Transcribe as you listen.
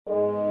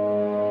Hello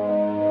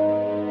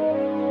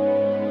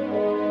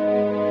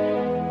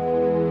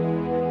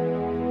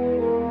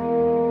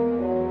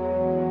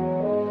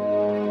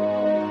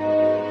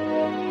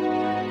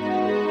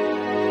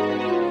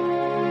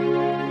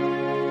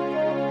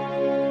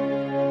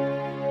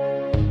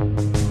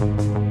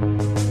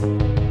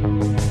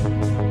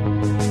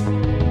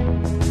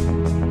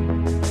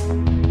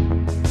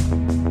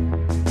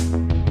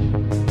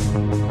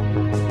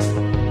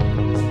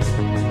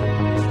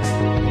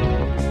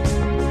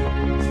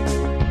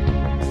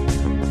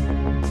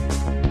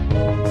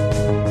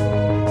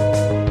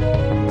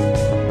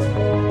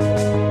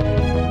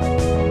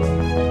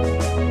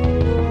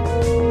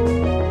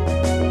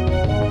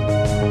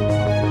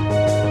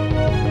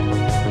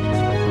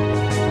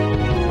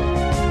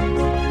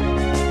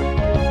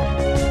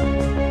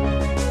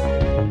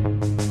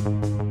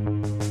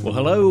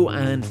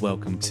and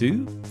welcome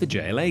to the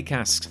JLA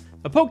Cast,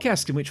 a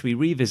podcast in which we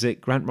revisit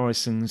Grant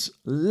Morrison's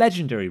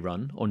legendary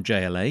run on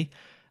JLA,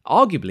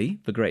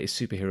 arguably the greatest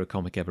superhero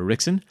comic ever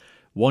written,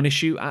 one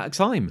issue at a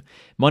time.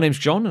 My name's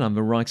John and I'm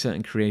the writer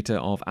and creator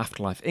of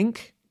Afterlife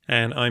Inc.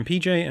 And I'm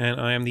PJ and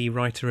I am the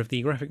writer of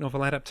the graphic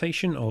novel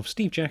adaptation of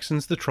Steve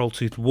Jackson's The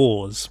Trolltooth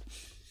Wars.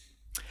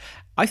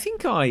 I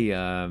think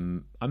I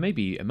may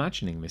be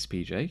imagining this,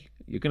 PJ.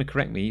 You're going to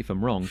correct me if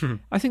I'm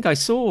wrong. I think I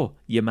saw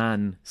your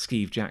man,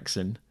 Steve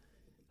Jackson,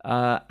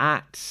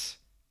 at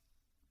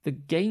the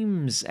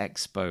Games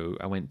Expo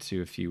I went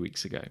to a few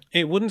weeks ago.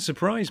 It wouldn't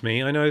surprise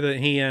me. I know that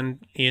he and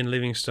Ian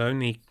Livingstone,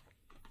 the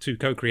two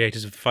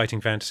co-creators of the Fighting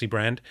Fantasy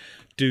brand,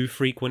 do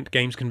frequent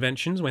games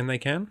conventions when they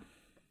can.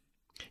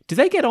 Do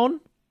they get on?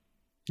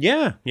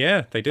 Yeah,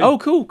 they do. Oh,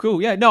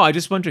 cool. Yeah, no, I'm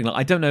just wondering.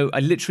 I don't know. I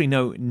literally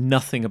know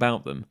nothing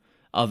about them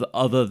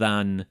other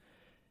than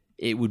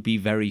it would be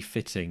very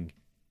fitting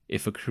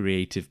if a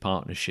creative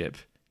partnership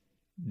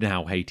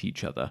now hate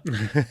each other.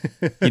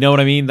 You know what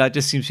I mean? That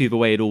just seems to be the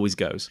way it always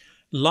goes.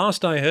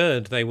 Last I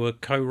heard, they were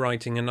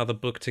co-writing another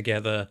book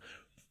together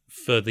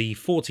for the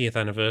 40th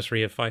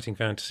anniversary of Fighting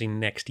Fantasy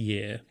next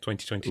year,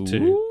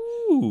 2022.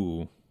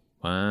 Ooh,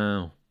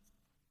 wow.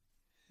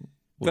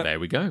 Well, that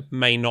there we go.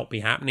 May not be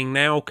happening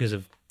now because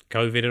of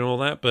COVID and all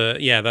that,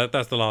 but yeah,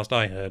 that's the last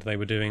I heard. They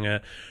were doing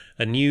a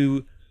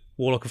new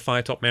Warlock of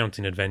Firetop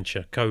Mountain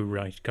adventure,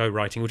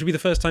 co-writing, which would be the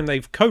first time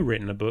they've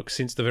co-written a book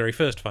since the very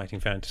first Fighting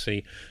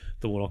Fantasy,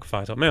 The Warlock of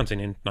Firetop Mountain,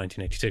 in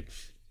 1982.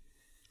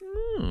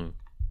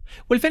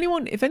 Well,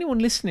 if anyone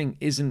listening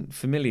isn't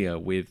familiar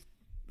with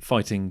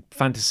Fighting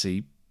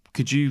Fantasy,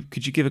 could you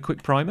give a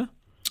quick primer?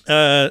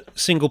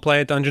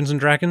 Single-player Dungeons and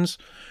Dragons.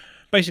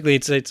 Basically,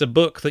 it's a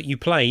book that you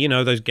play, you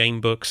know, those game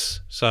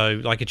books.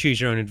 So, like a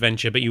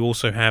choose-your-own-adventure, but you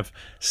also have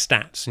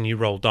stats, and you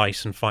roll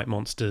dice and fight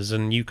monsters,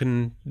 and you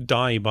can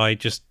die by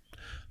just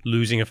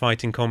losing a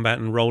fight in combat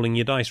and rolling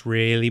your dice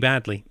really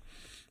badly.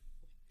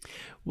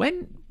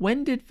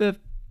 When did the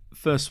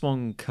first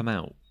one come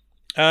out?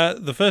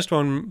 The first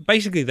one,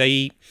 basically,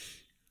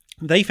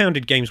 they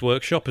founded Games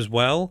Workshop as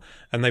well,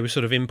 and they were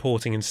sort of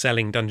importing and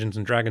selling Dungeons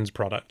and Dragons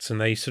products, and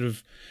they sort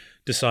of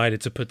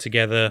decided to put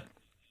together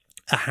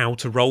a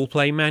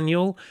how-to-role-play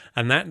manual,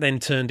 and that then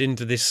turned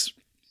into this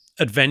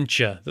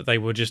adventure that they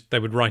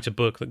would write a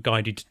book that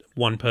guided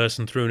one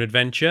person through an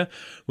adventure,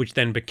 which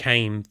then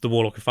became The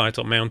Warlock of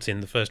Firetop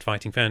Mountain, the first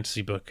Fighting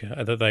Fantasy book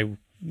that they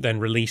then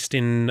released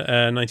in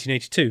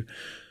 1982.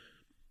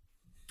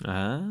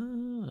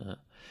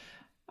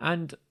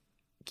 And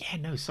yeah,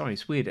 no, sorry,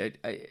 it's weird.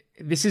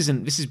 This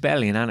is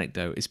barely an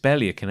anecdote. It's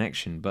barely a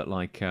connection, but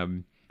like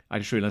I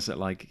just realised that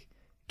like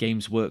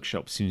Games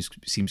Workshop seems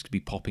to be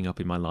popping up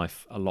in my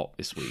life a lot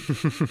this week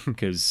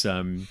because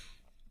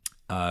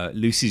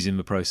Lucy's in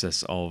the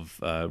process of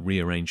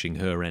rearranging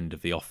her end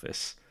of the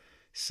office.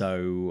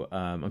 So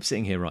I'm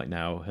sitting here right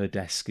now. Her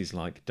desk is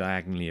like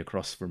diagonally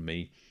across from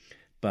me,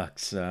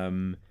 but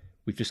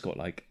we've just got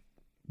like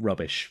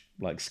rubbish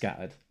like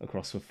scattered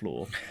across the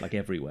floor, like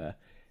everywhere.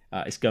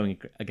 It's going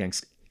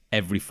against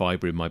every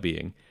fibre in my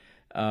being.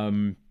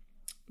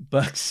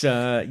 But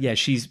yeah,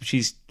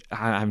 she's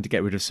having to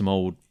get rid of some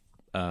old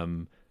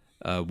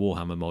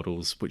Warhammer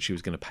models, which she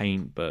was going to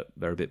paint, but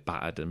they're a bit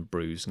battered and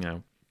bruised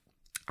now.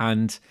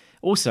 And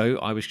also,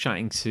 I was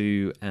chatting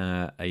to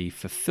a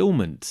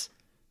fulfillment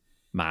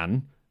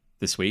man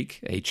this week,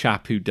 a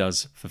chap who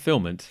does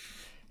fulfillment,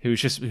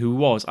 who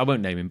was, I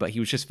won't name him, but he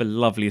was just the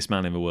loveliest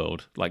man in the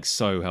world, like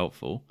so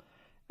helpful.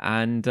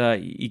 And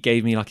he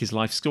gave me like his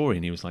life story,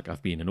 and he was like,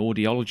 I've been an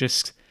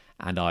audiologist,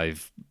 and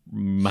I've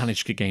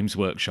managed a Games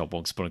Workshop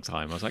once upon a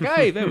time. I was like,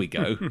 hey, there we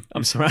go.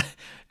 I'm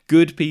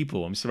good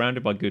people. I'm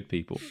surrounded by good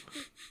people.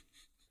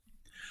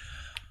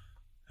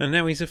 And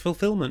now he's a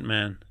fulfillment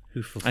man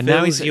who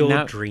fulfills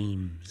your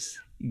dreams.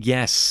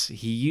 Yes,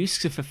 he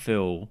used to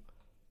fulfill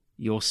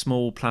your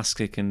small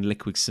plastic and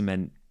liquid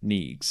cement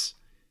needs.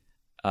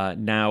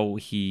 Now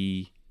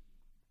he,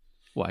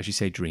 well, as you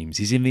say, dreams.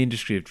 He's in the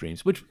industry of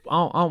dreams, which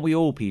aren't we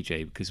all,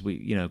 PJ? Because we,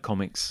 you know,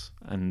 comics,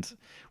 and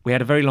we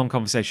had a very long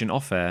conversation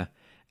off air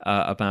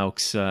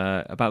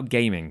about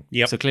gaming.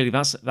 Yep. So clearly,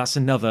 that's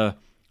another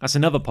That's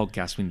another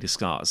podcast we need to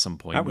start at some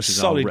point. That was which is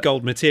solid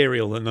gold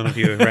material that none of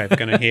you are ever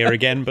going to hear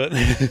again. But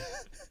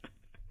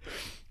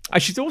I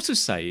should also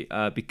say,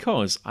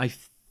 because I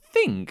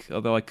think,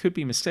 although I could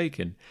be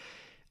mistaken,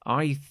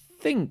 I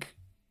think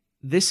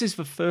this is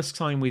the first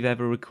time we've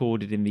ever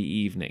recorded in the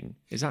evening.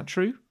 Is that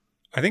true?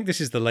 I think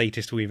this is the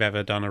latest we've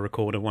ever done a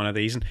record of one of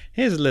these. And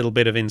here's a little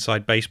bit of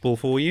inside baseball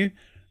for you.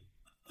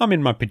 I'm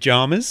in my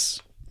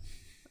pajamas.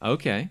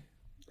 Okay.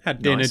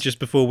 Had dinner Nice. just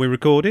before we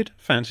recorded.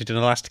 Fancied an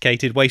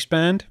elasticated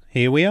waistband.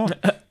 Here we are.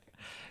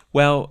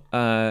 Well,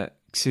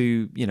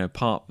 to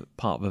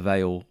part the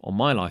veil on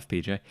my life,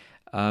 PJ.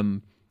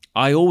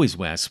 I always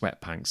wear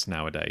sweatpants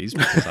nowadays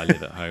because I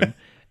live at home,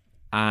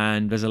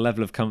 and there's a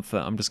level of comfort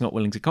I'm just not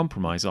willing to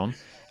compromise on.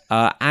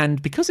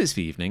 And because it's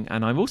the evening,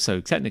 and I've also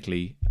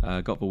technically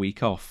got the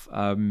week off,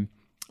 I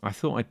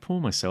thought I'd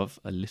pour myself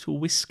a little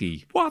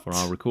whiskey for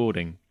our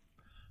recording.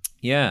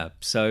 Yeah,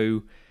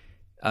 so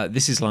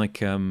this is like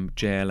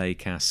JLA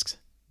cast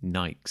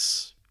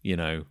Nikes.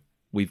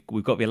 We've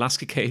got the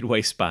elasticated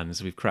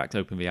waistbands. We've cracked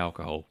open the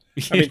alcohol.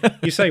 I mean,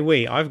 you say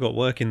we. I've got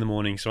work in the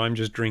morning, so I'm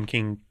just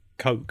drinking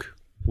Coke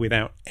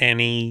without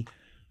any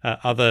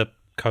other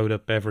cola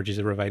beverages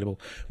are available,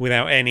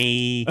 without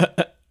any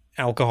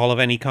alcohol of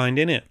any kind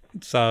in it.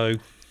 So,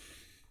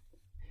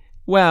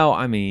 Well,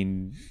 I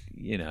mean,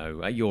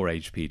 at your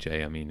age,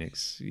 PJ, I mean,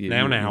 it's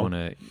Now. You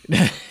wanna...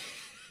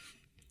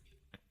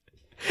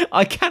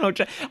 I cannot.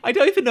 I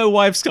don't even know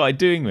why I've started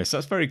doing this.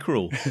 That's very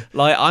cruel.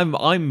 Like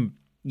I'm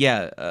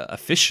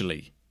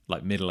officially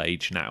like middle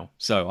age now,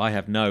 so I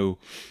have no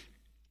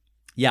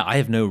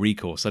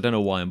recourse. I don't know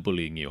why I'm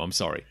bullying you. I'm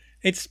sorry.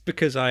 it's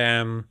because I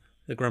am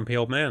the grumpy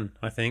old man,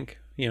 I think.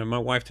 My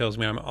wife tells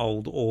me I'm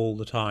old all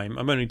the time.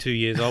 I'm only 2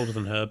 years older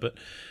than her, but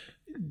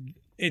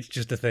it's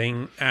just a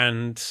thing,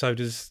 and so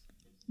does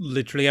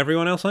literally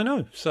everyone else I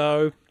know.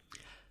 So,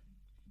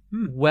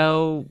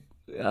 Well,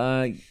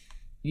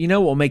 you know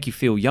what will make you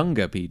feel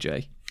younger,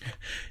 PJ?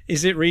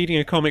 is it reading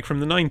a comic from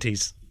the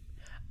 90s?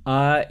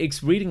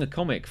 It's reading a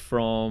comic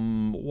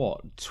from,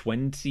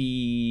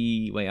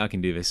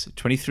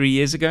 23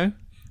 years ago?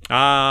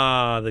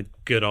 Ah, the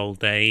good old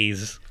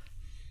days.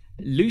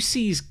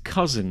 Lucy's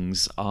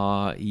cousins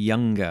are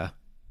younger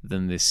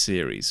than this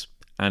series,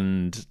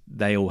 and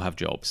they all have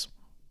jobs.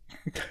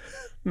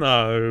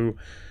 No.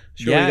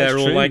 Surely Yeah, it's they're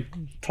all true. like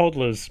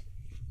toddlers.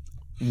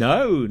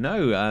 No.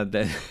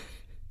 There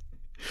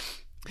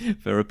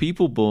are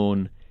people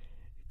who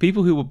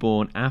were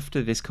born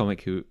after this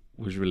comic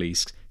was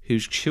released,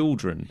 whose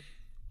children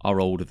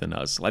are older than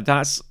us. Like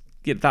that's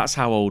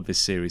how old this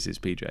series is,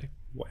 PJ.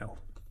 Well.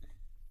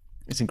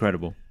 It's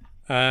incredible.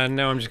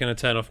 Now I'm just going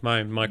to turn off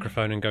my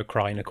microphone and go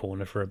cry in a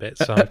corner for a bit.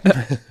 So,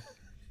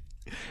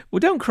 Well,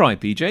 don't cry,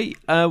 PJ.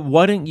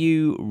 Why don't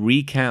you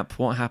recap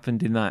what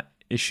happened in that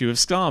issue of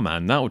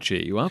Starman? That'll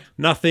cheer you up.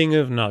 nothing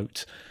of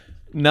note.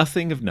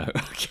 Nothing of note.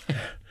 Okay.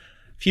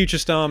 Future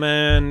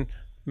Starman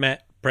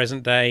met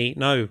present day,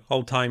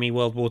 old-timey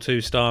World War II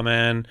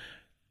Starman,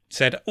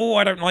 said, "Oh,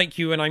 I don't like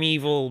you and I'm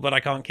evil, but I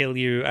can't kill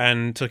you,"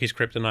 and took his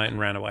kryptonite and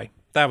ran away.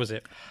 That was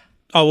it.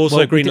 Oh, also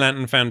Well, Green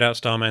Lantern found out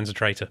Starman's a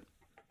traitor.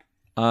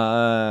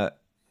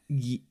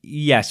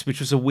 Yes,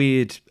 which was a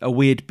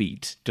weird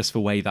beat, just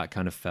the way that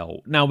kind of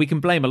felt. Now we can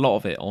blame a lot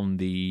of it on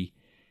the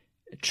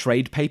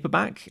trade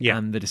paperback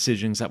and the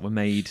decisions that were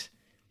made,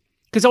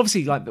 because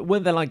obviously, like,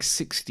 weren't there like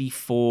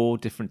 64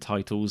 different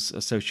titles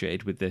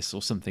associated with this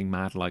or something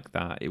mad like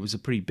that? It was a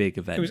pretty big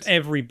event. It was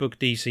every book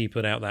DC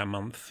put out that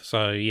month.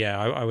 So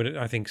yeah,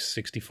 I think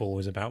 64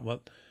 was about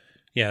what.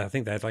 Yeah, I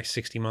think they had like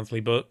 60 monthly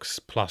books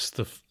plus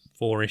the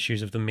 4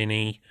 issues of the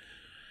mini.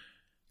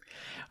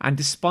 And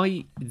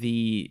despite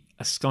the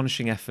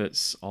astonishing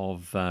efforts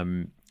of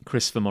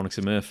Christopher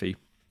Monitor Murphy,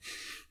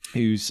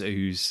 who's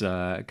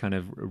kind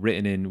of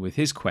written in with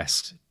his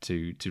quest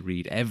to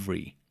read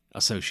every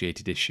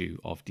associated issue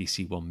of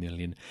DC 1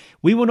 Million,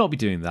 we will not be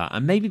doing that.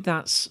 And maybe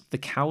that's the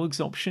coward's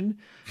option,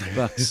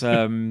 but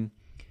at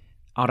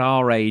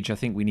our age, I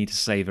think we need to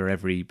savor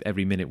every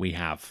minute we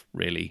have,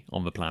 really,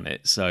 on the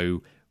planet.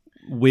 So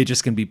we're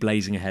just going to be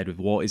blazing ahead with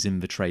what is in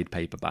the trade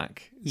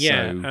paperback.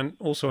 Yeah, So, and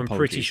also I'm pretty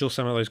apologies. sure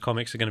some of those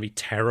comics are going to be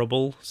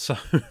terrible. So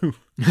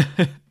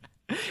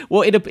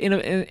well,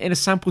 in a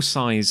sample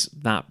size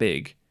that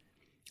big,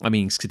 I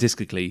mean,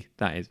 statistically,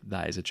 that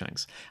is a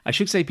chance. I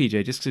should say,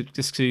 PJ, just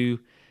to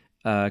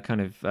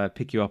kind of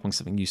pick you up on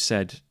something you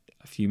said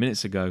a few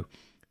minutes ago,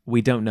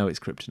 we don't know it's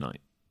kryptonite.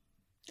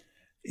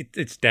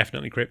 it's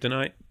definitely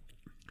kryptonite.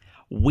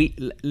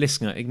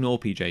 Listener, ignore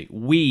PJ.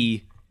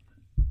 We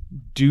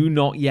do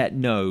not yet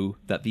know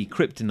that the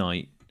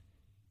kryptonite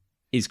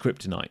is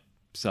kryptonite.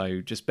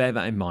 So just bear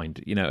that in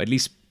mind. At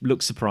least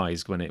look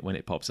surprised when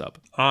it pops up.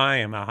 I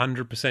am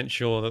 100%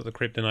 sure that the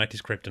kryptonite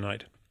is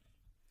kryptonite.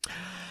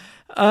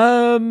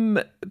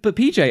 But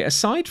PJ,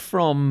 aside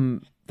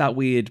from that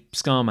weird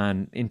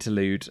Scarman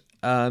interlude,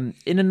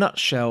 in a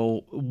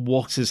nutshell,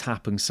 what has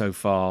happened so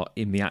far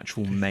in the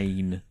actual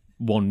main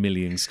 1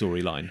 million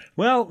storyline?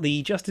 Well,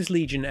 the Justice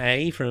Legion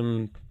A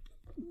from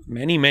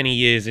many, many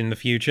years in the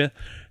future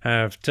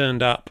have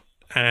turned up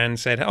and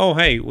said, "Oh,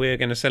 hey, we're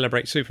going to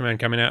celebrate Superman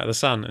coming out of the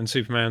sun." And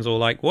Superman's all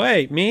like,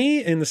 "Wait,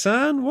 me in the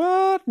sun?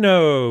 What?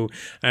 No."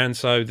 And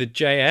so the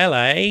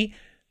JLA,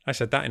 I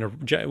said that in a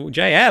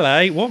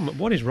JLA.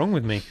 What is wrong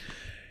with me?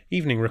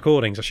 Evening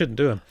recordings, I shouldn't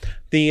do them.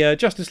 The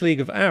Justice League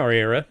of our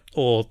era,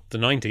 or the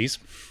 90s,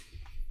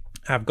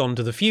 have gone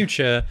to the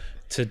future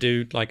to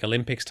do like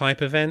Olympics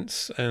type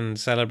events and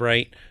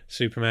celebrate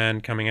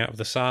Superman coming out of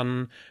the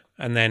sun.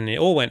 And then it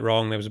all went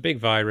wrong. There was a big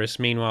virus.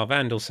 Meanwhile,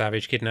 Vandal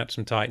Savage kidnapped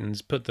some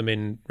Titans, put them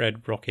in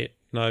Rocket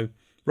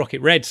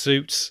Red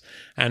suits,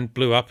 and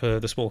blew up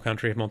the small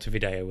country of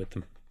Montevideo with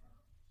them.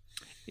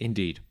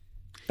 Indeed.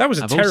 That was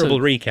a terrible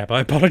recap. I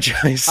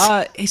apologise.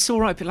 It's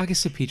all right, but like I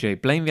said,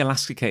 PJ, blame the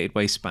elasticated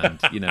waistband.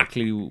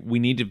 Clearly we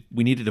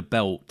needed a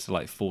belt to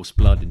like force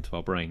blood into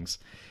our brains.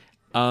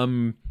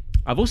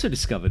 I've also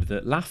discovered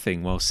that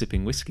laughing while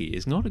sipping whiskey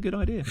is not a good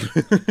idea.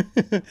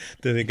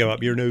 Does it go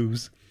up your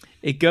nose?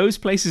 It goes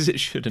places it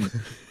shouldn't.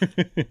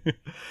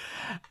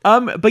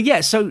 But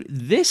yeah, so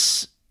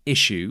this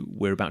issue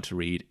we're about to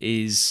read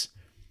is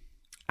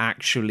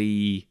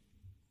actually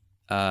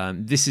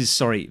this is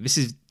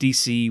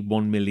DC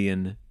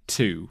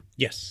 1,000,002.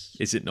 Yes.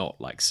 Is it not?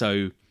 Like,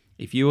 so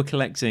if you were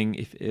collecting,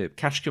 if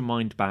cast your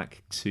mind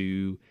back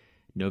to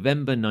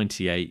November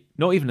 98,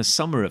 not even a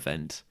summer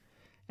event,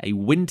 a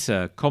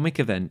winter comic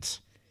event,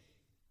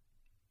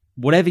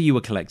 whatever you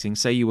were collecting,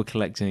 say you were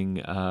collecting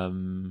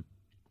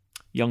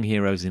Young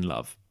Heroes in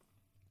Love.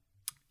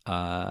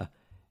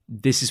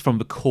 This is from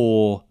the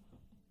core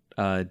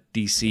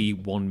DC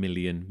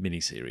 1,000,000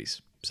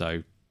 miniseries.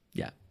 So,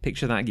 yeah,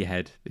 picture that in your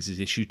head. This is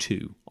issue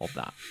 2 of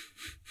that.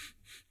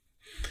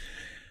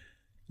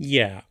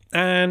 Yeah,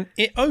 and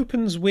it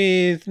opens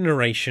with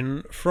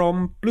narration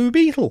from Blue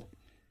Beetle,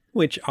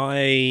 which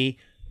I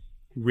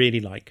really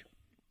like.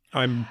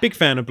 I'm a big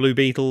fan of Blue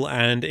Beetle,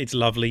 and it's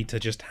lovely to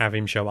just have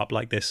him show up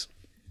like this.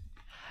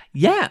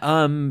 Yeah,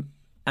 and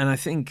I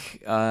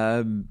think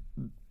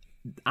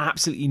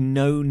absolutely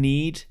no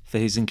need for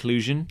his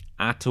inclusion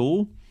at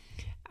all.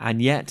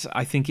 And yet,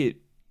 I think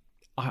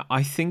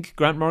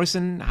Grant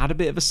Morrison had a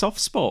bit of a soft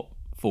spot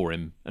for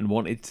him and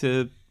wanted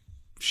to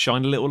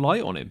shine a little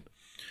light on him.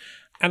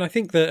 And I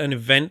think that an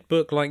event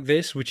book like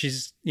this, which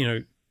is,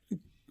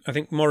 I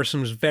think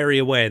Morrison was very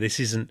aware this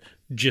isn't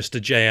just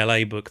a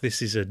JLA book,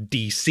 this is a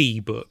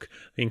DC book,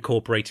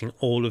 incorporating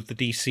all of the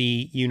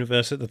DC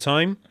universe at the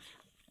time.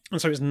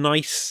 And so it's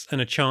nice and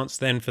a chance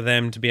then for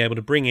them to be able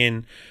to bring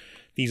in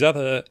these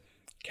other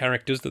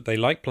characters that they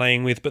like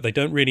playing with, but they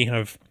don't really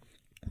have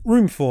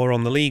room for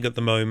on the League at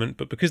the moment.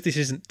 But because this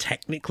isn't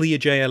technically a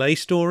JLA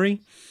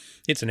story,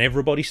 it's an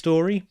everybody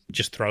story,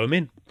 just throw them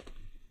in.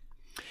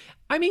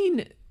 I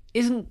mean,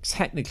 isn't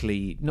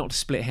technically, not to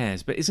split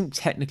hairs, but isn't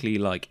technically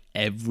like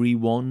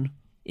everyone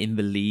in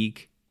the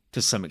League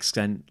to some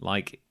extent,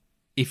 like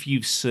if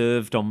you've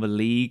served on the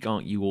League,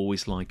 aren't you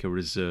always like a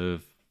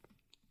reserve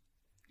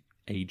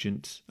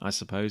agent, I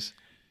suppose?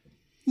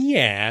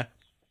 Yeah,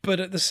 but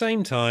at the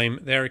same time,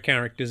 there are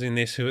characters in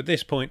this who at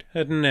this point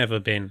had never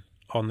been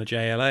on the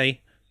JLA,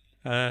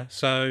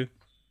 so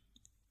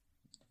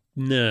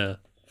no.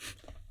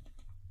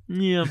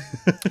 Yeah.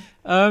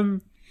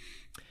 And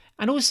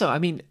also, I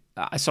mean,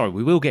 sorry,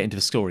 we will get into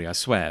the story, I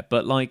swear,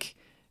 but like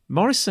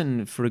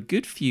Morrison for a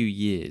good few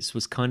years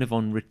was kind of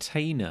on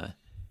retainer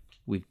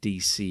with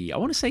DC. I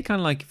want to say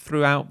kind of like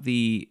throughout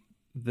the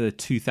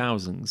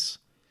 2000s,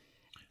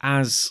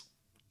 as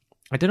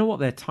I don't know what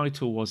their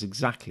title was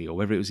exactly, or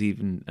whether it was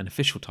even an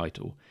official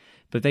title,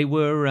 but they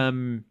were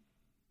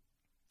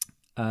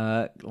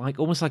like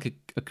almost like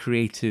a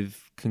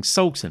creative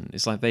consultant.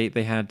 It's like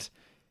they had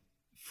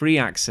free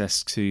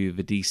access to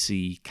the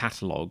DC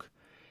catalog,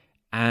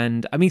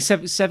 and I mean,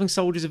 Seven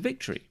Soldiers of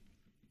Victory.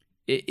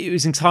 It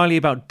was entirely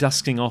about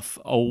dusting off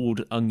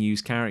old,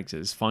 unused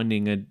characters,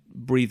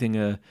 breathing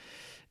a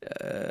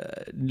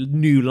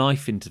new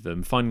life into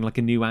them, finding like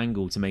a new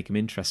angle to make them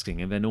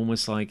interesting, and then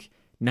almost like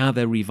now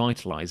they're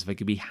revitalized, they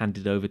could be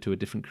handed over to a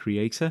different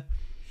creator.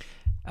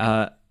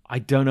 I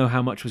don't know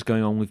how much was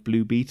going on with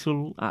Blue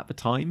Beetle at the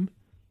time,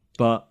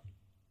 but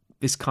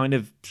this kind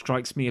of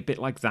strikes me a bit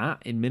like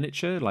that in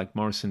miniature, like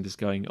Morrison just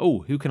going, "Oh,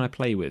 who can I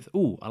play with?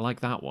 Oh, I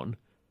like that one.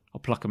 I'll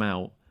pluck them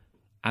out,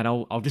 and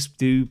I'll just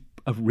do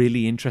a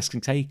really interesting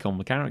take on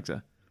the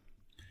character."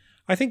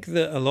 I think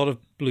that a lot of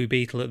Blue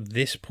Beetle at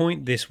this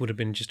point, this would have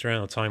been just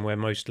around a time where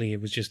mostly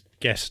it was just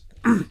guest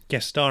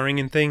starring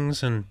in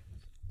things, and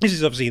this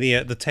is obviously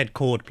the Ted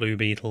Kord Blue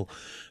Beetle,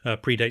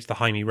 predates the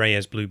Jaime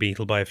Reyes Blue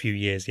Beetle by a few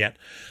years yet.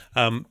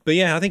 But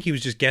yeah, I think he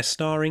was just guest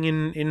starring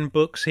in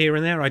books here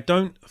and there. I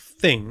don't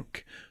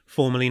think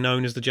formerly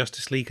known as the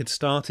Justice League had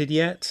started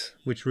yet,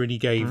 which really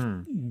gave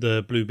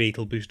the Blue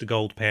Beetle Booster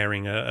Gold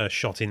pairing a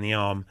shot in the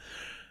arm,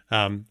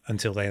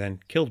 until they then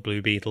killed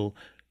Blue Beetle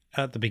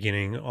at the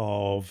beginning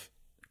of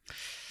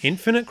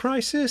Infinite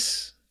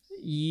Crisis.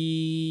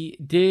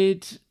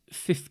 Did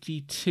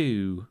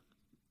 52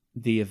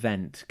 the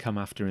event come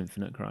after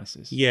Infinite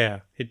Crisis?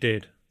 Yeah, it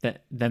did.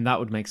 Then that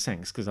would make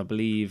sense, because I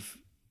believe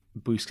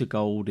Booster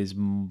Gold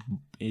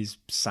is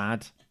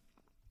sad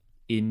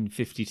in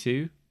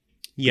 52.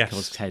 Yes.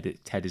 because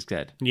Ted is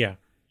dead. Yeah.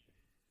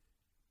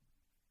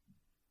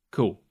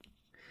 Cool.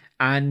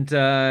 And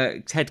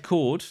Ted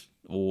Cord,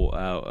 or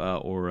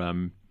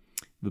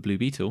the Blue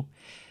Beetle,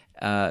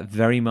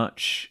 very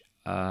much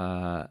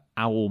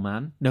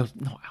Owlman. No,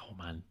 not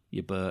Owlman.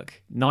 You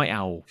Burke. Night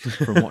Owl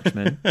from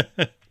Watchmen.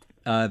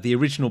 The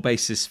original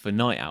basis for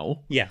Night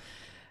Owl. Yeah.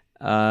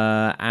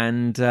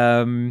 And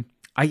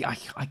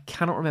I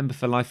cannot remember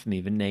for the life of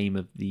me the name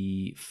of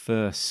the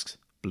first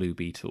Blue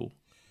Beetle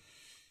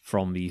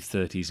from the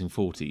 30s and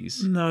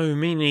 40s. No,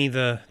 me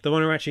neither. The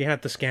one who actually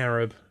had the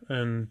scarab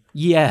and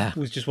Yeah.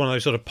 was just one of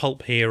those sort of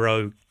pulp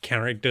hero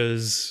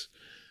characters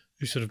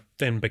who sort of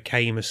then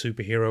became a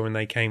superhero when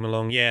they came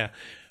along. Yeah.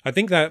 I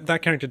think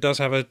that character does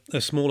have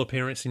a small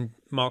appearance in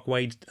Mark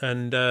Waid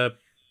and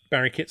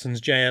Barry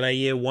Kitson's JLA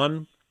Year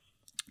One.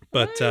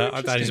 But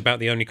that is about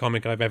the only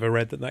comic I've ever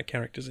read that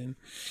character's in.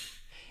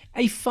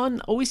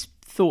 Always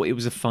thought it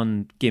was a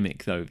fun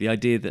gimmick, though. The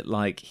idea that,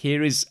 like,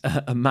 here is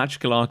a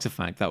magical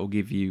artifact that will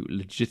give you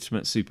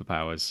legitimate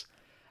superpowers,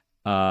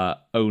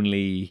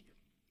 only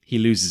he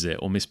loses it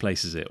or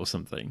misplaces it or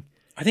something.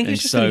 I think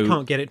it's just that he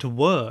can't get it to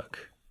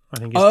work. I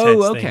think it's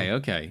Ted's thing.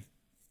 Okay.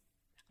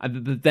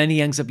 But then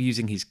he ends up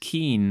using his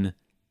keen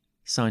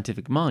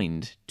scientific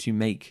mind to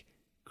make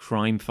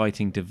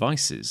crime-fighting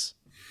devices.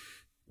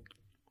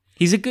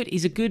 He's a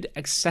good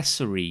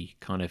accessory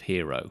kind of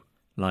hero.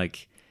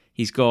 Like,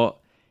 he's got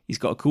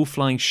a cool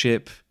flying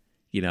ship.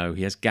 You know,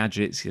 he has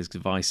gadgets. He has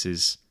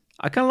devices.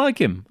 I kind of like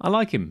him. I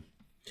like him.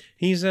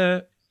 He's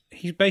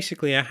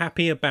basically a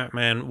happier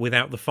Batman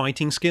without the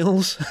fighting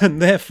skills,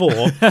 and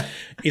therefore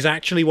is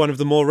actually one of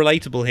the more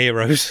relatable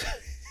heroes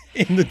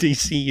in the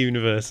DC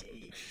universe.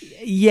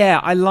 Yeah,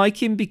 I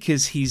like him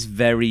because he's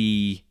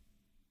very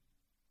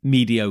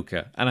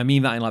mediocre, and I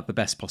mean that in like the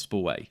best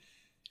possible way.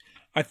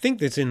 I think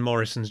that's in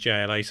Morrison's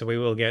JLA, so we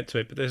will get to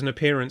it. But there's an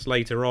appearance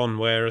later on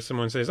where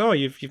someone says, "Oh,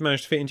 you've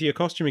managed to fit into your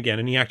costume again,"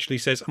 and he actually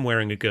says, "I'm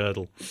wearing a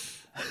girdle."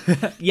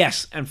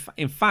 Yes, and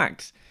in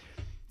fact,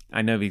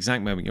 I know the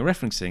exact moment you're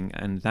referencing,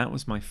 and that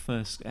was my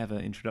first ever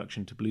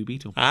introduction to Blue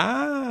Beetle.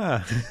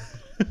 Ah.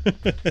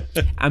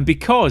 And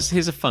because,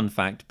 here's a fun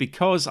fact,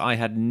 because I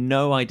had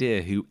no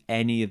idea who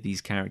any of these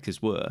characters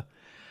were,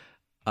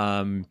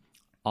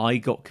 I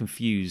got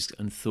confused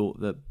and thought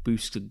that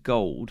Booster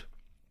Gold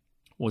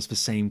was the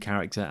same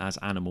character as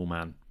Animal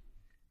Man.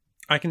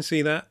 I can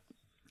see that.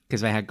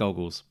 Because they had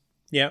goggles.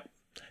 Yeah.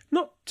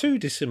 Not too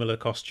dissimilar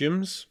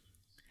costumes.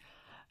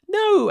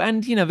 No,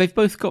 and, you know, they've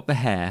both got the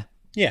hair.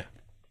 Yeah.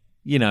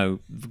 You know,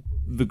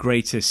 the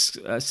greatest,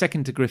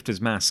 second to Grifter's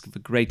Mask, the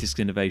greatest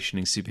innovation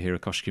in superhero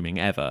costuming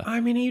ever.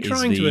 I mean, are you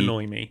trying to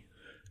annoy me?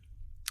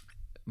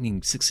 I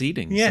mean,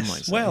 succeeding. Yes, some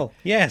might say. well,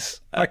 yes.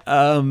 I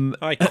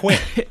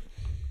quit.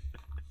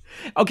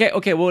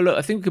 Okay, well, look,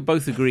 I think we could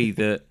both agree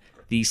that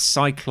the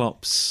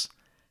Cyclops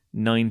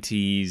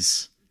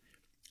 90s,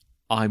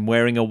 I'm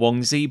wearing a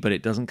onesie, but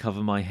it doesn't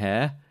cover my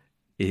hair,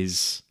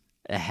 is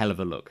a hell of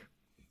a look.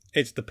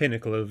 It's the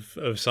pinnacle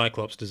of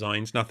Cyclops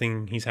designs.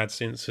 Nothing he's had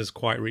since has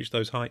quite reached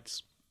those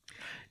heights.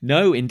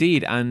 No,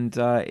 indeed. And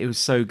it was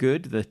so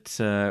good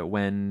that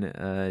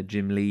when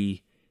Jim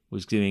Lee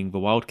was doing the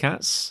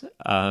Wildcats,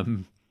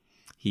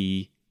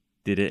 he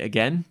did it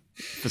again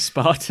for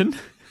Spartan,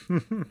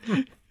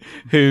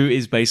 who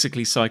is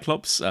basically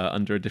Cyclops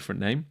under a different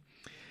name.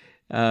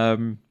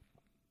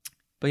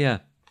 But yeah.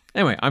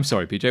 Anyway, I'm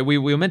sorry, PJ. We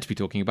were meant to be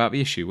talking about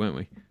the issue, weren't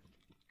we?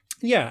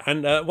 Yeah,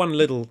 and one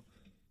little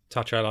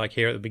touch I like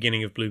here at the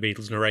beginning of Blue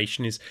Beetle's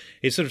narration is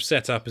it's sort of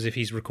set up as if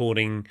he's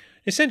recording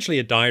essentially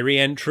a diary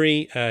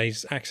entry.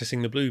 He's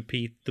accessing not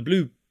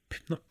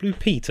Blue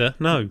Peter.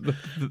 No,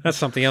 that's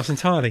something else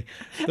entirely.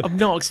 I'm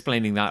not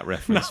explaining that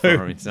reference for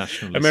our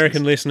international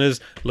American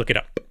listeners, look it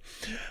up.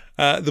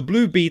 The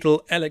Blue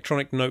Beetle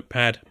electronic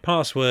notepad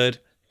password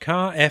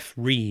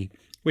KFRE,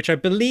 which I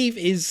believe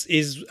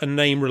is a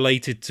name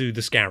related to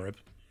the Scarab.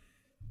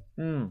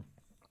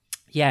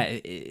 Yeah,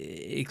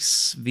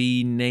 it's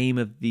the name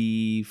of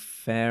the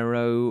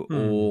pharaoh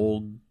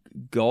or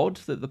god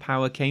that the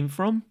power came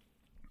from.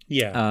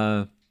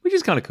 Yeah, which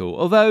is kind of cool.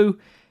 Although,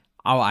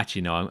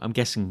 actually no, I'm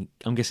guessing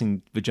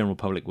the general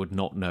public would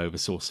not know the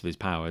source of his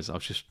powers. I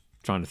was just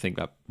trying to think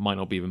that might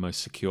not be the most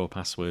secure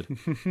password,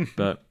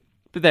 but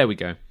there we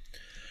go.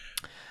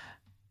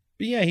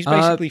 But yeah, he's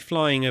basically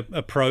flying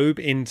a probe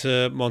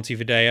into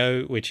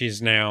Montevideo, which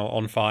is now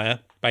on fire.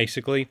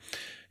 Basically.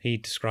 He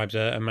describes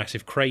a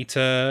massive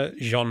crater.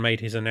 Jean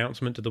made his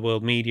announcement to the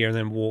world media and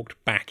then walked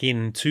back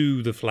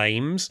into the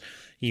flames,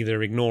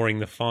 either ignoring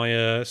the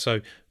fire.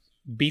 So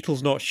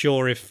Beetle's not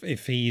sure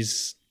if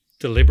he's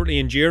deliberately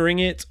enduring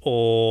it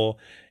or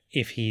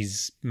if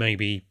he's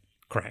maybe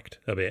cracked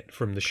a bit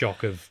from the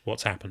shock of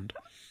what's happened.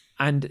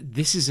 And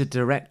this is a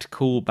direct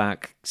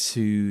callback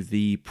to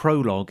the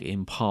prologue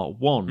in part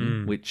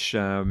 1, which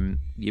you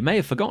may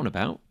have forgotten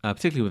about,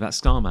 particularly with that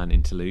Starman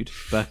interlude.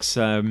 But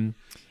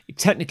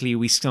technically,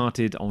 we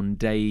started on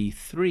day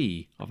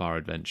 3 of our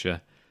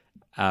adventure,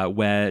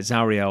 where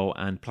Zariel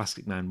and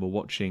Plastic Man were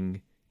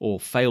watching, or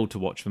failed to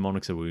watch, the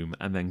Monitor Room,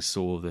 and then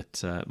saw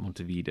that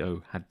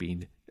Montevideo had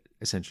been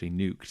essentially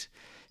nuked.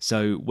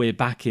 So we're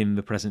back in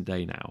the present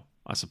day now,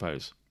 I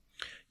suppose.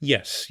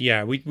 Yes,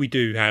 yeah, we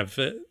do have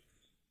a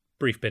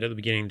brief bit at the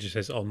beginning that just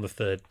says on the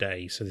third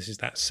day. So this is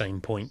that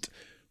same point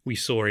we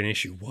saw in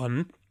issue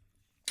 1.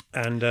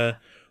 And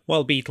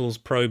while Beetle's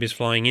probe is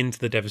flying into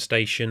the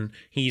devastation,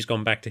 he's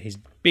gone back to his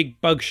big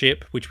bug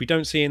ship, which we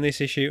don't see in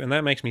this issue, and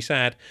that makes me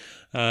sad,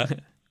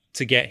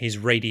 to get his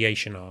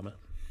radiation armor.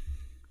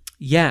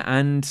 Yeah,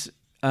 and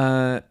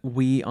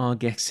we are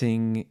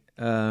getting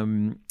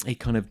a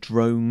kind of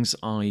drone's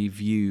eye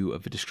view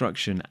of the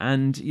destruction.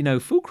 And,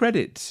 full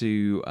credit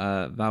to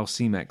Val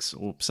Cimex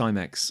or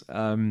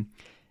Cymex.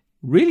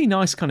 Really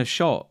nice kind of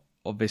shot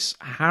of this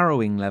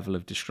harrowing level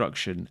of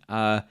destruction.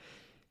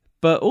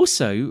 But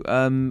also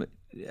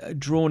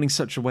drawn in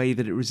such a way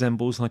that it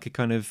resembles like a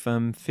kind of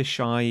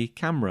fisheye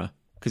camera,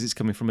 because it's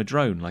coming from a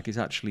drone. Like it's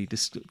actually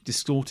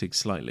distorted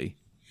slightly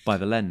by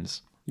the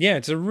lens. Yeah,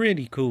 it's a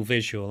really cool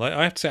visual.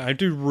 I have to say, I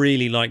do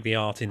really like the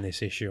art in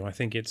this issue. I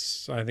think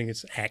it's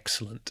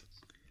excellent.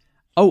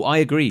 Oh, I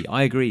agree.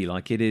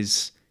 Like it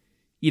is,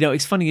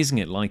 it's funny, isn't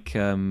it? Like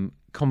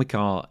comic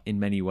art in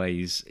many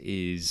ways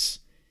is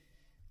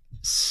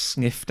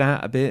sniffed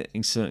at a bit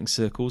in certain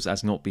circles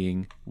as not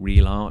being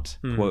real art,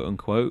 quote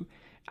unquote.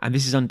 And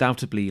this is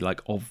undoubtedly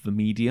like of the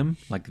medium.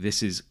 Like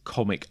this is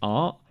comic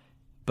art,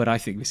 but I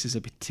think this is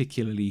a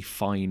particularly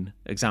fine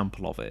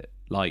example of it.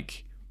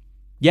 Like,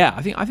 yeah,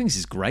 I think this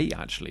is great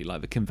actually.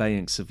 Like the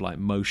conveyance of like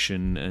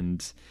motion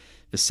and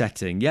the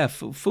setting. Yeah,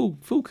 full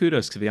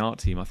kudos to the art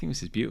team. I think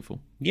this is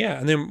beautiful. Yeah,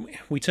 and then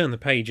we turn the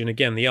page, and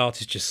again the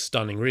art is just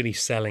stunning, really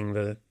selling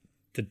the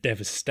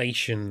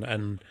devastation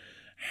and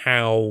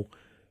how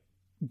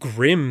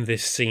grim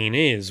this scene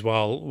is,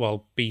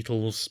 while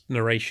Beetle's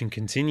narration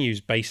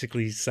continues,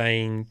 basically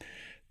saying,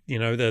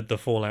 the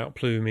fallout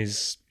plume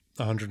is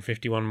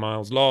 151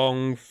 miles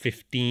long,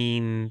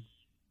 15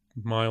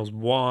 miles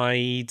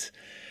wide.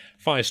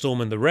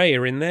 Firestorm and the Ray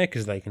are in there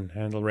because they can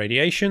handle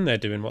radiation. They're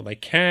doing what they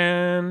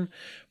can.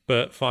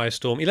 But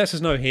Firestorm, he lets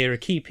us know here a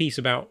key piece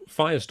about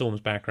Firestorm's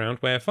background,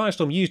 where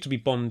Firestorm used to be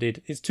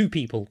bonded. It's 2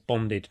 people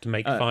bonded to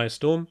make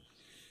Firestorm.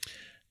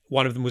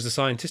 One of them was the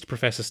scientist,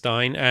 Professor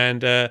Stein,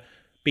 and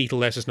Beetle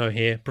lets us know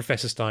here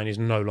Professor Stein is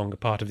no longer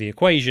part of the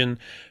equation.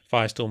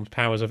 Firestorm's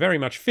powers are very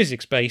much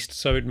physics-based,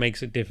 so it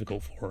makes it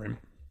difficult for him.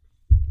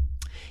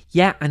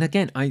 Yeah, and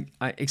again, I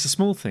it's a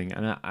small thing,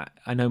 and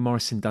I know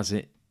Morrison does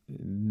it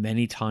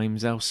many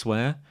times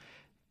elsewhere,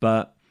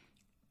 but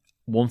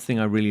one thing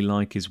I really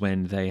like is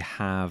when they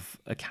have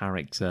a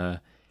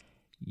character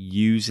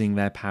using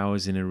their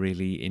powers in a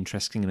really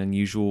interesting and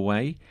unusual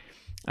way.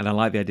 And I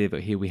like the idea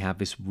that here we have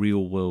this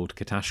real-world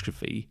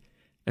catastrophe,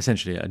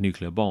 essentially a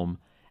nuclear bomb,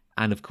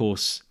 and of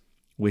course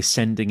we're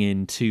sending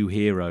in 2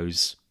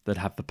 heroes that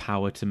have the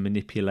power to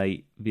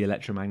manipulate the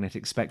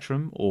electromagnetic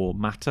spectrum or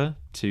matter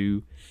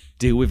to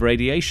deal with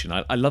radiation.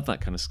 I love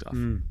that kind of stuff.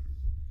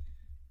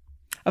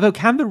 Although,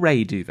 can the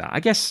Ray do that? I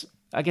guess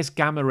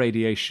gamma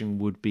radiation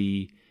would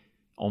be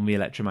on the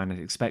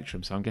electromagnetic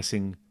spectrum, so I'm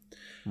guessing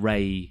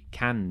Ray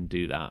can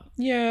do that.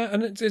 Yeah,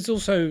 and it's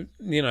also,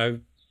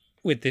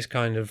 with this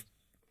kind of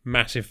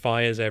massive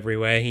fires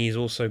everywhere, he's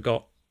also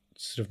got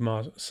sort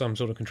of some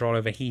sort of control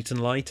over heat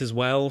and light as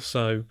well,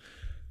 so...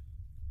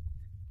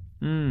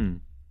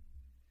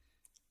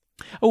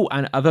 Oh,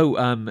 and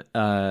although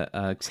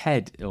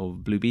Ted, or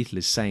Blue Beetle,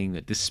 is saying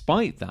that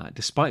despite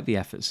the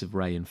efforts of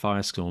Ray and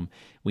Firestorm,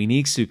 we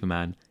need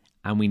Superman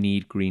and we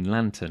need Green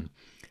Lantern.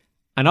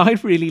 And I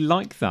really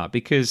like that,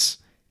 because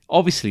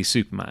obviously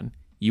Superman,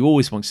 you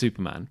always want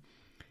Superman,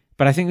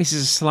 but I think this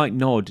is a slight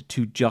nod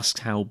to just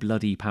how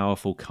bloody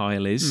powerful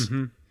Kyle is,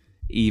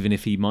 even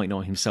if he might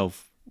not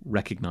himself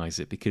recognize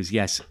it, because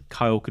yes,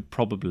 Kyle could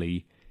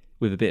probably,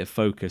 with a bit of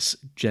focus,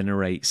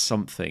 generate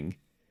something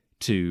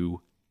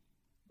to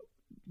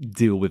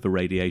deal with the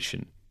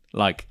radiation,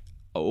 like,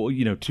 or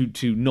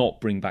to not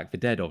bring back the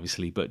dead,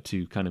 obviously, but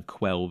to kind of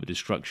quell the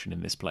destruction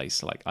in this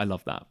place. Like, I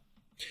love that.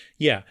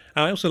 Yeah,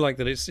 I also like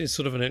that it's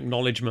sort of an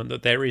acknowledgement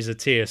that there is a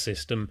tier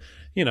system,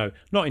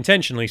 not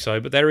intentionally so,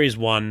 but there is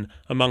one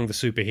among the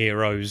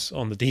superheroes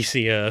on the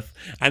DC Earth,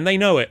 and they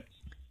know it.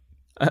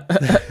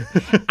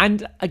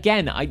 And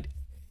again,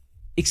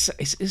 it's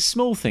a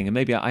small thing, and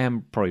maybe I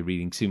am probably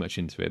reading too much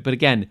into it, but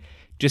again,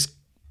 just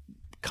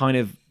kind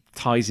of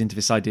ties into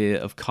this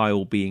idea of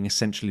Kyle being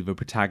essentially the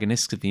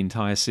protagonist of the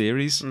entire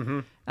series,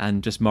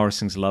 and just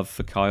Morrison's love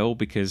for Kyle,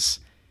 because,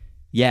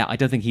 yeah, I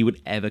don't think he would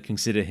ever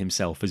consider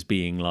himself as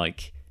being,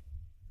 like,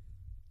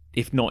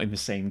 if not in the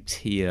same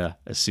tier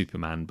as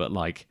Superman, but,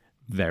 like,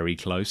 very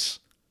close.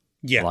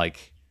 Yeah.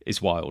 Like,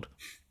 it's wild.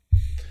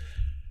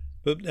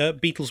 But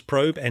Beetle's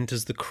probe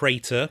enters the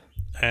crater,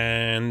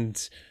 and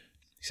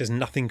he says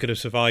nothing could have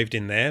survived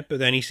in there, but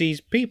then he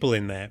sees people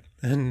in there,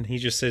 and he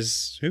just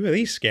says, who are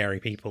these scary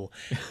people?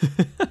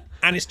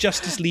 And it's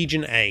Justice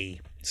Legion A,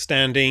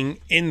 standing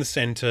in the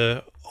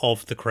centre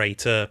of the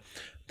crater.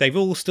 They've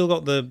all still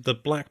got the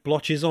black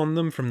blotches on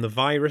them from the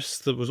virus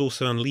that was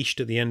also unleashed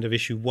at the end of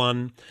issue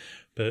 1,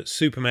 but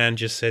Superman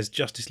just says,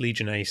 Justice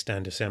Legion A,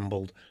 stand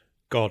assembled.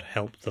 God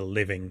help the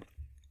living.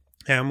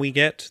 And we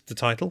get the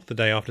title, The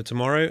Day After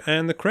Tomorrow,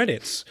 and the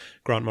credits.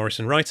 Grant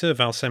Morrison writer,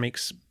 Val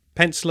Semix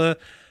penciler,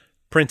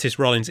 Prentice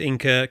Rollins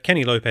inker,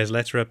 Kenny Lopez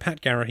letterer,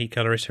 Pat Garrahy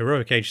colorist,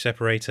 Heroic Age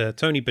separator,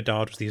 Tony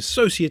Bedard was the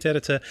associate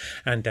editor,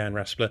 and Dan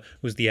Raspler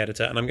was the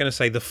editor. And I'm going to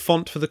say the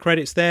font for the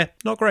credits there,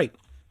 not great.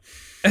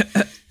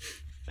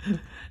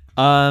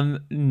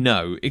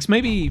 No, it's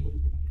maybe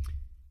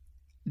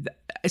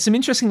it's some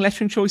interesting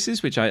lettering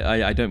choices, which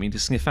I don't mean to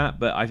sniff at,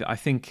 but I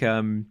think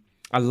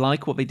I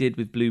like what they did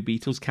with Blue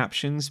Beetle's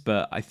captions,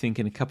 but I think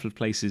in a couple of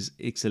places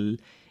it's a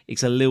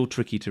little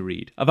tricky to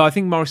read. Although I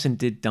think Morrison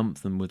did dump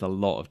them with a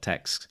lot of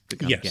text to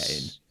kind of get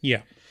in.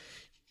 Yeah.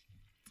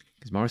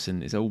 Because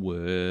Morrison is a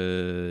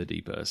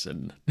wordy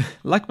person,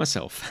 like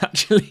myself,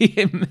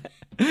 actually,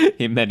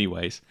 in many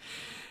ways.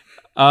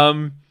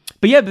 But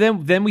yeah,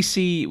 but then we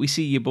see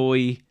your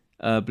boy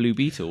Blue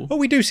Beetle. Oh,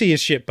 we do see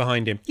his ship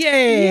behind him.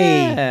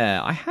 Yay!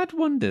 Yeah, I had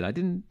wondered. I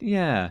didn't.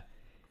 Yeah.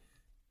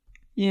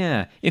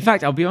 In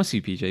fact, I'll be honest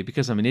with you, PJ,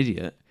 because I'm an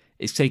idiot.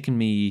 It's taken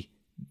me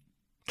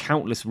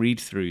countless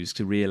read-throughs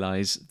to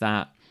realise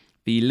that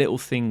the little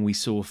thing we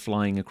saw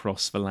flying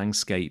across the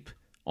landscape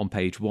on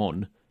page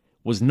 1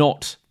 was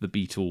not the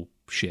Beetle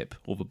ship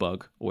or the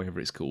bug or whatever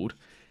it's called.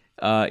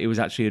 It was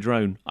actually a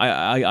drone.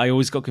 I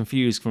always got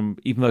confused from,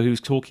 even though he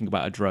was talking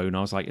about a drone,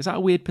 I was like, is that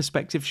a weird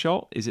perspective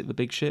shot? Is it the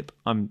big ship?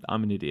 I'm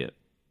an idiot.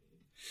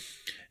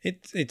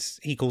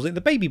 He calls it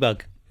the baby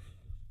bug.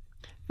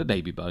 The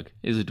baby bug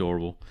is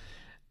adorable.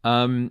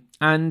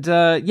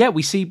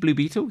 We see Blue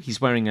Beetle.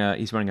 He's wearing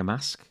a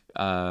mask,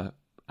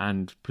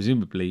 and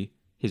presumably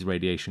his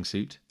radiation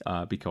suit,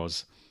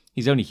 because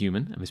he's only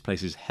human and this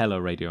place is hella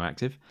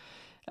radioactive.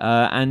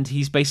 And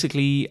he's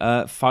basically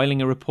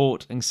filing a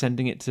report and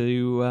sending it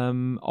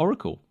to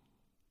Oracle.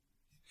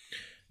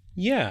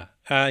 Yeah,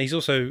 he's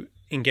also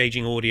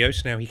engaging audio,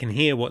 so now he can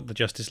hear what the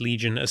Justice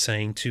Legion are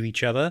saying to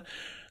each other.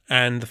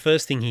 And the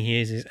first thing he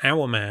hears is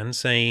Hourman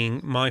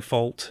saying, "My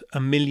fault,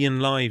 1,000,000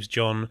 lives,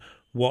 John.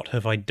 What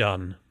have I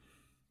done?"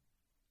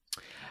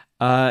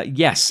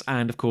 Yes,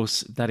 and of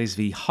course that is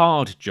the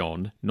hard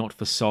John, not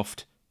the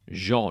soft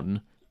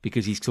John,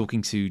 because he's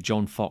talking to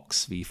John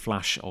Fox, the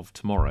Flash of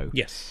tomorrow.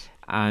 Yes.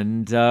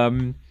 And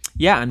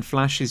and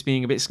Flash is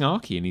being a bit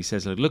snarky, and he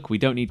says, "Look, we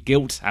don't need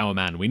guilt,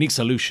 Hourman. We need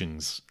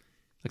solutions."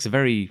 It's a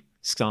very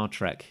Star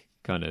Trek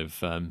kind of,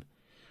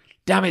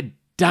 damn it,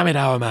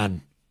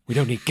 Hourman. We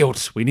don't need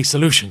guilt. We need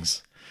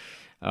solutions.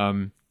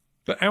 But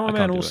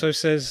Hourman also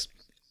says,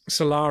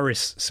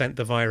 Solaris sent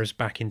the virus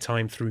back in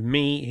time through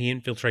me. He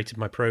infiltrated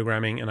my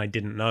programming, and I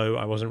didn't know.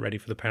 I wasn't ready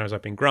for the powers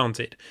I've been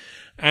granted.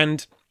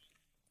 And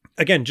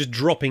again, just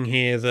dropping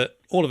here that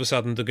all of a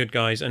sudden the good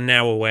guys are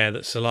now aware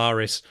that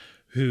Solaris,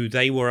 who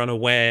they were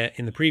unaware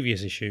in the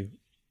previous issue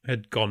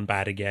had gone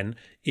bad again,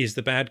 is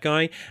the bad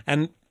guy.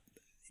 And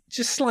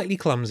just slightly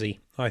clumsy,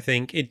 I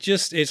think.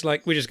 It's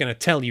like, we're just going to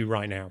tell you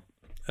right now.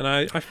 And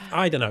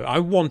I don't know. I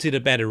wanted a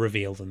better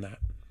reveal than that.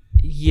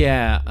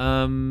 Yeah,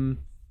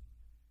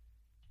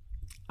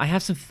 I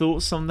have some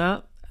thoughts on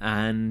that,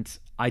 and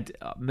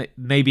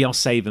maybe I'll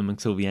save them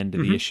until the end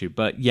of the issue.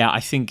 But yeah, I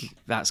think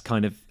that's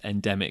kind of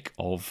endemic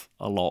of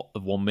a lot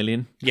of 1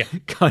 million. Yeah.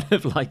 Kind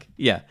of like,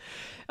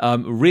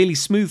 really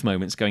smooth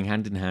moments going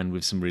hand in hand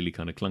with some really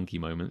kind of clunky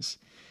moments.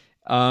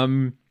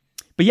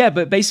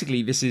 But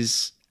basically this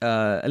is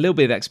a little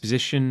bit of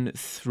exposition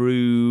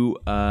through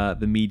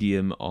the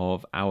medium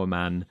of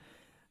Hourman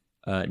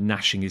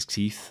gnashing his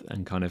teeth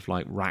and kind of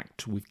like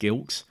racked with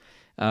guilt.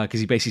 Because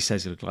he basically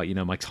says, like,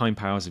 my time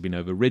powers have been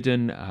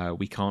overridden.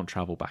 We can't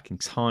travel back in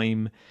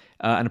time.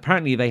 And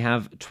apparently they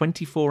have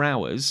 24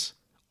 hours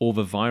or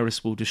the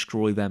virus will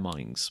destroy their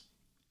minds.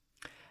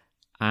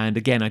 And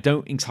again, I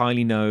don't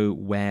entirely know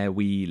where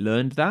we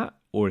learned that,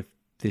 or if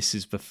this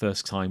is the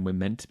first time we're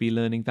meant to be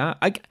learning that.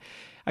 I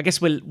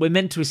guess we're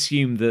meant to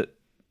assume that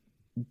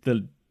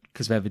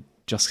because they have a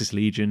Justice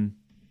Legion,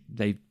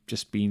 they've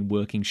just been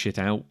working shit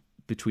out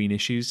between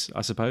issues,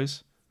 I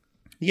suppose.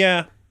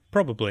 Yeah,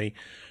 probably.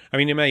 I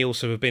mean, it may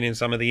also have been in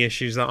some of the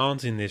issues that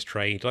aren't in this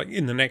trade. Like,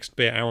 in the next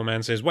bit,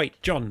 Hourman says, "Wait,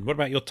 John, what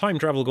about your time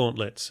travel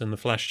gauntlets?" And the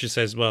Flash just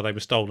says, "Well, they were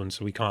stolen,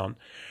 so we can't."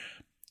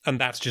 And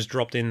that's just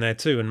dropped in there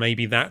too, and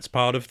maybe that's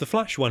part of the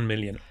Flash 1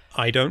 million.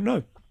 I don't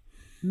know.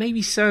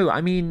 Maybe so.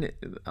 I mean,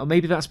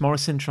 maybe that's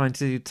Morrison trying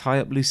to tie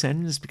up loose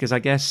ends, because I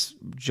guess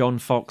John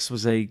Fox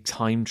was a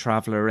time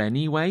traveler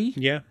anyway.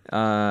 Yeah.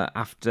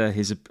 After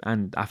his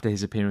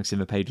appearance in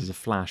the pages of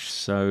Flash,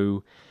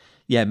 so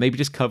yeah, maybe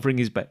just covering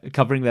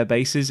their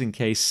bases in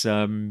case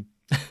I don't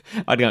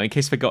know, in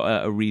case they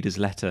got a reader's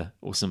letter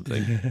or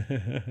something.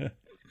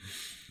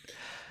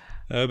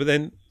 But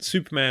then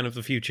Superman of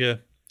the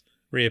future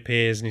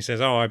reappears and he says,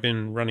 "Oh, I've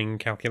been running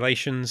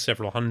calculations,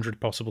 several hundred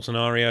possible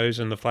scenarios,"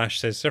 and the Flash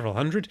says, "Several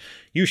hundred?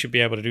 You should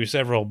be able to do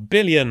several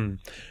billion,"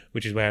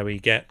 which is where we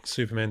get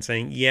Superman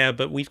saying, "Yeah,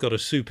 but we've got a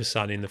super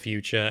sun in the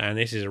future, and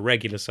this is a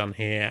regular sun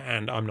here,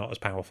 and I'm not as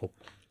powerful."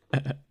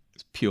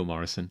 It's pure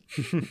Morrison.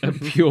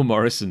 Pure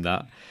Morrison,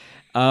 that.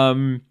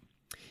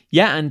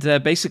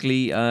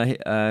 Basically,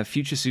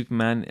 future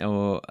Superman,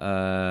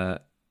 or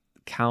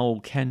Cal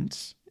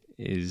Kent,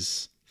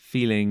 is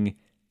feeling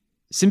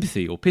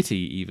sympathy or pity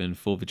even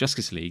for the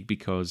Justice League,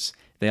 because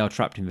they are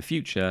trapped in the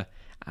future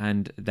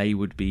and they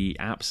would be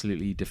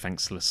absolutely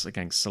defenseless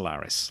against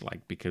Solaris,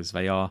 like, because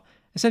they are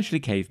essentially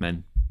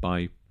cavemen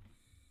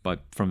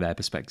from their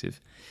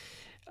perspective.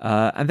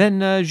 And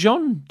then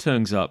Jean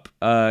turns up,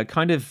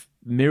 kind of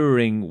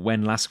mirroring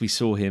when last we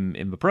saw him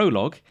in the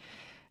prologue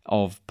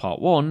of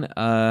part 1,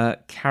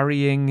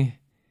 carrying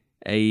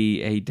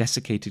a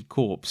desiccated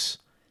corpse,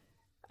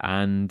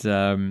 and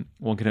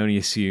one can only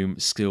assume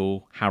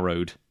still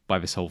harrowed by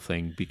this whole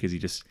thing, because he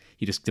just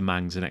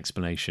demands an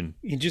explanation.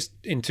 He just,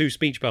 in 2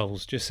 speech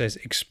bubbles, just says,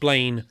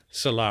 "Explain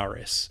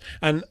Solaris."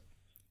 And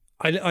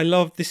I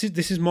love this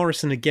is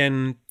Morrison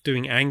again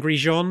doing angry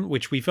Jean,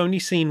 which we've only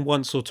seen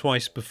once or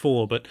twice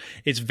before, but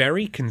it's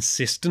very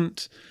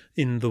consistent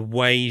in the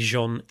way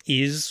Jean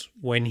is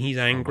when he's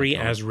angry,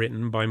 as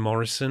written by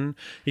Morrison.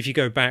 If you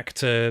go back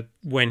to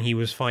when he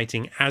was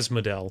fighting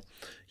Asmodel,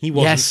 he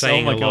wasn't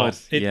saying a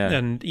lot.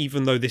 And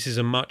even though this is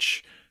a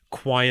much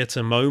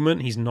quieter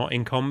moment, he's not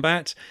in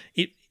combat,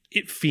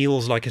 it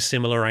feels like a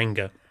similar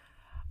anger.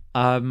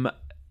 I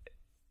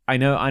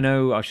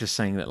know. I was just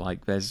saying that,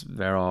 like,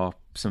 there are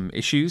some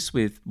issues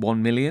with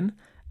 1 million.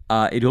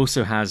 It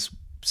also has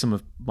some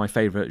of my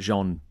favourite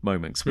Jean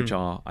moments, which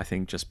are, I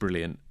think, just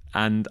brilliant.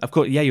 And of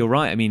course, yeah, you're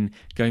right. I mean,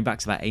 going back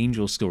to that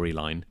Angel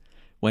storyline,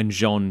 when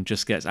Jean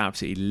just gets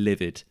absolutely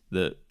livid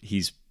that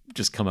he's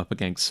just come up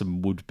against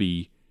some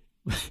would-be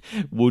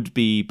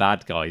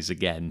bad guys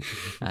again,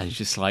 and he's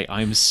just like,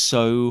 I'm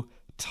so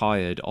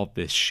tired of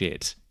this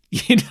shit.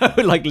 You know,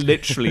 like,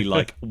 literally,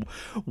 like,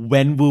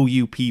 when will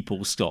you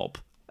people stop?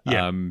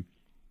 Jean,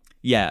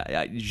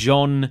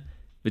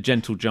 the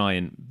gentle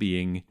giant,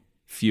 being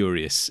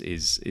furious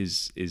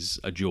is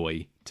a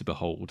joy to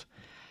behold.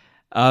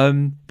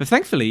 But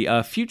thankfully,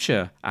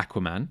 future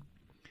Aquaman,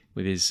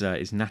 with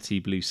his natty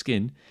blue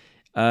skin,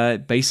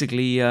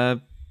 basically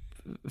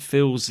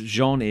fills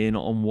Jean in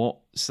on what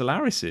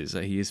Solaris is.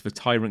 He is the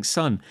tyrant's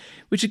son,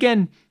 which,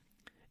 again,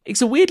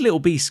 it's a weird little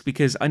beast,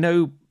 because I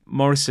know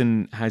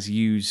Morrison has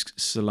used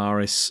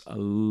Solaris a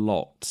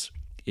lot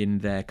in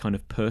their kind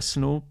of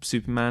personal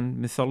Superman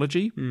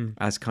mythology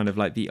as kind of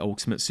like the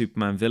ultimate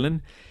Superman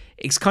villain.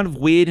 It's kind of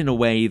weird in a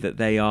way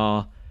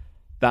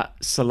that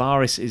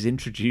Solaris is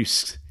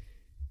introduced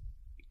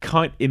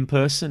kind in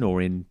person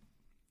or in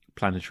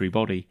planetary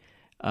body,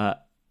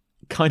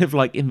 kind of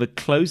like in the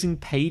closing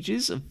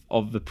pages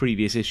of the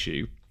previous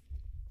issue.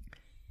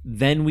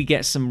 Then we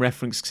get some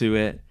reference to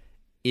it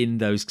in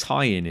those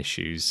tie-in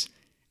issues,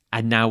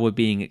 and now we're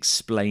being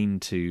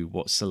explained to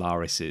what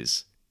Solaris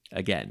is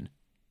again.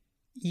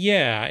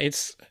 Yeah,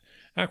 it's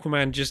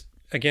Aquaman just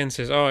again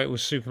says, "Oh, it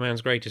was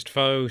Superman's greatest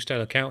foe,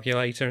 Stellar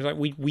Calculator." It's like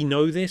we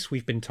know this,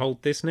 we've been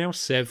told this now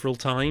several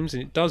times,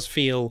 and it does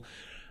feel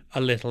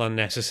a little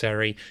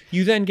unnecessary.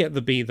 You then get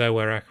the beat though,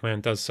 where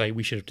Aquaman does say,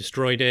 "We should have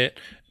destroyed it.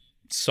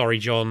 Sorry,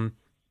 John.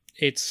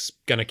 It's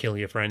gonna kill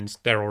your friends.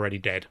 They're already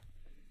dead."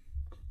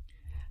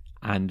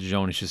 And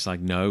Jean is just like,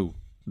 "No,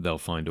 they'll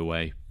find a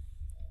way.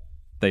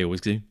 They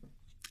always do."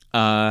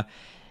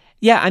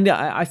 Yeah, and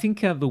I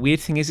think the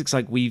weird thing is, it's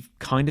like we've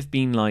kind of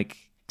been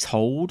like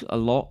told a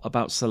lot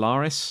about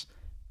Solaris,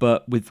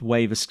 but with the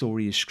way the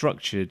story is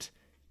structured,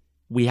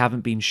 we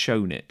haven't been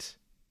shown it.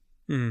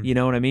 You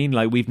know what I mean?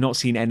 Like, we've not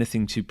seen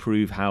anything to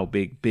prove how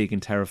big and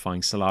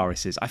terrifying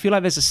Solaris is. I feel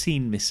like there's a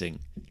scene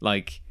missing.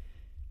 Like,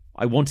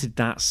 I wanted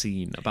that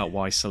scene about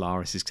why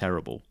Solaris is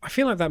terrible. I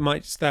feel like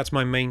that's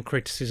my main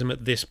criticism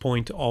at this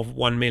point of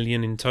 1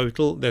 million in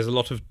total. There's a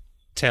lot of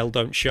tell,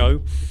 don't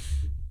show.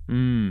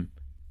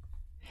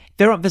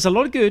 There's a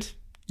lot of good.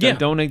 Yeah.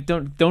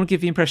 Don't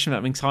give the impression that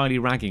I'm entirely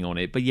ragging on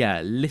it, but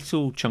yeah,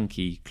 little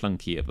chunky,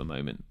 clunky at the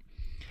moment.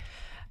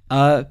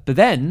 But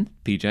then,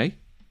 PJ,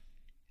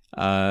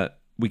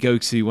 we go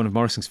to one of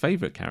Morrison's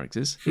favourite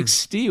characters. It's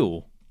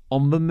Steel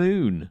on the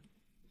moon.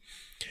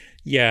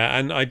 Yeah,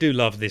 and I do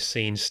love this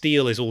scene.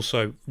 Steel is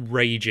also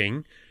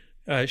raging,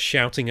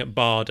 shouting at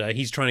Barda.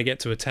 He's trying to get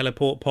to a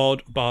teleport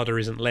pod. Barda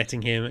isn't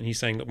letting him, and he's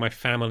saying, "Look, my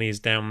family is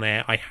down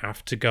there. I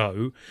have to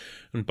go."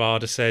 And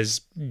Barda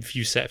says, "If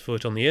you set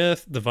foot on the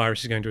Earth, the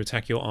virus is going to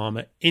attack your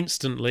armor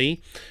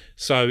instantly.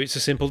 So it's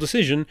a simple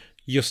decision.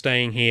 You're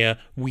staying here.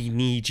 We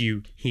need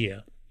you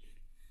here."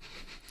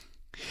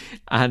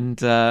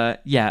 And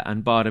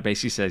and Barda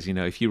basically says, you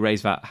know, if you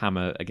raise that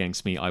hammer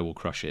against me, I will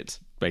crush it,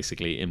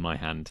 basically, in my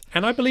hand.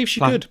 And I believe she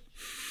could.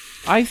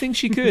 I think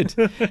she could.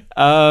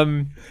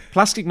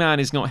 Plastic Man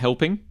is not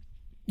helping.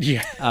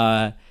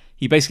 Yeah.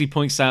 He basically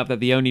points out that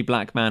the only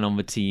black man on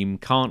the team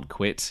can't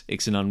quit.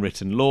 It's an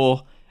unwritten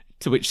law.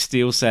 To which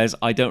Steel says,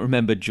 "I don't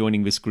remember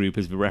joining this group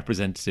as the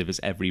representative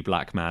as every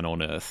black man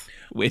on Earth,"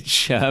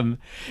 which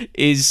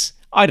is,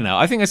 I don't know.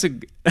 I think that's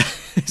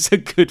it's a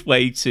good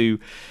way to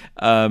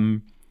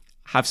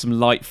have some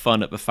light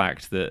fun at the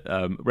fact that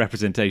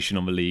representation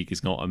on the league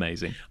is not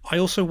amazing. I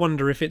also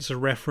wonder if it's a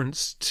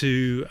reference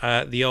to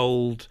the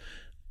old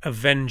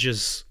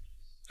Avengers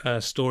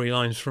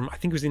storylines from, I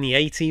think it was in the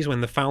 80s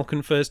when the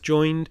Falcon first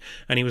joined,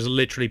 and he was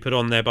literally put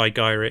on there by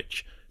Guy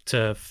Ritchie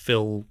to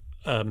fill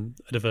a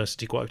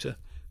diversity quota.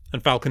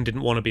 And Falcon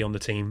didn't want to be on the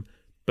team,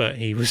 but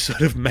he was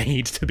sort of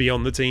made to be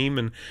on the team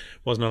and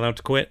wasn't allowed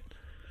to quit.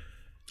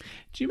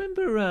 Do you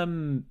remember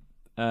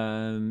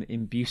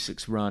in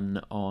Busick's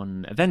run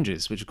on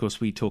Avengers, which of course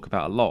we talk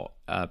about a lot,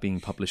 being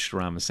published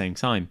around the same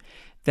time?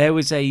 There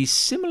was a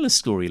similar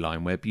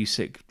storyline where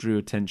Busick drew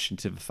attention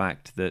to the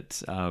fact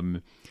that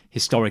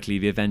historically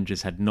the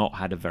Avengers had not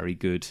had a very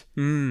good,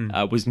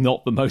 was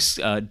not the most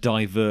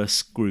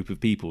diverse group of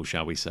people,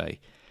 shall we say.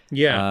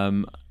 Yeah.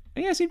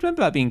 Yeah, I seem to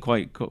remember that being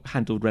quite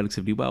handled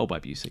relatively well by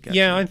Busick. Actually.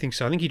 Yeah, I think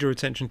so. I think he drew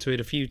attention to it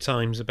a few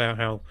times about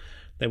how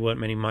there weren't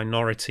many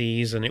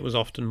minorities and it was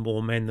often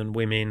more men than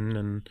women.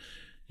 And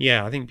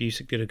yeah, I think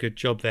Busick did a good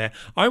job there.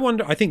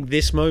 I think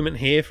this moment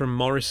here from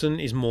Morrison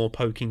is more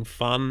poking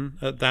fun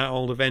at that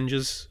old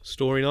Avengers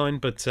storyline.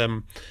 But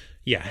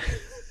yeah,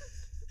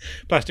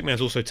 Plastic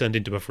Man's also turned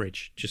into a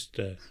fridge. Just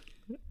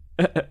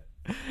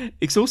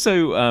It's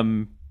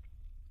also,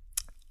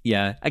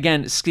 yeah,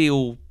 again,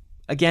 Steel...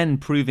 Again,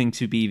 proving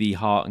to be the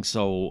heart and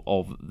soul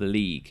of the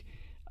League.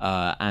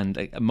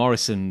 And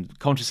Morrison,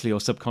 consciously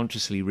or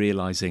subconsciously,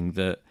 realising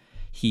that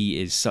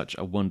he is such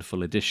a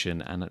wonderful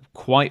addition. And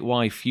quite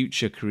why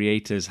future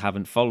creators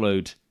haven't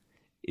followed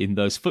in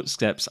those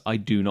footsteps, I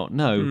do not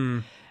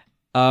know.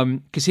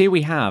 Because here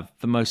we have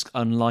the most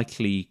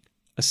unlikely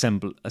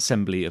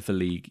assembly of the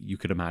League you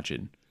could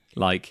imagine.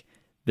 Like,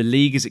 the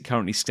League as it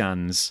currently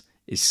stands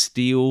is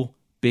Steel,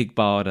 Big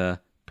Barda,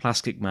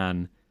 Plastic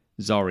Man,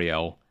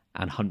 Zariel,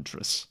 and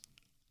Huntress.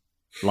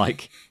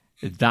 Like,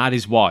 that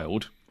is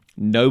wild.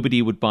 Nobody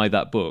would buy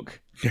that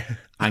book.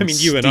 I mean,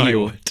 you and I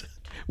would.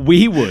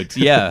 We would,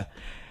 yeah.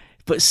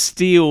 But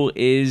Steel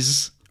he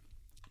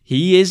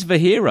is the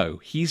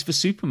hero. He's the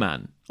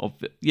Superman of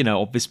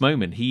this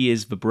moment. He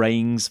is the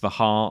brains, the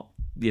heart,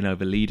 the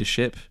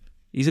leadership.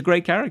 He's a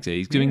great character.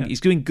 He's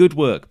doing good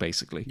work,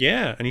 basically.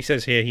 Yeah, and he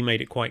says here he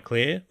made it quite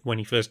clear when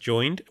he first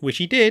joined, which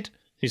he did.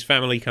 His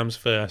family comes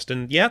first.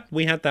 And yeah,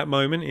 we had that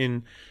moment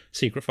in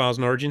Secret Files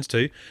and Origins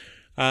too.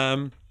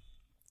 But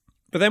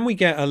then we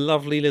get a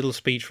lovely little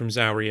speech from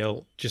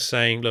Zariel just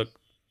saying, look,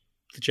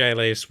 the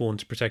JLA is sworn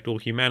to protect all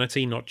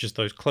humanity, not just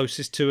those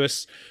closest to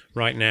us.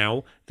 Right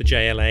now, the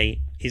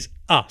JLA is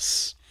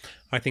us.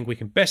 I think we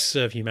can best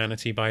serve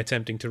humanity by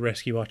attempting to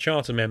rescue our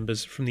charter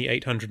members from the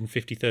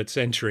 853rd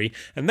century.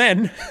 And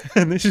then,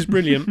 and this is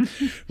brilliant,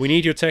 we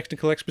need your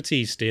technical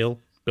expertise, Steel.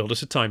 Build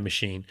us a time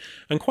machine.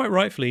 And quite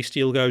rightfully,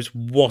 Steel goes,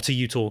 what are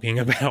you talking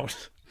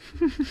about?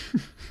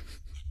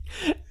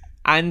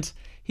 And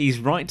he's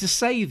right to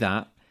say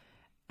that.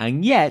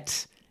 And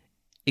yet,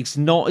 it's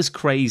not as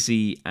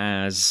crazy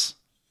as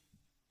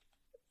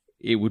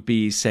it would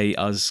be, say,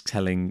 us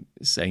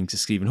saying to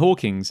Stephen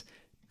Hawking,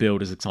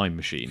 build us a time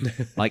machine.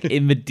 Like,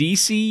 in the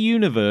DC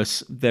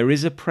universe, there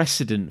is a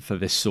precedent for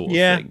this sort of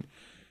thing.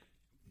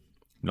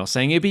 I'm not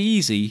saying it'd be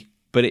easy,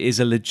 but it is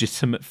a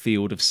legitimate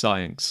field of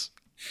science.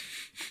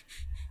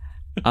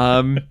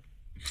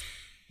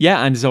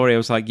 Yeah, and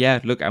Zariel's like, yeah,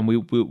 look, and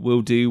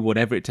we'll do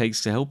whatever it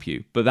takes to help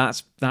you. But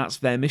that's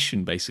their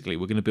mission, basically.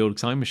 We're going to build a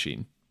time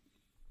machine.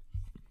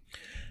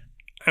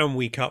 And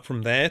we cut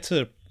from there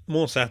to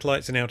more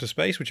satellites in outer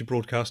space, which are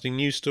broadcasting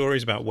news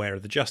stories about where are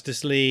the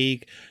Justice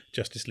League.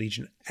 Justice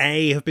Legion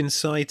A have been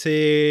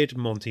sighted.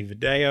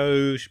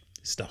 Montevideo,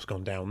 stuff's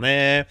gone down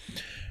there.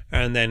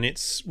 And then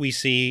we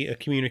see a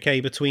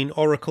communique between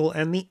Oracle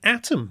and the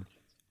Atom.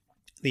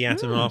 The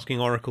Atom asking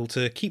Oracle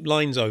to keep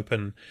lines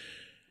open.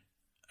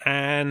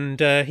 And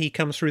he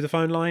comes through the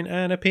phone line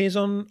and appears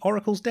on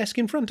Oracle's desk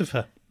in front of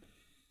her.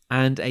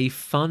 And a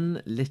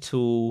fun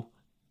little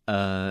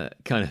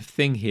kind of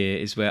thing here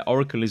is where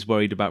Oracle is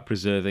worried about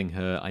preserving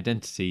her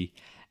identity.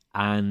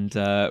 And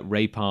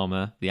Ray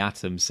Palmer, the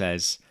Atom,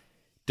 says,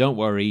 don't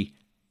worry,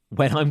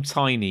 when I'm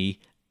tiny,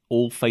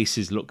 all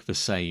faces look the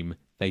same.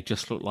 They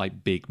just look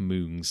like big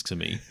moons to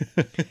me.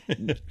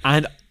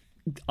 And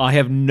I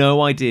have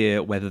no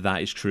idea whether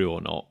that is true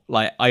or not.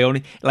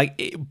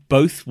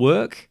 Both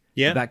work.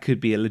 Yeah. That could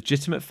be a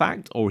legitimate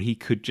fact, or he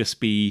could just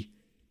be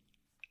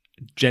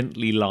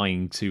gently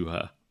lying to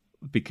her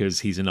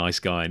because he's a nice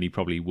guy and he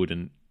probably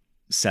wouldn't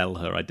sell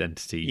her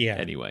identity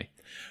anyway.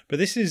 But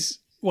this is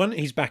one,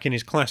 he's back in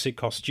his classic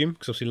costume,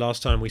 because obviously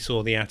last time we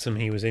saw the Atom,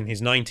 he was in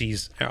his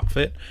 90s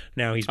outfit.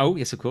 Now he's... Oh,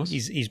 yes, of course.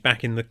 He's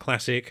back in the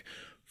classic,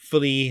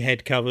 fully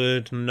head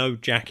covered, no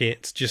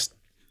jacket, just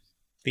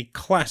the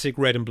classic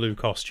red and blue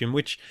costume,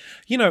 which,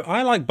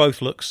 I like both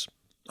looks.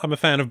 I'm a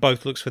fan of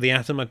both looks for the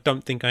Atom. I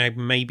don't think I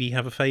maybe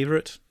have a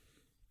favourite.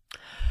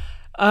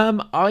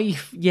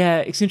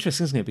 It's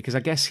interesting, isn't it? Because I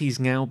guess he's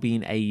now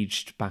been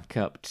aged back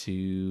up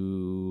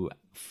to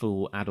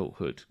full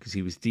adulthood because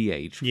he was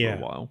de-aged for a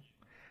while.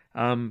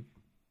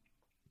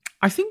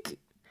 I think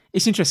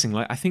it's interesting.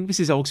 I think this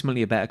is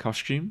ultimately a better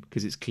costume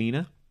because it's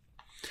cleaner.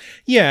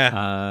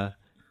 Yeah,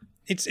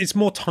 it's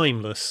more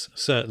timeless,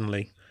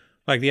 certainly.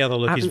 Like the other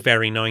look is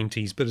very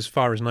 90s, but as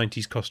far as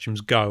 90s costumes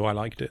go, I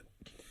liked it.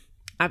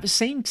 At the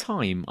same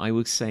time, I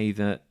would say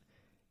that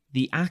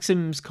the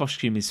Atom's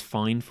costume is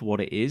fine for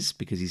what it is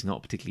because he's not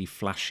a particularly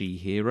flashy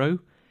hero,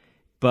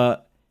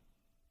 but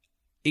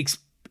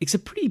it's a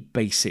pretty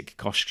basic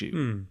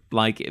costume.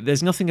 Like,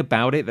 there's nothing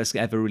about it that's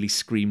ever really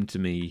screamed to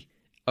me,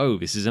 oh,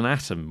 this is an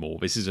Atom, or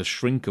this is a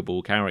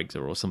shrinkable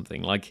character or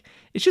something. Like,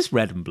 it's just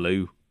red and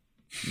blue,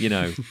 you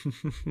know.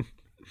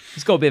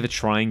 He's got a bit of a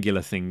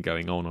triangular thing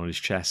going on his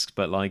chest,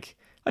 but, like,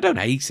 I don't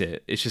hate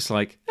it. It's just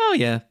like, oh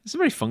yeah, it's a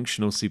very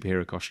functional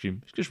superhero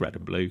costume. It's just red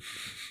and blue.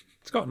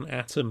 It's got an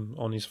atom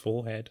on his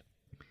forehead.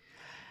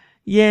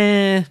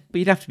 Yeah, but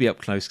you'd have to be up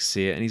close to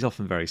see it, and he's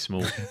often very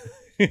small.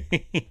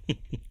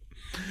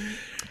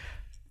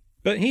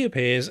 But he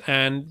appears,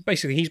 and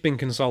basically he's been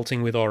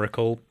consulting with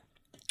Oracle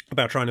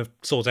about trying to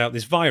sort out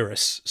this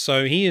virus.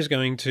 So he is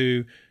going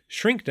to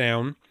shrink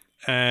down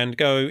and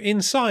go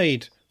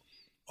inside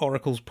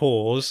Oracle's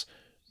paws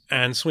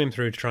and swim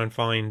through to try and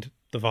find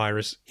the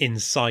virus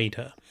inside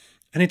her.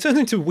 And it turns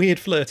into weird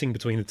flirting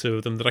between the two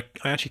of them that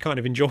I actually kind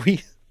of enjoy.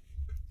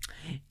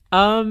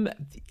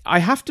 I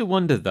have to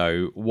wonder,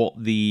 though, what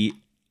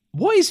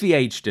is the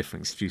age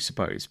difference, do you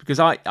suppose? Because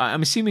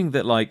I'm assuming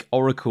that, like,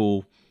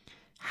 Oracle,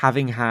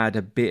 having had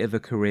a bit of a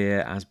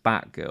career as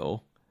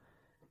Batgirl,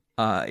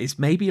 is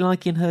maybe,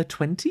 like, in her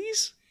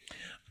 20s?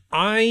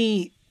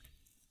 I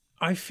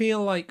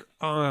feel like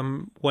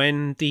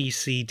when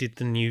DC did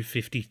the New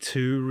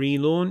 52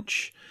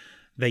 relaunch,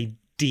 they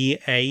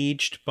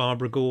de-aged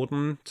Barbara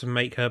Gordon to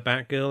make her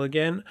Batgirl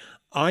again.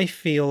 I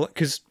feel,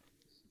 because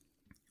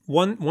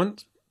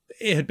once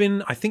it had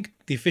been, I think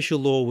the official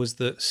law was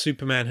that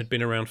Superman had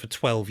been around for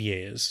 12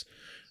 years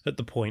at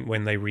the point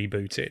when they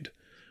rebooted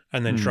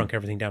and then shrunk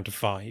everything down to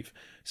 5.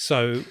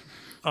 So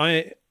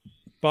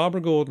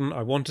Barbara Gordon,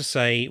 I want to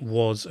say,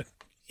 was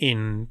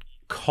in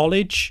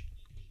college,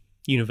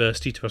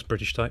 university to us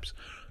British types,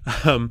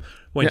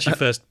 when she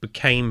first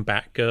became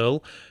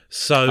Batgirl.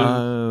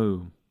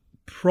 So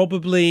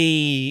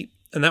probably,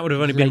 and that would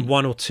have only been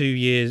 1 or 2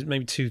 years,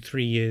 maybe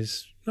 2-3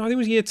 years. No, I think it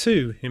was year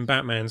 2 in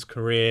Batman's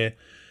career.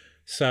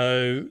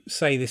 So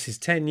say this is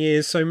 10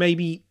 years, so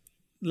maybe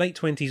late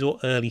 20s or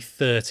early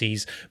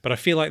 30s, but I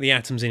feel like the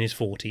Atom's in his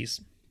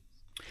 40s.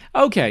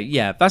 Okay,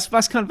 yeah, that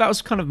was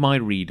kind of my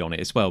read on it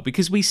as well,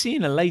 because we see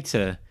in a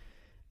later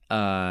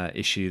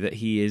issue that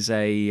he is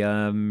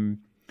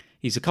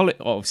he's a college,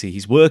 obviously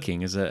he's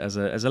working as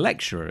a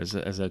lecturer,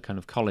 as a kind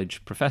of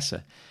college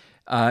professor,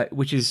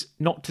 which is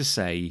not to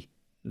say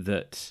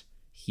that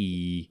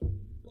he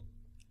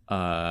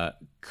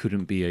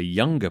couldn't be a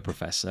younger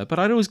professor, but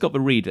I'd always got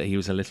the read that he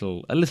was a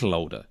little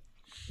older.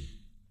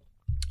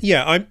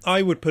 Yeah,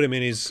 I would put him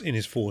in his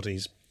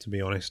 40s, to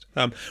be honest.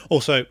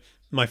 Also,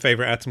 my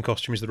favourite Atom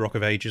costume is the Rock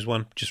of Ages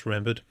one, just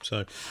remembered.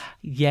 So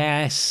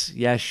yes,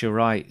 you're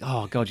right.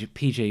 Oh God,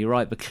 PJ, you're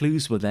right. The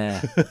clues were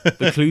there.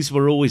 The clues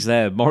were always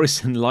there.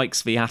 Morrison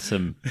likes the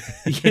Atom.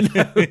 You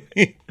know.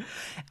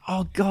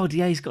 Oh God,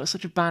 yeah, he's got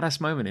such a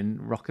badass moment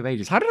in Rock of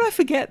Ages. How did I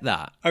forget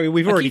that? I mean,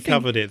 we've already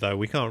covered it though.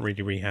 We can't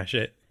really rehash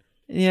it.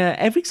 Yeah,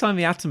 every time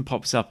the Atom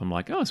pops up, I'm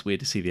like, oh, it's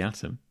weird to see the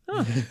Atom.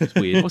 Oh, it's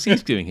weird. What's he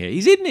doing here?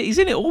 He's in it. He's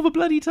in it all the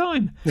bloody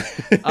time.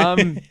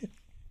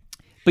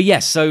 But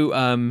yes, so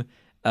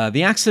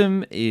the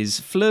Atom is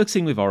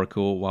flirting with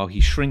Oracle while he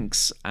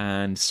shrinks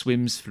and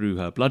swims through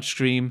her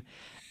bloodstream.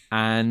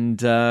 And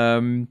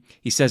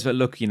he says that,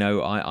 look, you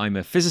know, I'm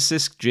a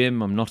physicist,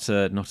 Jim. I'm not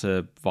a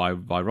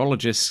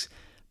virologist,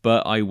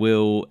 but I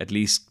will at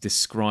least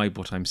describe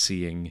what I'm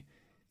seeing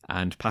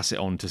and pass it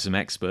on to some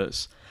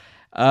experts.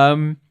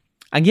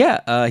 And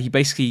yeah, he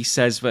basically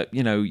says that,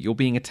 you know, you're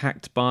being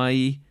attacked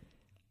by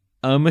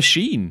a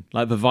machine.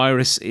 Like, the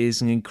virus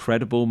is an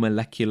incredible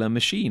molecular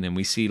machine, and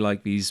we see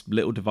like these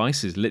little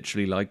devices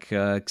literally like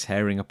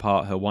tearing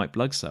apart her white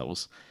blood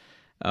cells.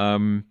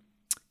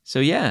 So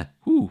yeah,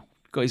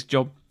 got his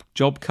job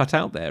cut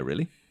out there,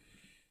 really.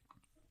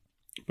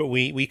 But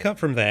we cut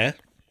from there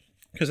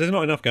because there's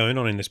not enough going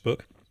on in this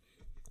book.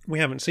 We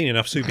haven't seen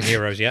enough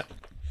superheroes yet.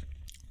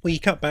 We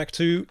cut back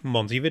to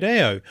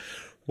Montevideo,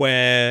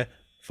 where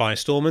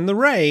Firestorm and the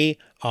Ray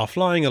are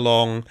flying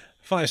along.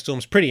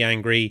 Firestorm's pretty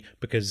angry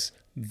because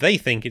they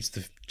think it's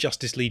the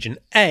Justice Legion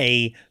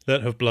A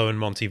that have blown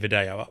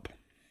Montevideo up.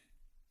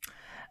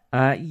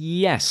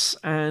 Yes,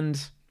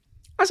 and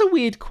as a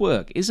weird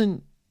quirk,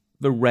 isn't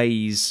the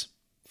Ray's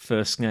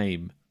first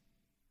name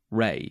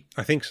Ray?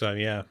 I think so,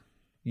 yeah.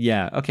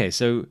 Yeah, okay,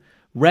 so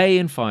Ray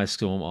and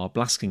Firestorm are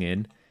blasting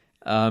in.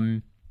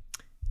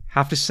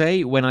 Have to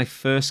say, when I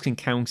first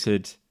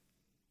encountered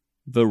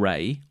the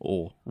Ray,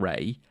 or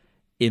Ray,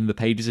 in the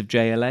pages of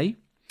JLA,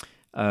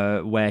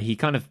 where he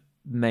kind of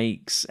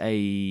makes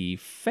a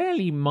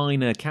fairly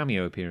minor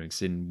cameo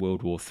appearance in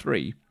World War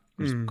III,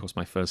 which is, of course,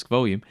 my first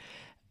volume,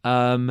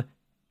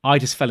 I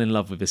just fell in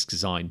love with this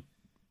design.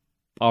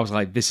 I was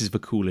like, this is the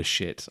coolest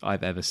shit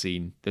I've ever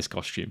seen, this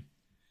costume.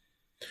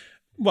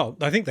 Well,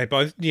 I think they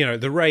both, you know,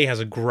 the Ray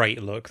has a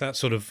great look. That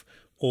sort of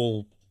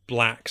all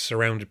black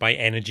surrounded by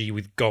energy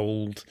with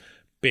gold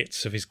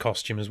bits of his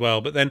costume as well.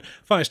 But then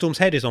Firestorm's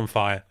head is on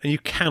fire, and you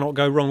cannot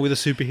go wrong with a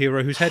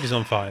superhero whose head is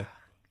on fire.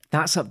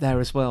 That's up there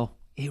as well.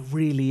 It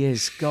really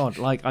is. God,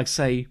 like I'd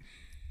say,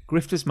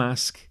 Grifter's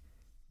mask,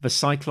 the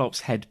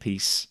Cyclops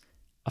headpiece,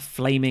 a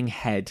flaming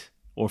head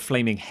or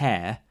flaming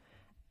hair,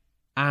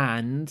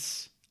 and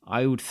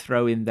I would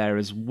throw in there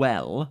as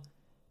well.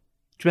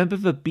 Do you remember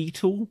the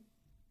Beetle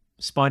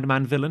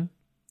Spider-Man villain?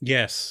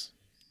 Yes.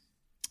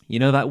 You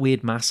know that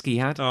weird mask he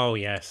had? Oh,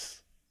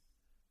 yes.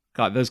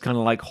 Like those kind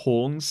of like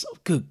horns. Oh,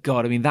 good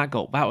God. I mean, that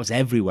was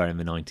everywhere in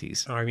the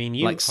 90s. I mean,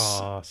 you like,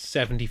 are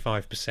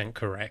 75%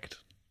 correct.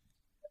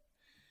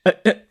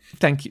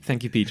 Thank you,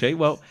 PJ.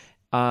 Well,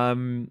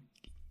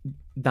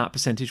 that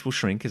percentage will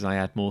shrink as I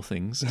add more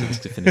things to this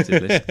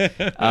definitive list.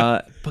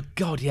 But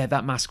God, yeah,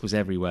 that mask was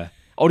everywhere.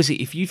 Honestly,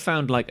 if you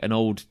found like an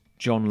old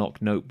John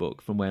Locke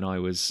notebook from when I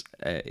was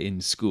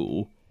in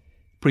school,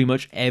 pretty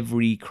much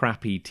every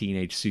crappy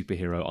teenage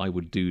superhero I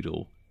would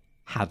doodle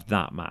had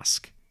that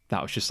mask.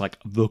 That was just like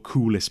the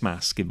coolest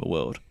mask in the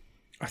world.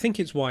 I think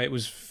it's why it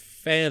was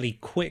fairly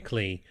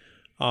quickly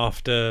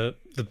after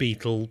the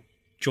Beetle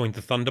joined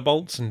the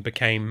Thunderbolts and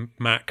became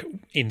Mac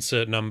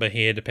insert number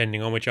here,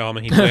 depending on which armor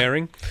he's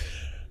wearing,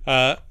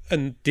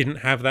 and didn't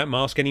have that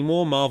mask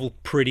anymore. Marvel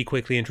pretty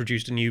quickly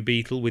introduced a new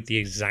Beetle with the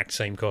exact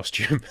same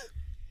costume.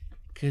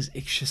 Because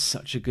it's just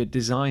such a good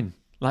design.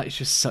 Like, it's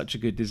just such a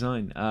good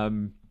design.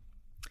 Anyway,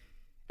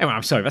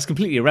 I'm sorry, that's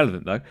completely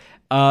irrelevant, though,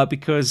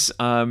 because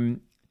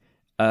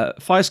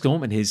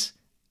Firestorm and his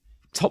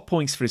top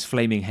points for his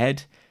flaming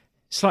head,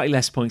 slightly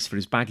less points for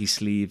his baggy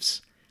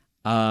sleeves.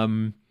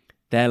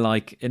 They're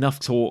like, enough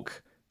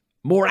talk,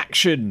 more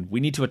action. We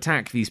need to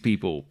attack these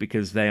people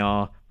because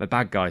they're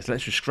bad guys.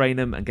 Let's restrain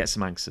them and get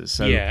some answers.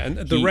 So yeah, and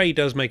the Ray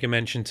does make a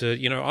mention to,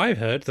 I've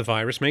heard the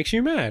virus makes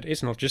you mad.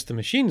 It's not just the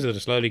machines that are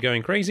slowly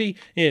going crazy,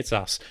 it's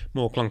us.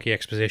 More clunky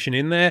exposition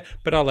in there,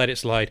 but I'll let it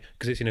slide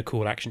because it's in a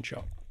cool action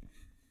shot.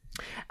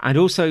 And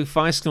also,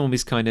 Firestorm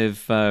is kind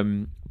of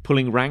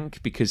pulling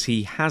rank because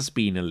he has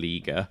been a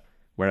leaguer,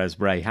 whereas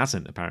Ray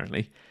hasn't,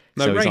 apparently.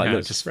 No, so Ray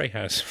has. Ray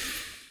has.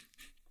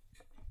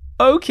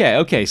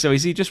 Okay. So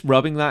is he just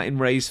rubbing that in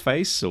Ray's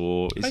face,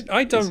 or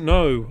I don't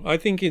know. I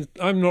think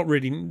I'm not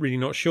really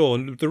not sure.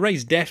 The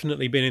Ray's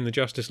definitely been in the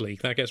Justice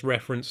League. That gets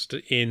referenced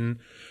in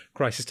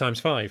Crisis Times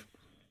 5.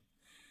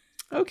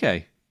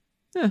 Okay.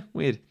 Yeah,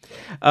 weird.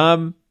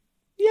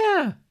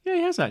 Yeah,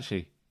 he has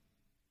actually.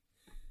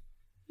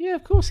 Yeah,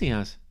 of course he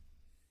has.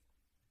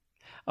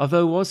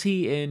 Although, was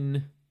he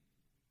in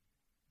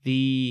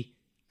the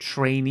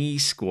trainee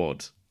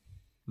squad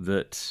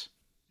that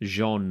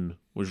Jean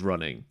was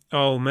running?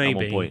 Oh,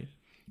 maybe. At one point.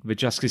 The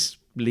Justice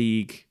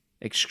League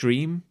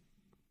Extreme?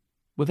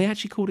 Were they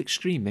actually called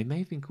Extreme? They may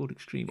have been called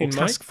Extreme. Or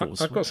Task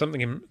Force. I've got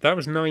something in... That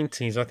was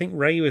 90s. I think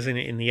Ray was in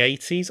it in the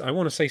 80s. I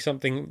want to say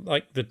something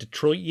like the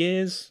Detroit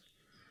years.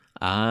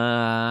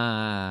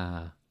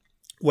 Ah.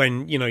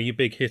 When, your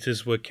big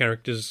hitters were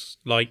characters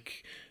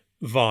like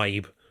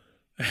Vibe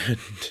and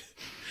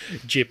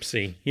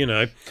Gypsy,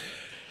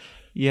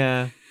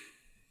 Yeah.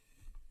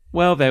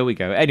 Well, there we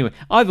go. Anyway,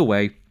 either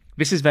way,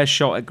 this is their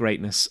shot at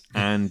greatness,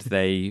 and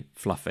they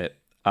fluff it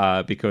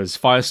because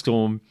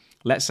Firestorm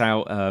lets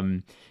out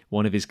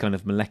one of his kind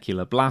of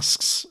molecular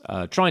blasts,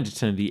 trying to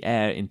turn the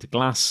air into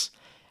glass,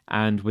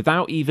 and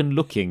without even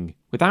looking,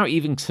 without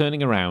even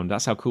turning around,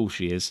 that's how cool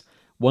she is,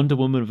 Wonder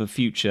Woman of the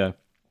future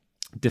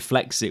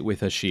deflects it with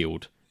her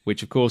shield,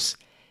 which, of course,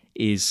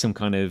 is some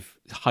kind of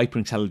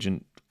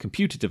hyper-intelligent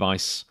computer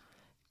device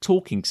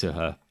talking to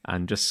her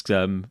and just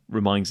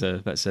reminds her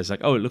that says,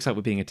 like, oh, it looks like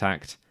we're being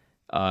attacked.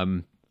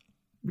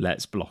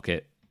 Let's block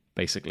it,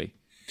 basically.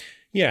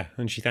 Yeah,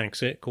 and she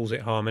thanks it, calls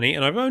it Harmony.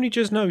 And I've only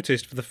just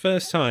noticed for the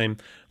first time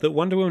that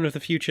Wonder Woman of the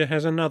future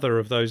has another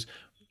of those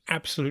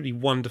absolutely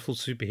wonderful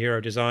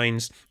superhero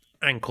designs,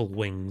 ankle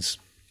wings.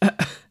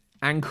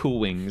 Ankle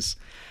wings.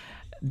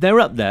 They're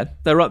up there.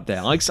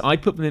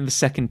 I'd put them in the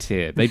second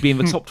tier. They'd be in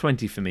the top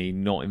 20 for me,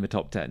 not in the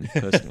top 10,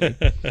 personally.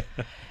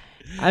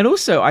 And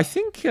also, I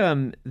think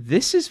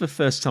this is the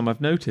first time I've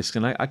noticed,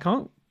 and I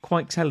can't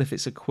quite tell if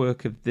it's a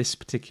quirk of this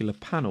particular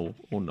panel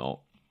or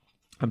not.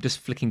 I'm just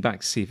flicking back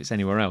to see if it's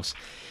anywhere else.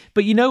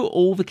 But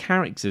all the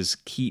characters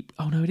keep...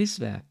 Oh, no, it is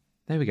there.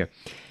 There we go.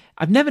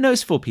 I've never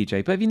noticed before,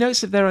 PJ, but have you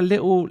noticed that there are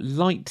little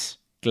light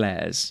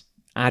glares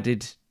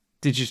added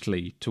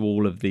digitally to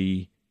all of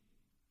the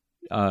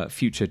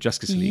future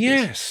Justice League?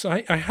 Yes,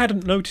 I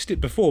hadn't noticed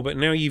it before, but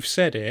now you've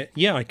said it.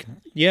 Yeah, I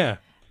can. Yeah.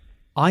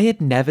 I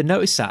had never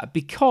noticed that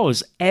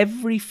because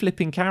every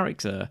flipping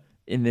character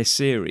in this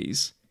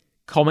series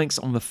comments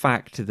on the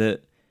fact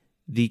that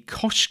the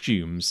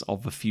costumes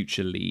of the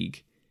future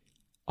League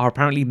are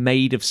apparently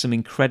made of some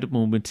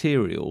incredible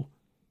material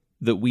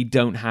that we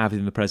don't have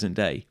in the present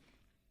day.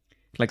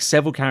 Like,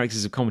 several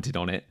characters have commented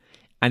on it,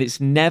 and it's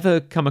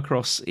never come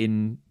across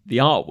in the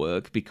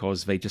artwork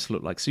because they just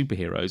look like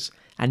superheroes.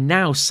 And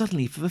now,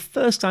 suddenly, for the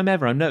first time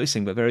ever, I'm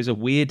noticing that there is a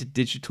weird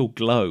digital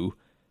glow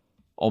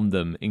on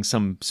them in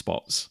some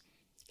spots.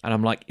 And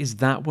I'm like, is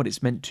that what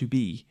it's meant to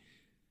be?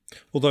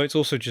 Although it's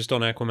also just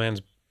on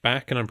Aquaman's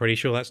back, and I'm pretty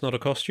sure that's not a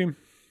costume.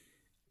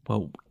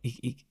 Well,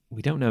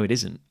 we don't know it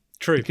isn't.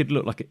 True. It could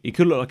look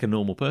like a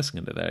normal person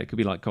under there. It could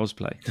be like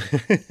cosplay.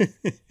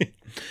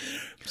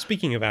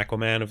 Speaking of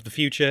Aquaman of the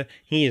future,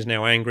 he is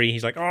now angry.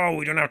 He's like, oh,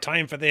 we don't have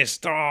time for this.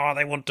 Oh,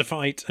 they want to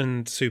fight.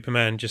 And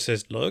Superman just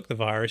says, look, the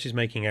virus is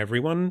making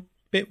everyone a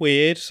bit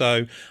weird,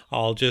 so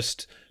I'll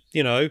just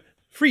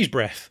freeze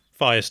breath,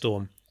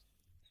 firestorm.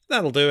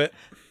 That'll do it.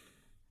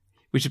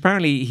 Which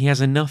apparently he has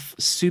enough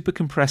super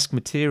compressed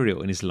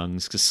material in his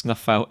lungs to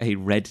snuff out a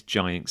red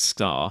giant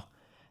star,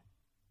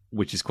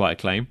 which is quite a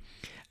claim.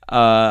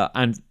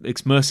 And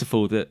it's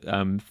merciful that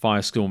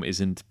Firestorm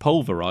isn't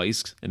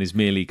pulverized and is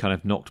merely kind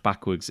of knocked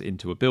backwards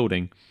into a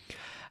building.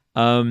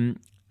 And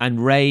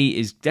Ray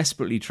is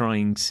desperately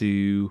trying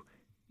to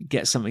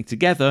get something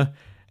together.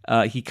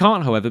 He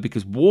can't, however,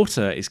 because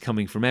water is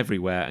coming from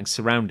everywhere and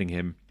surrounding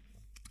him.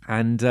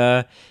 And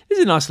this is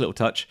a nice little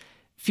touch.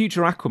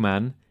 Future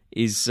Aquaman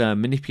is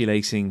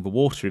manipulating the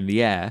water in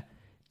the air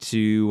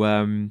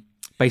to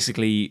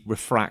basically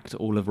refract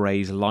all of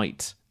Ray's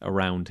light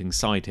around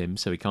inside him,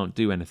 so he can't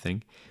do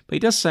anything. But he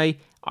does say,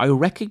 "I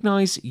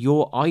recognize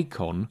your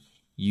icon.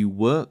 You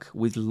work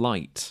with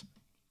light."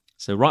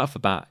 So right off the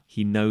bat,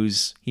 he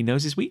knows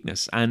his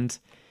weakness, and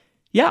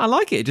yeah, I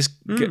like it. It just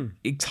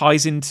it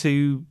ties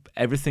into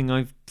everything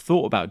I've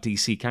thought about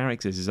DC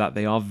characters, is that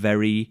they are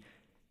very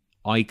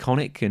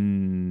iconic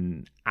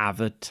and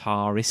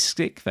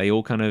avataristic. They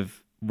all kind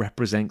of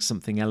represent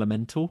something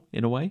elemental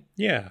in a way.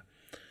 Yeah.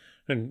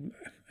 And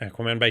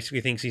Aquaman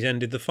basically thinks he's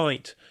ended the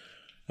fight.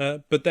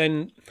 But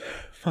then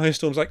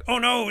Firestorm's like, "Oh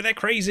no, they're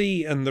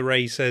crazy." And the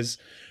Ray says,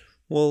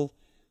 "Well,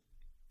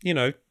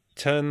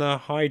 turn the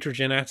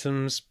hydrogen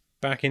atoms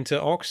back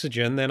into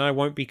oxygen, then I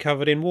won't be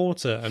covered in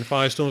water." And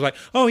Firestorm's like,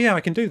 "Oh yeah,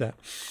 I can do that."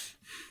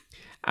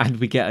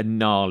 And we get a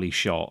gnarly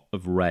shot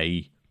of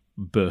Ray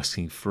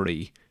bursting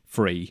free.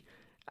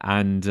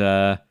 And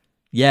I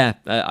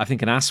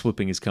think an ass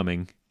whooping is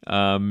coming.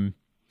 And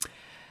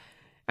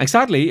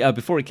sadly,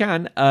 before he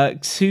can,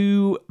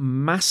 two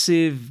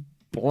massive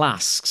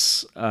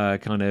blasts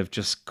kind of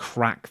just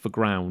crack the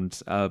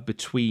ground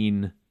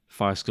between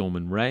Firestorm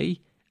and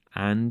Ray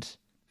and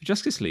the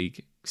Justice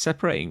League,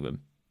 separating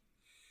them.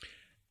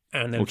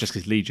 Or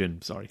Justice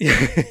Legion, sorry.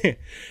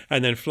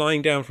 And then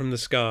flying down from the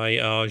sky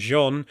are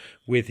Jean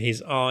with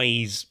his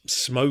eyes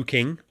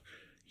smoking.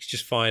 He's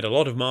just fired a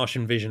lot of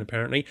Martian vision,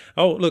 apparently.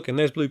 Oh, look, and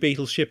there's Blue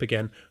Beetle's ship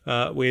again,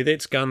 with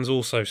its guns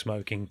also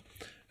smoking.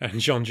 And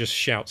Jean just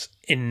shouts,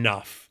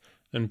 "Enough."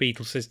 And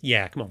Beetle says,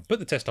 "Yeah, come on, put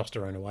the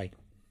testosterone away."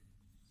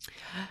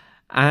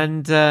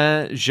 And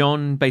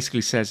Jean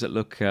basically says that,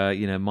 look,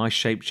 my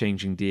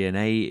shape-changing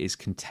DNA is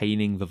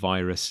containing the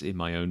virus in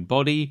my own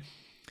body.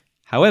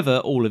 However,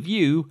 all of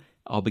you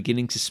are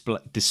beginning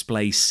to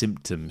display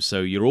symptoms.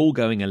 So you're all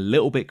going a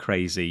little bit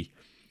crazy.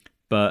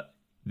 But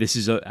this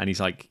is and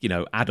he's like,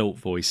 adult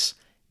voice,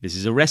 "This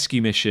is a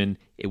rescue mission.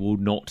 It will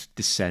not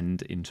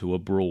descend into a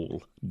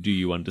brawl. Do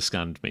you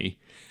understand me?"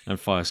 And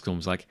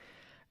Firestorm's like,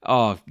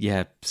 "Oh,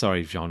 yeah,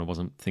 sorry, Jean, I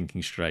wasn't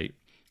thinking straight."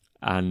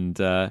 And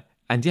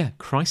yeah,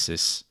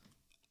 crisis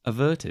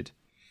averted.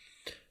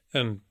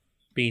 And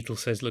Beetle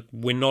says, "Look,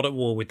 we're not at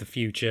war with the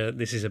future.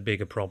 This is a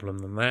bigger problem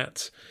than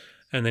that."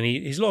 And then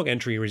his log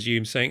entry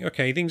resumes saying,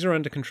 "Okay, things are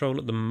under control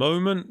at the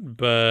moment,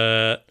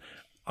 but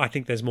I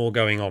think there's more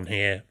going on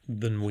here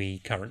than we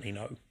currently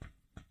know."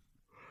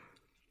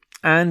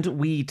 And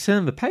we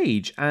turn the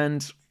page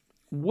and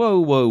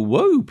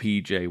whoa,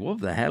 PJ, what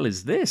the hell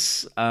is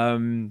this?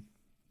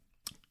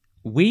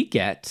 We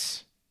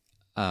get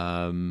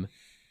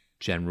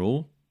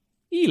General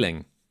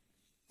Ealing,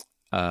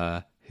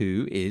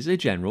 who is a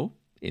general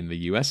in the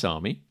US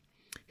Army,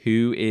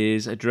 who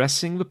is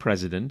addressing the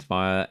president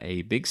via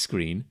a big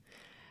screen.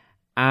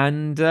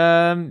 And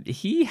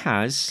he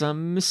has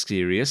some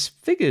mysterious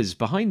figures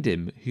behind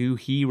him who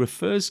he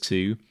refers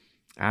to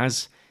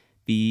as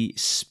the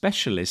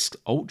Specialist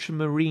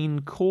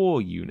Ultramarine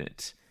Corps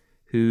Unit,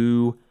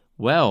 who,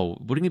 well,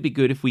 wouldn't it be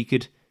good if we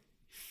could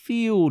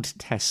field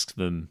test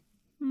them?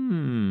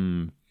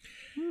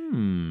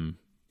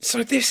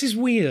 So this is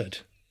weird.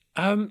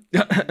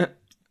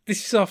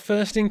 This is our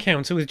first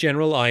encounter with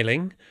General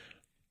Eiling,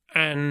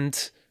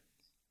 and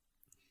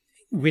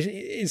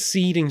is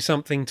seeding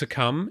something to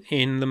come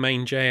in the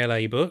main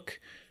JLA book.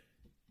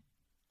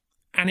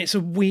 And it's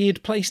a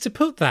weird place to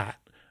put that.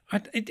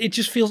 It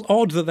just feels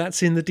odd that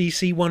that's in the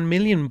DC 1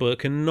 million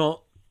book and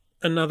not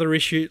another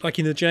issue, like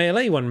in the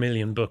JLA 1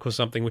 million book or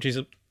something, which is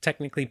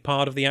technically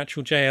part of the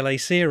actual JLA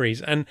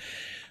series. And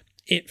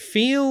it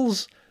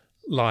feels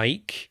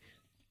like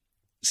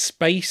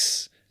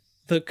space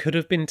that could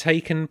have been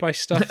taken by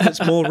stuff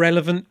that's more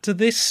relevant to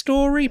this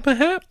story,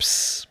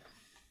 perhaps?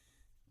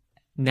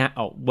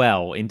 Now,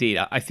 well, indeed,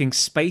 I think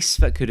space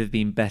that could have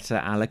been better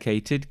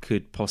allocated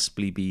could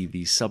possibly be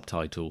the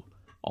subtitle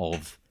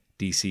of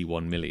DC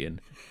 1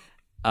 million.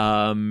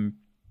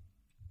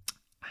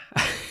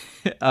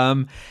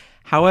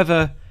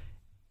 However,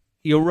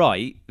 you're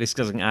right, this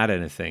doesn't add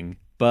anything,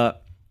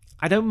 but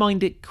I don't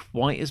mind it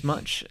quite as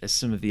much as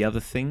some of the other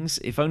things,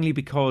 if only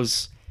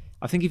because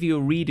I think if you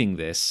were reading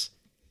this,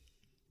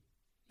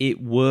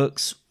 it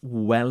works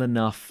well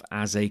enough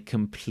as a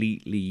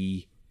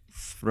completely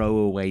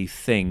throwaway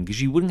thing,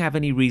 because you wouldn't have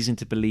any reason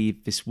to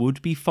believe this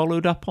would be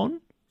followed up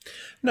on.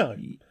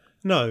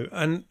 No,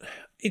 and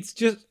it's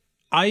just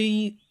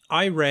I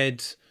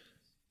read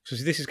So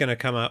this is going to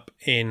come up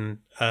in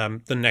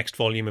the next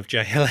volume of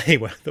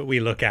JLA that we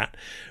look at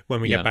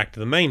when we get back to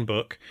the main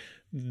book.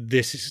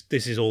 This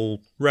is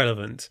all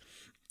relevant.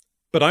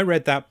 But I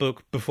read that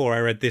book before I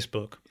read this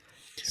book.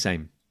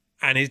 Same.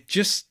 And it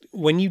just,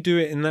 when you do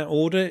it in that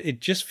order, it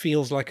just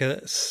feels like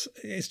it's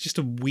just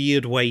a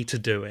weird way to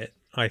do it,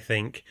 I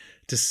think,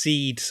 to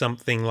seed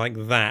something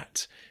like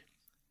that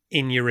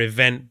in your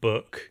event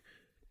book.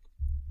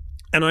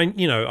 And I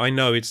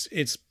know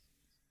it's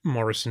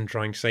Morrison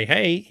trying to say,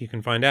 hey, you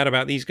can find out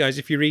about these guys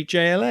if you read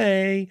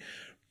JLA,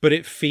 but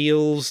it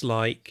feels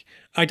like,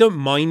 I don't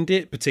mind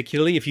it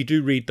particularly if you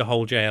do read the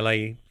whole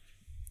JLA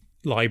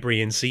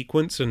library in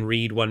sequence and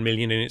read 1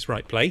 million in its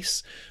right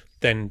place,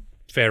 then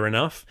fair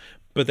enough.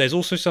 But there's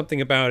also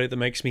something about it that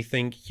makes me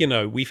think,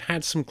 we've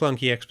had some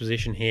clunky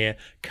exposition here,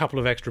 a couple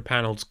of extra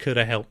panels could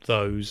have helped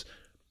those.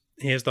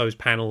 Here's those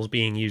panels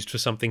being used for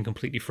something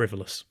completely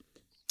frivolous.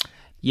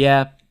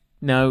 Yeah,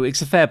 no,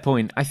 it's a fair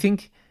point. I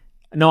think,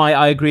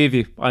 I agree with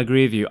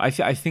you.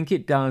 I think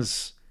it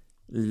does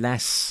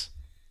less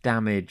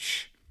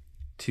damage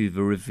to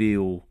the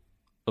reveal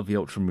of the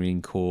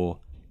Ultramarine Corps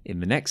in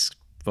the next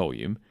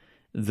volume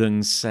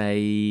than,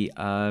 say,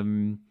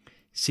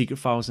 Secret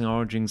Files and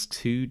Origins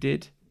 2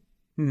 did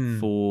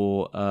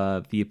for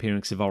the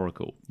appearance of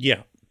Oracle.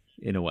 Yeah.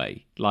 In a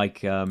way.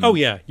 Like...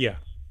 Yeah.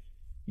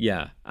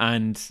 Yeah.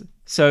 And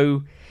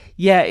so,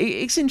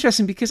 it's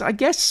interesting because I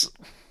guess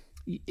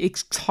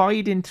it's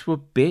tied into a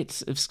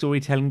bit of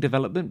storytelling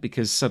development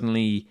because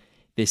suddenly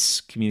this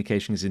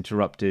communication is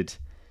interrupted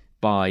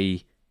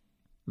by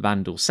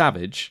Vandal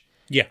Savage.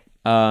 Yeah.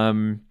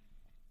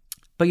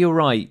 But you're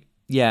right.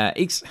 Yeah,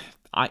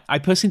 I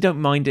personally don't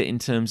mind it in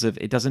terms of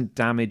it doesn't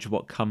damage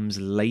what comes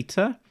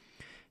later,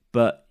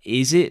 but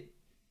is it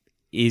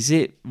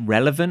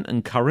relevant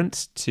and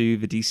current to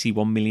the DC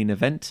 1 million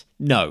event?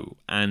 No.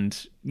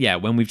 And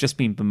when we've just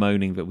been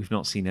bemoaning that we've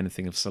not seen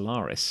anything of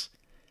Solaris,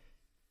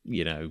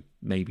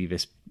 maybe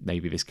this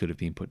could have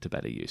been put to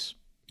better use.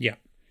 Yeah.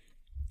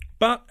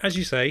 But, as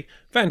you say,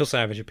 Vandal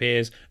Savage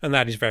appears, and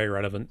that is very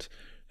relevant.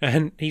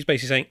 And he's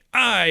basically saying,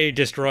 I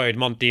destroyed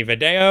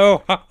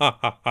Montevideo. Ha ha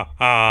ha ha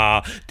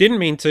ha. Didn't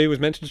mean to. Was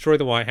meant to destroy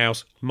the White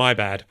House. My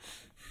bad.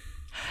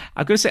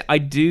 I've got to say, I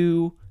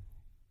do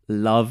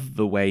love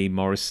the way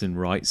Morrison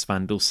writes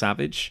Vandal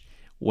Savage,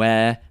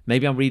 where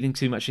maybe I'm reading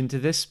too much into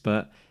this,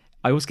 but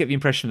I always get the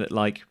impression that,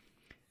 like,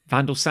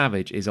 Vandal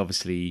Savage is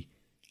obviously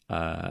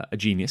a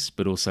genius,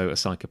 but also a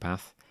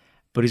psychopath.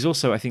 But he's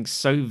also, I think,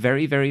 so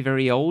very, very,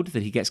 very old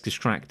that he gets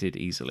distracted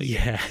easily.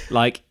 Yeah.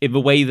 Like, in the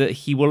way that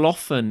he will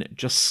often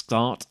just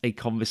start a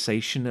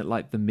conversation at,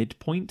 like, the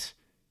midpoint,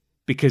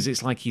 because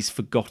it's like he's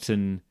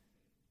forgotten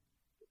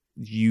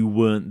you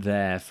weren't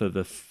there for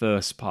the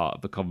first part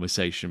of the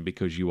conversation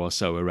because you are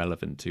so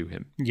irrelevant to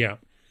him. Yeah.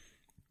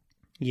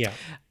 Yeah.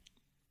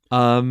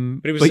 But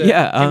it was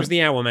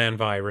the Hourman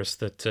virus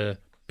that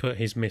put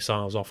his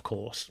missiles off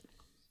course.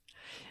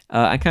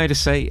 And can I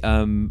just say,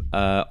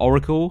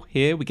 Oracle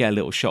here, we get a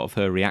little shot of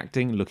her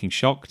reacting, looking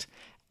shocked,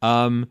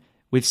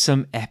 with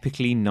some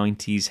epically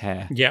 90s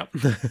hair. Yeah.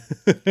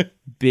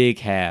 Big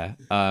hair.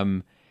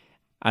 And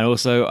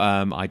also,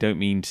 I don't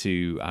mean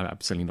to, I'm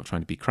certainly not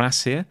trying to be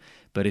crass here,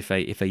 but if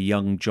a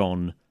young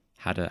John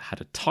had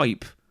a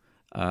type,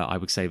 I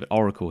would say that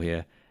Oracle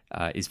here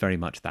is very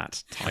much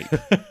that type.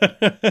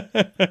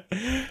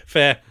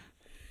 Fair,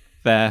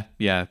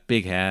 yeah.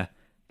 Big hair,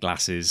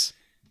 glasses.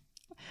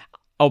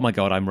 Oh my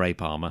God, I'm Ray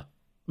Palmer.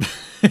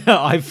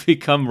 I've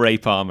become Ray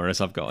Palmer as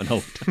I've gotten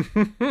older.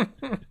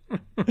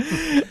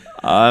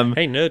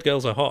 Hey, nerd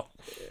girls are hot.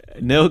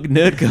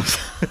 Nerd girls.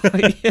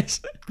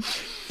 Yes.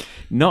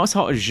 Not as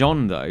hot as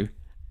Jean, though.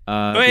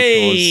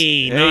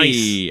 Hey,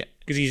 nice.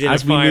 Because he's in a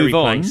fiery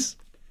place.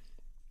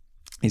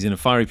 He's in a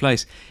fiery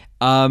place.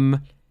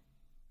 The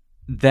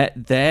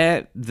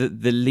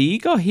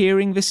League are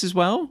hearing this as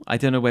well. I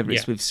don't know whether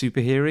it's with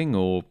super hearing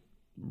or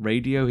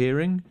radio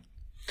hearing.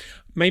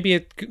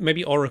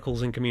 Maybe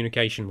Oracle's in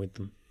communication with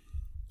them.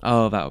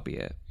 Oh, that would be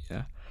it.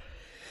 Yeah.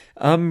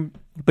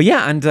 But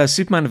yeah, and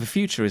Superman of the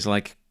Future is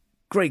like,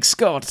 Great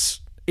Scott,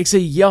 it's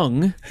a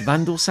young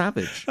Vandal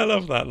Savage. I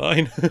love that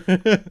line.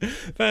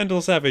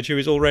 Vandal Savage, who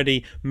is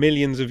already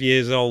millions of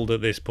years old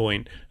at this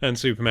point, and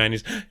Superman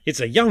it's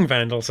a young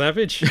Vandal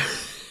Savage.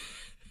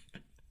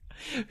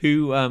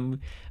 Who,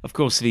 of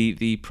course,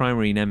 the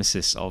primary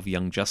nemesis of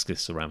Young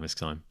Justice around this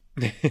time.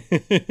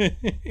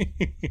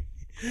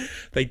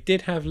 They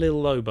did have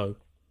Lil Lobo.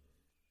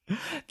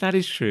 That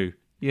is true,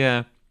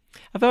 yeah.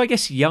 Although I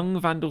guess young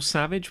Vandal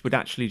Savage would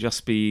actually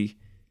just be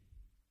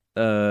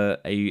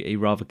a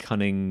rather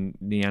cunning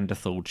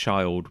Neanderthal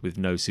child with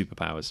no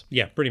superpowers.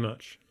 Yeah, pretty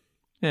much.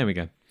 There we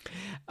go.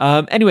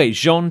 Anyway,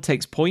 Jean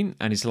takes point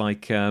and is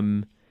like,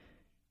 okay,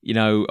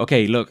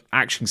 look,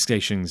 action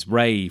stations,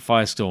 Ray,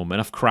 Firestorm,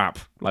 enough crap.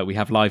 Like, we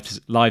have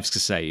lives to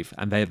save.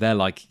 And they're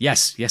like,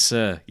 yes,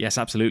 sir. Yes,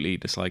 absolutely.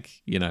 Just like,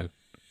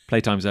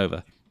 playtime's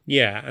over.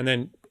 Yeah, and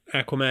then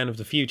Aquaman of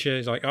the future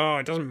is like, oh,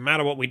 it doesn't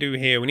matter what we do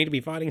here. We need to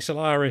be fighting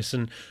Solaris.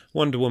 And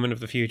Wonder Woman of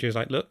the future is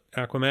like, look,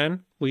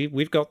 Aquaman,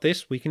 we've got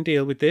this. We can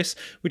deal with this.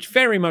 Which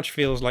very much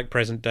feels like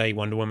present day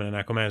Wonder Woman and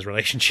Aquaman's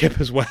relationship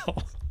as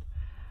well.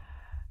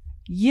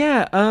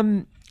 Yeah,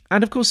 and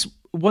of course,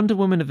 Wonder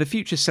Woman of the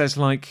future says,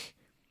 like,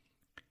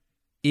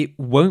 it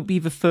won't be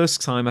the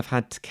first time I've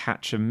had to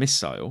catch a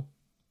missile.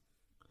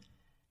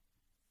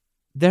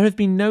 There have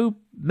been no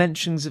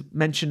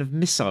mention of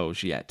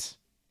missiles yet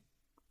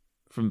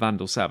from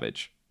Vandal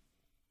Savage.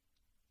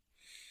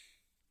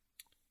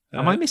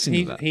 Am I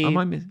missing that?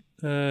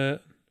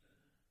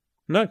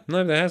 No,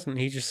 there hasn't.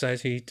 He just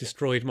says he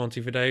destroyed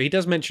Montevideo. He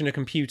does mention a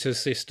computer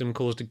system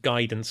caused a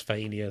guidance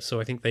failure, so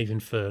I think they've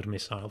inferred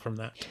missile from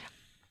that.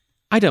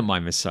 I don't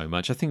mind this so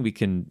much. I think we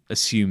can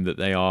assume that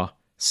they are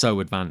so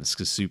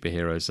advanced as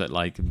superheroes that,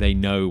 like, they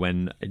know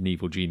when an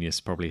evil genius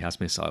probably has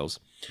missiles.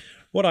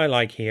 What I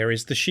like here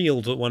is the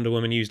shield that Wonder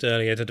Woman used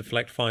earlier to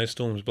deflect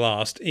Firestorm's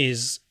blast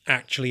is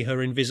actually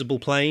her invisible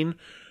plane,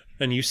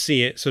 and you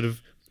see it sort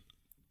of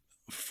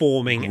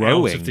forming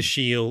out of the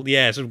shield.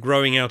 Yeah, sort of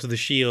growing out of the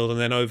shield, and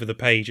then over the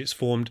page it's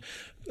formed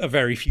a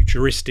very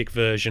futuristic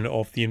version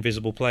of the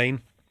invisible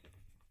plane.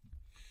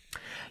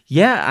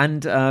 Yeah,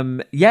 and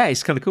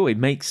it's kind of cool. It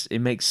makes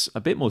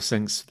a bit more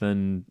sense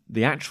than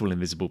the actual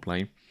invisible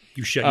plane.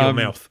 You shut your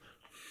mouth.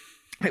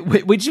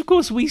 Which, of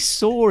course, we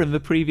saw in the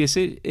previous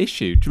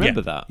issue. Do you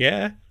remember that?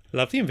 Yeah,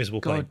 love the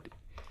invisible plane.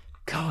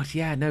 God,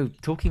 yeah, no.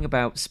 Talking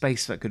about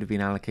space that could have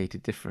been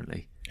allocated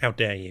differently. How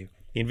dare you?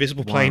 The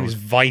invisible plane is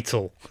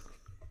vital.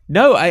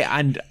 No,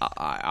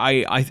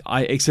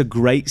 it's a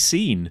great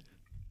scene.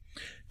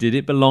 Did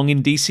it belong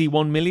in DC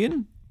 1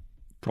 million?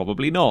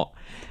 Probably not.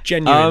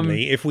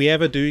 Genuinely, if we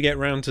ever do get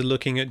round to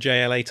looking at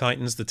JLA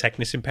Titans, the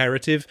Technis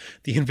Imperative,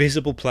 the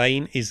invisible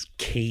plane is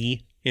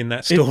key in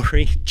that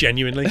story.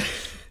 Genuinely.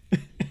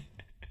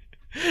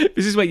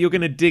 This is where you're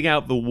going to dig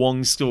out the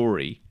one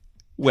story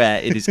where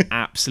it is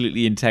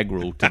absolutely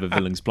integral to the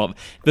villain's plot.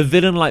 The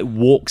villain, like,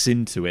 walks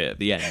into it at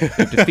the end.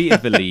 They've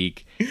defeated the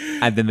League,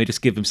 and then they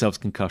just give themselves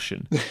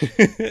concussion.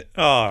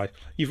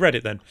 You've read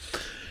it then.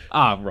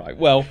 Right.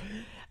 Well,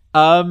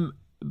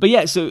 but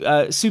yeah,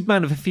 so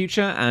Superman of the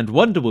future and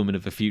Wonder Woman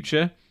of the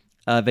future,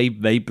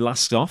 they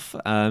blast off.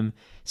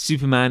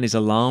 Superman is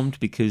alarmed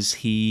because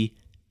he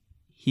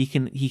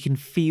can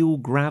feel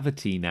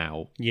gravity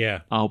now. Yeah.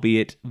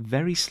 Albeit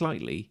very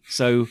slightly.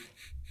 So,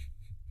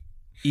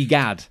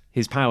 egad,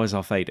 his powers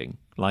are fading.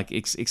 Like,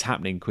 it's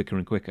happening quicker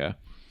and quicker.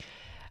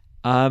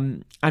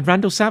 And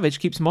Vandal Savage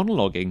keeps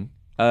monologuing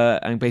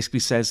and basically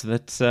says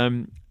that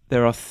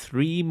there are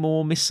 3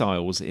 more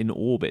missiles in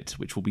orbit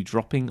which will be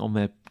dropping on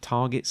their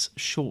targets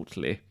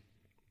shortly.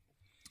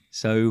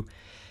 So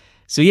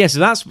they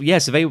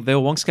were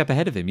one step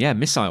ahead of him. Yeah,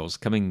 missiles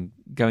going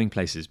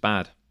places,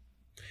 bad.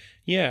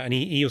 Yeah, and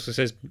he also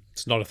says,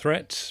 it's not a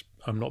threat,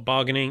 I'm not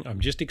bargaining,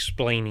 I'm just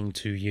explaining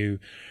to you.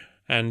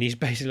 And he's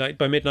basically like,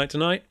 by midnight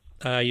tonight,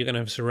 you're going to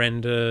have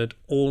surrendered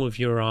all of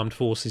your armed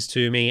forces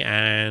to me,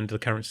 and the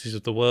currencies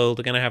of the world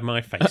are going to have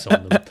my face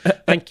on them.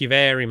 Thank you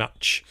very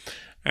much.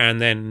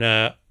 And then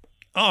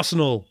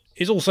Arsenal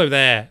is also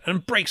there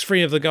and breaks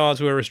free of the guards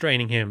who are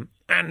restraining him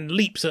and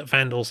leaps at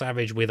Vandal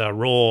Savage with a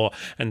roar,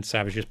 and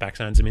Savage just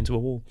backhands him into a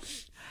wall.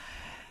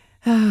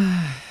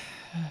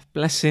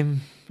 Bless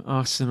him,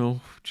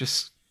 Arsenal.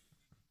 Just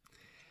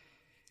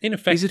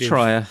ineffective. He's a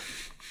trier.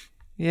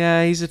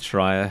 Yeah, he's a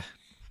trier.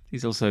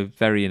 He's also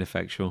very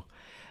ineffectual.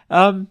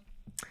 I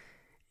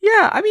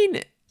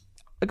mean,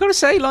 I gotta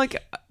say,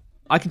 like,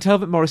 I can tell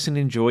that Morrison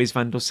enjoys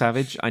Vandal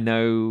Savage. I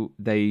know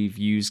they've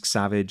used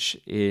Savage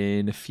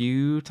in a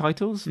few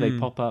titles. They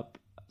pop up.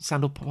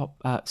 Sandal,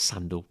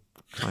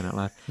 crying out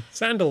loud.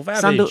 Sandal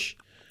Vavage.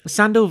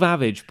 Sandal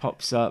Vavage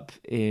pops up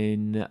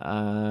in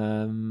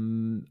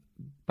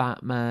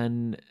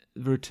Batman: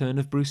 The Return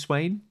of Bruce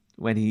Wayne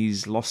when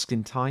he's lost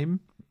in time.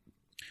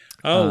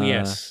 Oh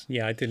yes,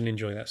 yeah, I didn't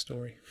enjoy that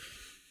story.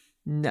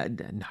 No,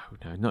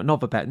 not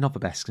the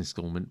best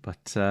installment,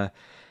 but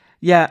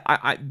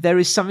I there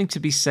is something to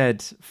be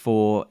said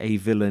for a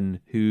villain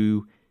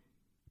who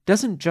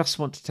doesn't just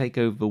want to take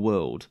over the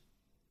world,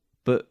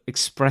 but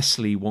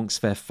expressly wants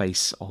their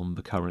face on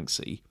the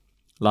currency.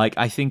 Like,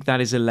 I think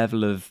that is a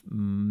level of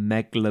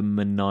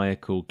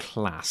megalomaniacal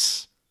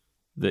class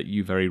that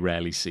you very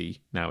rarely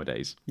see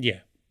nowadays. Yeah.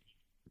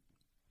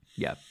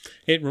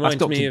 It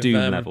reminds me of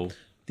Doom level.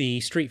 The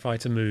Street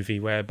Fighter movie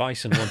where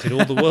Bison wanted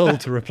all the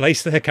world to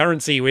replace their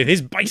currency with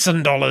his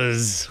Bison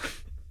dollars.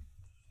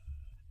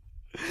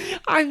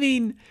 I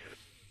mean,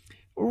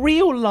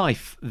 real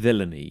life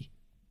villainy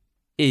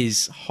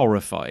is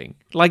horrifying.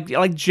 Like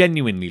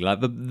genuinely,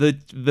 like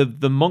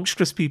the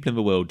monstrous people in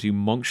the world do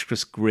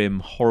monstrous, grim,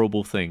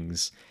 horrible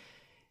things.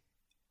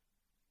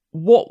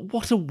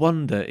 What a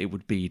wonder it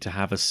would be to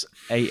have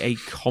a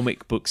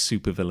comic book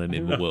supervillain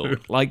in the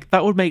world. Like,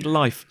 that would make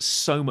life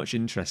so much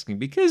interesting,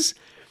 because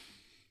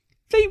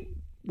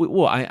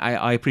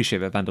I appreciate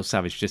that Vandal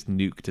Savage just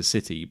nuked a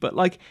city, but,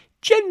 like,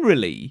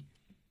 generally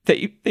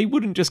they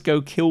wouldn't just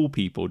go kill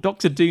people.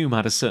 Doctor Doom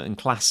had a certain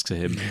class to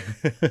him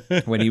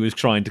when he was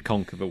trying to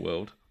conquer the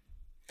world.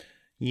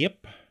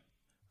 Yep.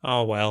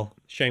 Oh well,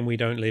 shame we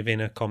don't live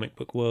in a comic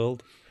book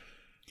world.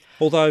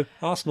 Although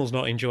Arsenal's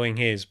not enjoying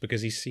his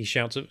because he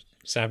shouts at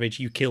Savage,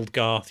 "You killed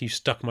Garth, you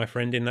stuck my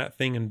friend in that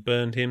thing and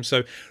burned him."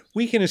 So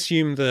we can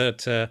assume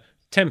that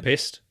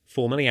Tempest,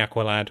 formerly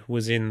Aqualad,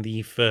 was in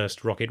the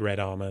first Rocket Red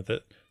armor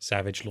that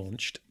Savage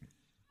launched.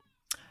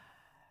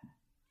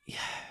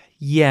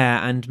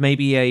 Yeah, and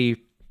maybe a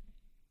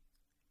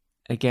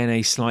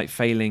slight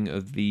failing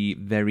of the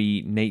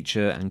very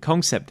nature and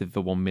concept of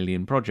the 1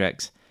 million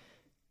project,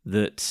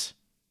 that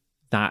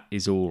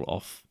is all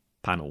off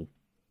panel,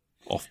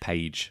 off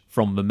page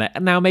from the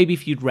now maybe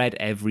if you'd read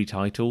every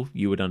title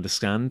you would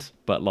understand,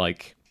 but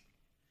like,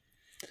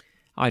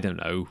 I don't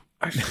know.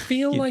 I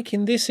feel like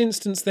in this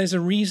instance there's a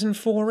reason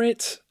for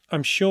it.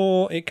 I'm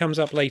sure it comes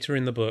up later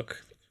in the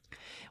book.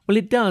 Well,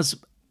 it does.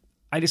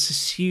 I just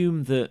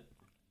assume that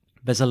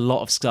there's a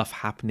lot of stuff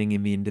happening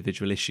in the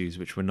individual issues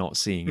which we're not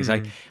seeing. It's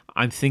like,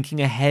 I'm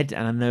thinking ahead,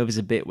 and I know there's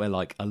a bit where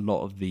like a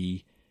lot of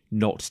the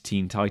not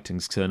Teen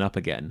Titans turn up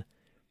again,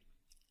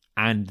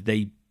 and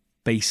they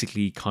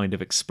basically kind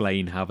of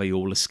explain how they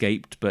all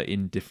escaped, but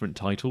in different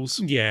titles.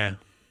 Yeah.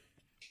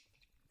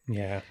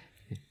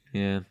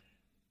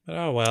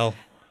 Oh well.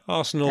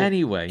 Arsenal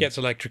anyway gets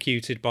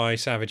electrocuted by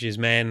Savage's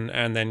men,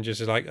 and then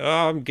just is like,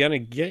 "Oh, I'm gonna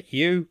get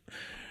you,"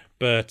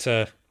 but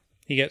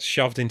he gets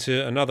shoved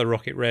into another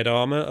Rocket Red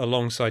armor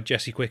alongside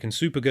Jesse Quick and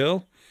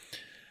Supergirl.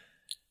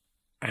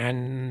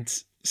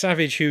 And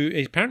Savage, who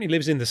apparently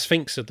lives in the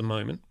Sphinx at the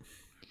moment,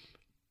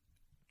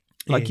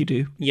 like you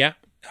do,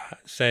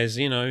 says,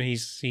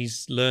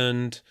 he's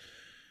learned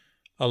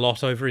a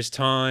lot over his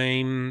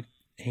time.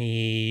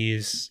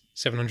 He's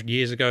 700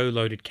 years ago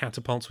loaded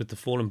catapults with the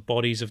fallen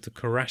bodies of the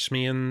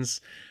Korashmians,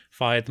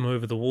 fired them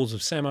over the walls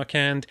of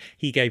Samarkand.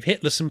 He gave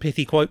Hitler some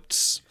pithy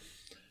quotes.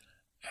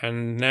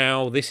 And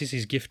now this is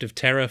his gift of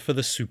terror for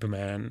the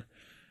Superman.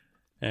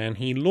 And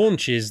he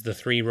launches the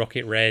 3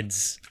 Rocket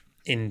Reds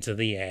into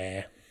the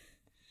air.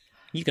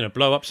 He's going to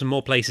blow up some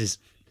more places.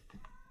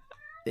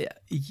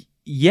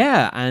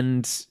 Yeah,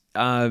 and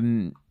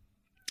I'm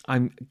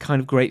kind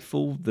of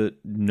grateful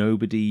that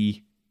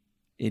nobody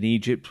in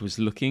Egypt was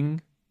looking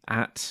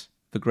at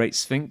the Great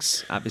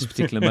Sphinx at this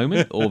particular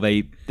moment, or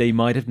they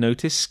might have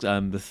noticed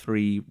the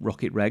 3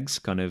 rocket regs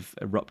kind of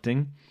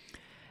erupting.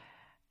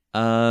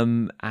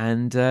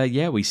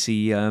 We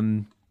see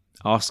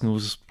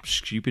Arsenal's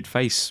stupid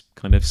face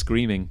kind of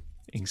screaming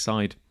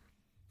inside.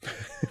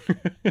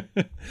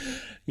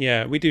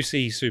 Yeah, we do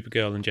see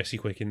Supergirl and Jesse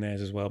Quick in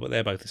theirs as well, but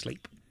they're both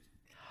asleep.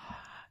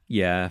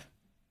 Yeah.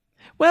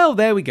 Well,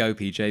 there we go,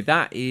 PJ.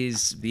 That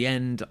is the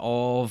end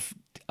of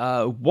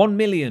 1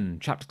 Million,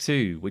 Chapter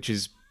 2, which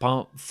is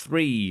part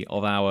 3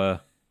 of our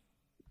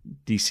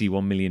DC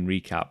 1 Million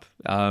recap.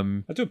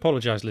 I do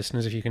apologise,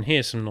 listeners, if you can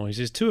hear some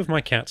noises. 2 of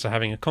my cats are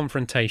having a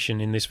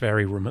confrontation in this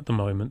very room at the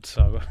moment,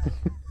 so...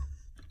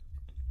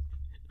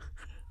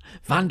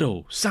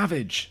 Vandal,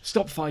 Savage,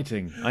 stop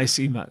fighting. I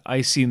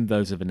assume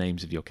those are the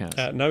names of your cats.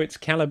 No, it's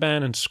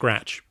Caliban and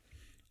Scratch.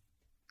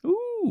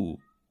 Ooh.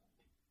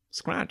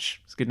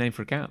 Scratch. It's a good name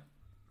for a cat.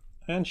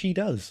 And she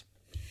does.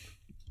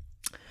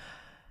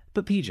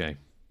 But PJ,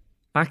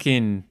 back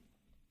in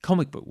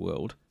comic book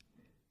world,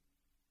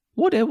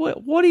 what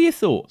are your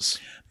thoughts?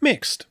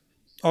 Mixed.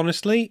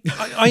 Honestly,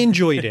 I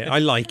enjoyed it. I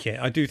like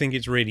it. I do think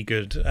it's really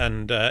good,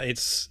 and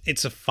it's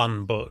a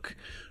fun book.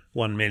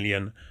 1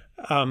 Million.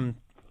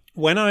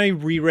 When I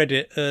reread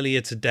it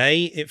earlier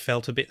today, it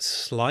felt a bit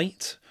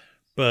slight,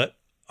 but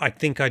I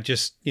think I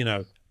just,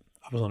 I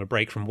was on a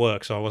break from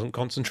work, so I wasn't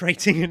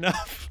concentrating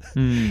enough.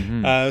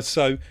 Mm-hmm.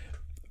 So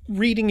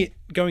reading it,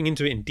 going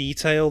into it in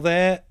detail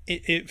there,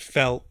 it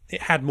felt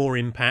it had more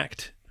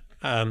impact,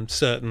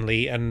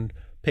 certainly, and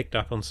picked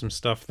up on some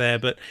stuff there,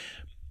 but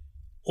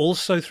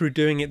also through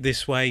doing it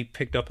this way,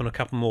 picked up on a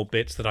couple more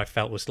bits that I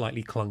felt were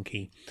slightly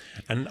clunky.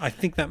 And I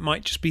think that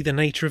might just be the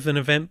nature of an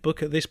event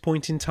book at this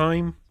point in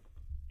time.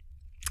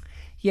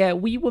 Yeah,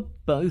 we were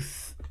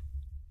both...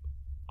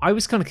 I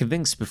was kind of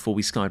convinced before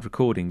we started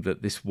recording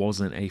that this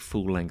wasn't a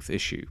full-length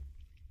issue.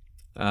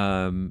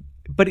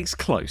 But it's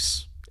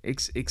close.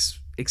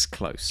 It's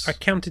close. I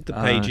counted the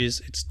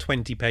pages. It's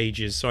 20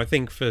 pages. So I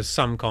think for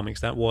some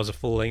comics that was a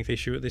full-length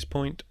issue at this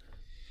point.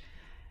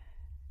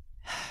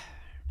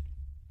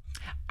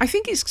 I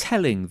think it's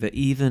telling that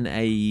even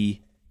an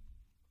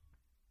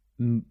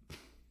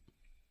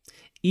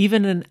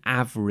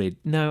average...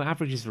 No,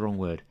 average is the wrong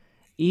word.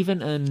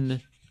 Even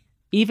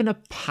a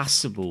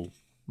passable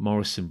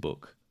Morrison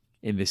book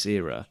in this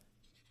era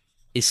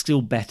is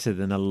still better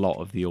than a lot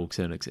of the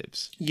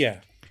alternatives. Yeah.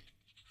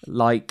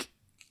 Like,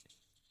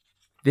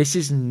 this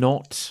is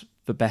not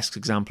the best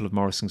example of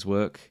Morrison's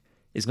work.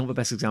 It's not the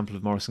best example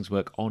of Morrison's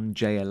work on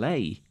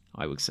JLA,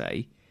 I would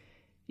say,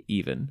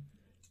 even.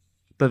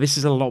 But this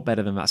is a lot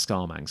better than that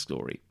Starman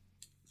story.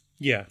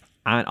 Yeah.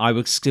 And I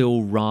would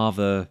still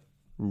rather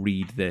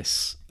read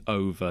this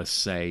over,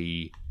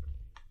 say,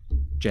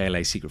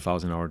 JLA Secret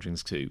Files and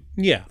Origins 2,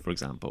 for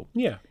example.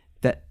 Yeah.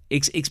 That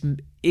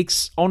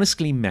it's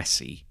honestly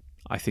messy,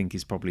 I think,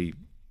 is probably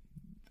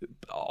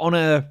on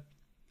a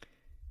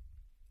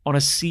on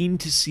a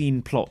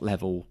scene-to-scene plot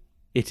level,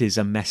 it is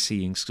a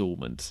messy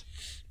installment.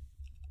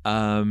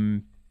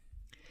 But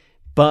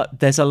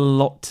there's a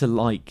lot to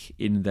like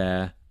in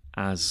there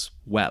as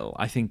well.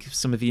 I think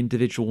some of the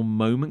individual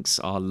moments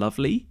are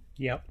lovely.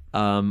 Yep.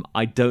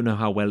 I don't know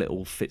how well it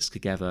all fits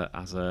together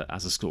as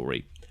a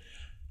story.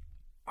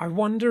 I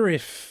wonder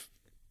if...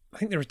 I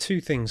think there are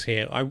two things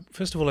here.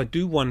 First of all, I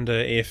do wonder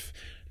if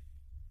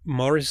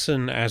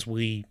Morrison, as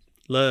we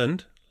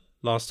learned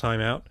last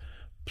time out,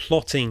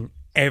 plotting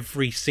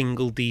every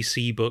single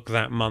DC book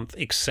that month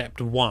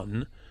except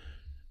one.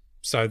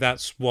 So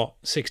that's,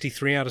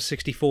 63 out of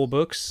 64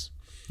 books?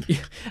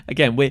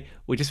 Again, we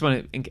just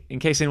want to, in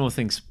case anyone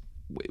thinks,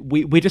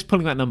 we're just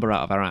pulling that number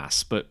out of our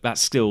ass, but that's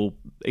still,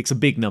 it's a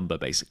big number,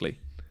 basically.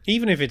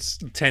 Even if it's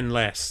 10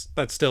 less,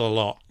 that's still a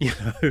lot, you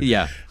know?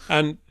 Yeah.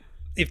 And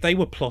if they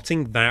were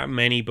plotting that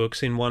many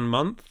books in 1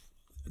 month,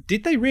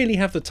 did they really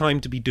have the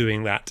time to be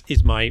doing that,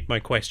 is my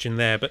question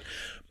there. But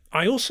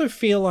I also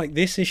feel like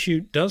this issue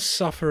does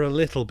suffer a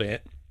little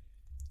bit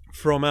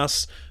from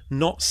us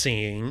not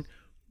seeing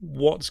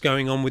what's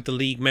going on with the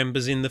League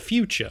members in the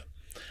future.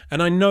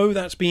 And I know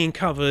that's being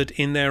covered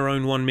in their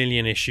own 1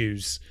 million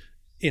issues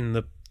in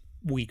the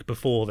week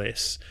before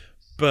this,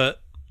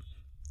 but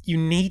you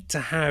need to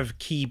have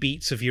key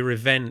beats of your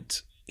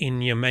event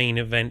in your main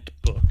event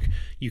book.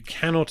 You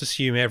cannot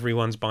assume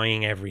everyone's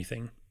buying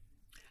everything.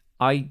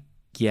 I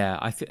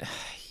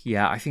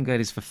think that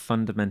is the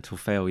fundamental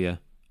failure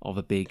of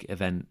a big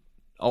event,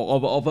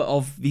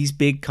 of these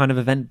big kind of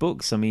event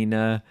books. I mean,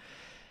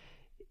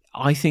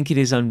 I think it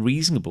is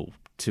unreasonable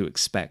to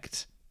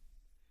expect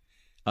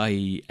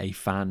a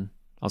fan,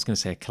 I was going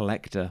to say a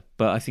collector,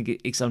 but I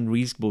think it's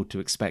unreasonable to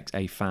expect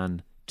a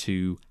fan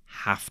to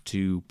have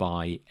to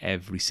buy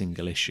every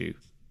single issue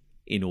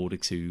in order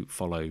to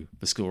follow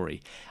the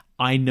story.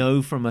 I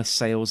know from a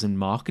sales and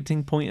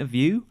marketing point of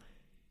view,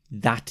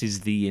 that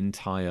is the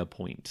entire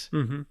point.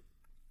 Mm-hmm.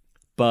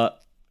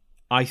 But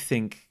I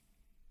think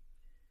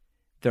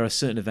there are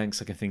certain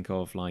events I can think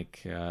of,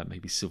 like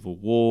maybe Civil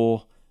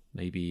War,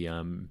 maybe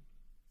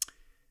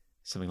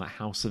something like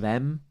House of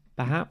M,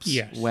 perhaps,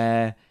 yes,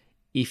 where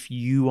if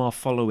you are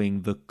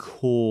following the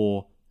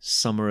core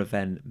summer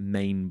event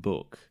main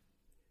book,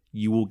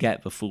 you will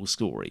get the full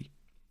story.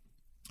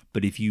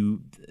 But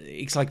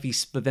it's like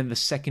these, but then the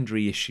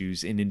secondary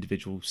issues in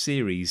individual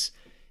series,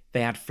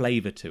 they add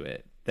flavor to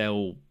it.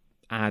 They'll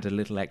add a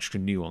little extra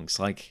nuance.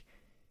 Like,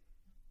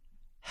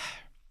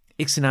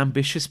 it's an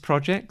ambitious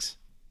project.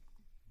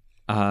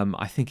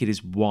 I think it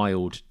is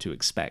wild to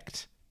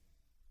expect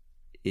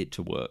it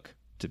to work,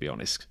 to be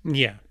honest.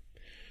 Yeah.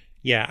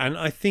 Yeah, and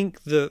I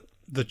think that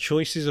the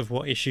choices of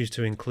what issues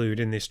to include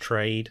in this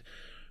trade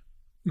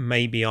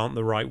maybe aren't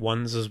the right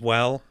ones as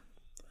well.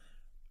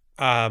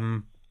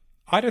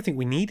 I don't think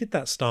we needed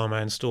that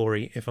Starman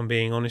story, if I'm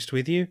being honest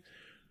with you.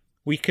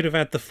 We could have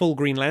had the full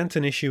Green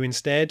Lantern issue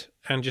instead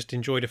and just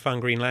enjoyed a fun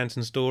Green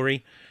Lantern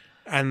story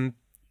and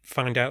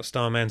find out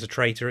Starman's a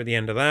traitor at the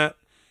end of that.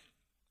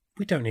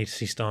 We don't need to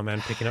see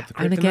Starman picking up the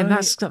kryptonite. And again,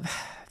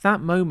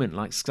 that moment,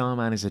 like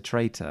Starman is a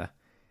traitor,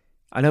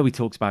 I know we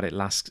talked about it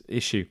last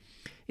issue,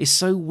 is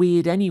so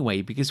weird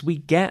anyway, because we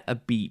get a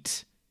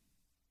beat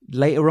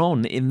later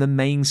on in the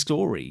main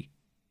story,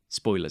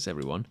 spoilers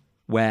everyone,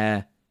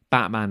 where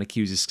Batman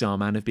accuses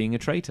Starman of being a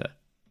traitor.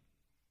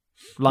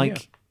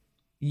 Like,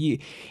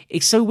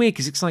 it's so weird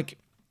because it's like,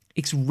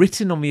 it's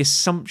written on the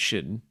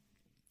assumption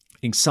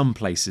in some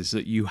places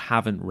that you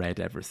haven't read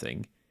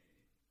everything.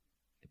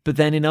 But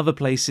then in other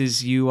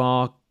places you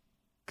are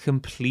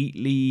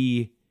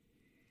completely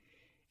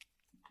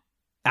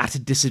at a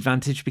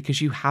disadvantage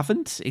because you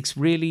haven't. It's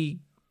really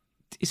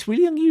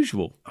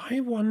unusual. I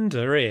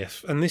wonder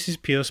if, and this is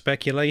pure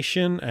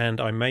speculation, and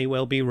I may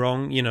well be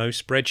wrong,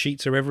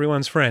 spreadsheets are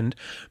everyone's friend,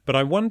 but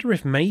I wonder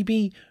if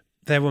maybe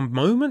there were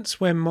moments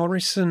where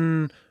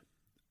Morrison,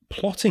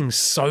 plotting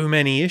so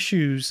many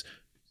issues,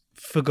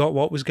 forgot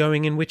what was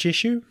going in which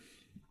issue?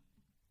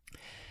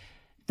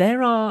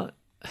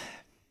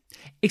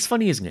 It's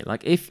funny, isn't it?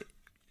 Like, if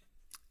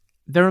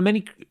there are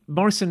many,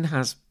 Morrison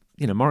has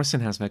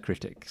their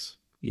critics.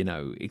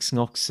 It's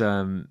not,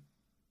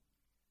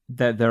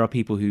 there are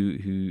people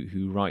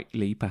who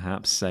rightly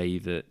perhaps say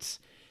that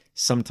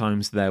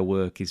sometimes their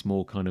work is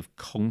more kind of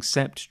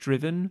concept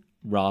driven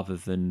rather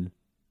than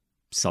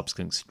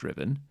substance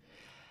driven.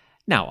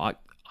 Now,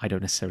 I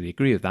don't necessarily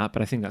agree with that,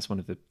 but I think that's one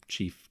of the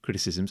chief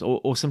criticisms.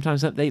 Or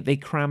sometimes they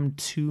cram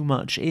too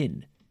much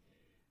in.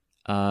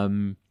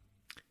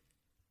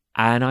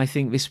 And I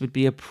think this would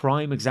be a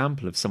prime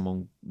example of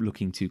someone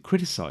looking to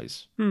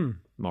criticize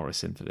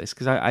Morrison for this,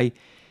 because I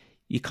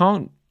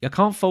can't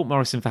fault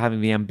Morrison for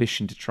having the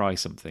ambition to try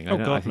something.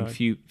 I think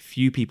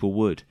few people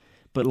would,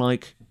 but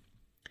like,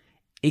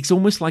 it's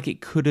almost like it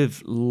could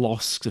have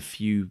lost a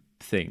few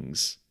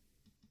things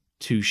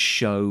to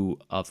show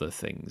other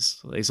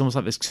things. It's almost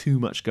like there's too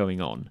much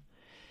going on.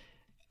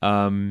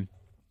 The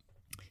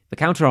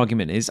counter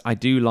argument is, I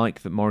do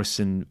like that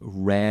Morrison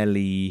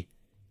rarely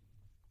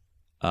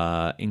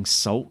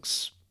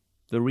insults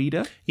the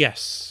reader.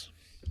 Yes.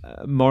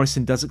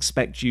 Morrison does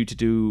expect you to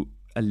do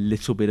a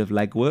little bit of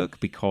legwork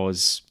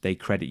because they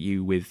credit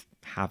you with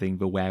having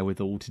the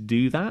wherewithal to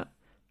do that.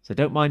 So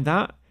don't mind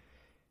that.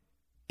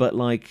 But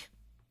like,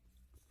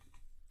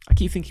 I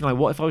keep thinking, like,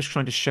 what if I was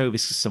trying to show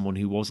this to someone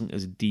who wasn't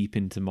as deep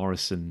into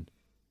Morrison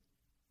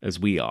as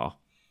we are?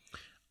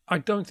 I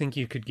don't think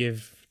you could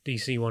give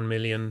DC 1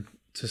 million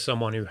to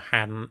someone who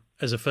hadn't,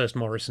 as a first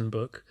Morrison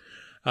book.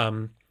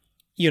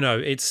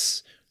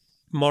 It's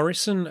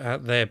Morrison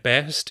at their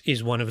best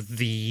is one of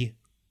the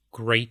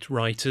great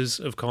writers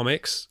of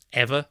comics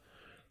ever.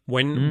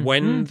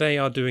 When they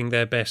are doing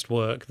their best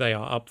work, they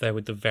are up there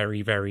with the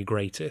very, very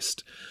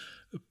greatest.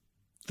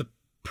 The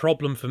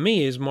problem for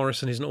me is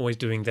Morrison isn't always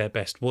doing their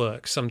best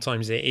work.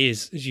 Sometimes it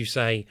is, as you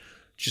say,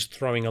 just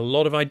throwing a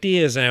lot of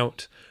ideas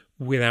out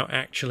without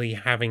actually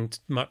having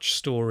much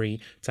story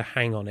to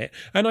hang on it.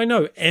 And I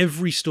know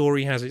every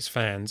story has its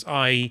fans.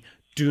 I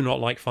do not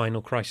like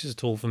Final Crisis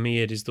at all. For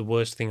me, it is the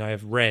worst thing I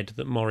have read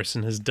that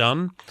Morrison has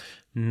done.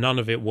 None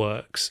of it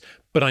works.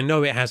 But I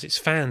know it has its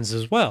fans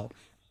as well.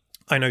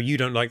 I know you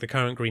don't like the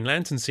current Green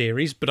Lantern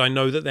series, but I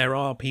know that there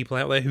are people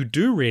out there who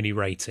do really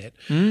rate it.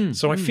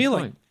 So I feel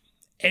like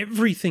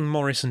everything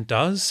Morrison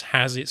does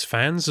has its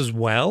fans as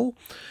well.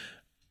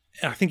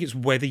 I think it's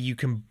whether you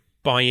can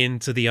buy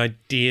into the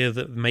idea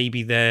that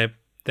maybe they're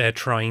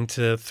trying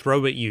to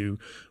throw at you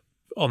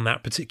on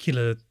that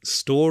particular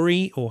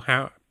story, or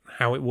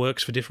how it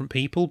works for different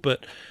people.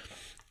 But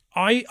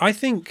I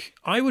think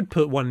I would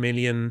put 1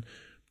 million,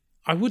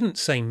 I wouldn't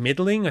say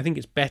middling, I think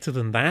it's better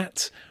than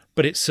that,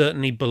 but it's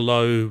certainly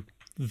below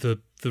the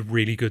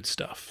really good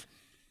stuff.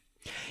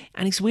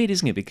 And it's weird,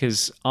 isn't it?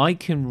 Because I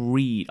can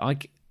read,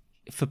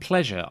 for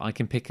pleasure, I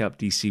can pick up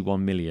DC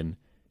 1 million,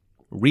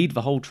 read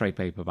the whole trade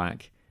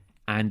paperback,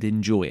 and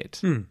enjoy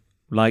it.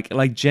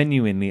 Like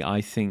genuinely,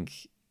 I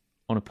think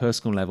on a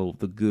personal level,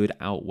 the good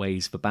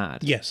outweighs the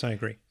bad. Yes, I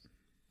agree.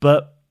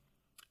 But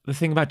the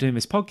thing about doing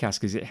this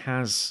podcast is it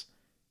has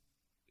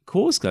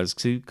caused us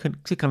to kind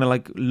of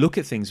like look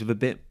at things with a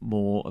bit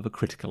more of a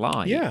critical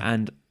eye. Yeah.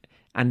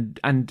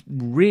 And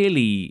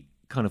really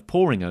kind of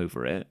poring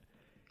over it,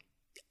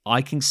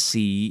 I can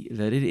see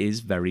that it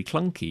is very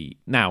clunky.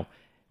 Now,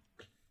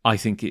 I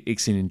think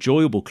it's an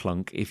enjoyable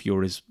clunk if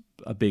you're as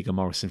a big a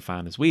Morrison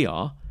fan as we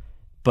are,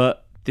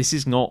 but this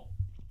is not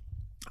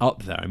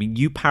up there. I mean,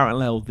 you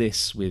parallel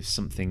this with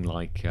something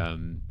like, a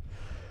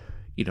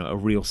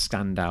real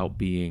standout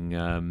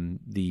being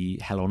the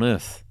Hell on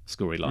Earth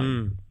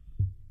storyline.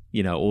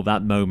 Or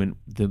that moment,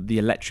 the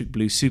Electric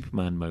Blue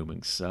Superman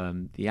moments,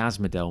 the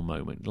Asmodel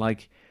moment,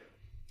 like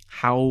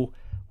how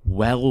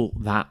well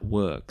that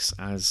works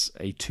as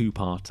a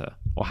two-parter,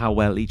 or how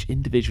well each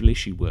individual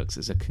issue works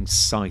as a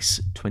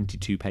concise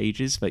 22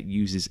 pages that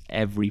uses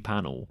every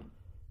panel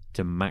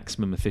to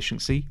maximum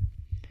efficiency.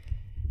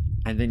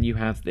 And then you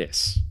have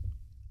this,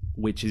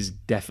 which is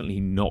definitely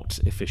not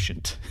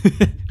efficient,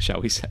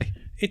 shall we say.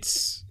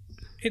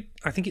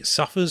 I think it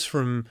suffers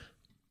from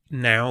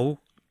now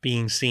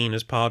being seen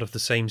as part of the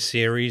same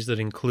series that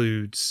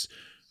includes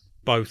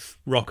both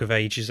Rock of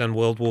Ages and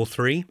World War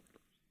III.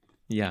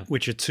 Yeah.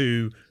 Which are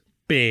two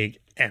big,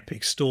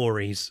 epic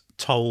stories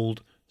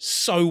told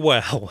so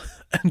well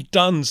and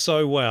done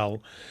so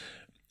well.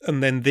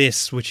 And then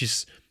this, which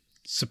is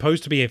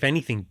supposed to be, if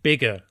anything,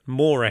 bigger,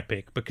 more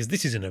epic, because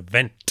this is an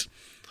event.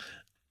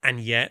 And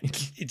yet,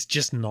 it's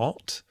just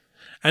not.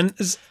 And,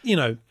 as you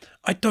know,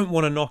 I don't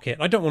want to knock it.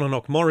 I don't want to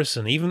knock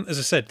Morrison. Even, as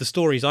I said, the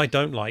stories I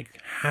don't like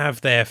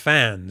have their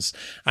fans.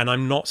 And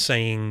I'm not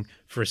saying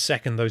for a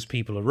second those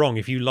people are wrong.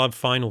 If you love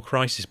Final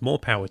Crisis, more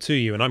power to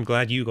you. And I'm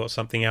glad you got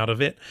something out of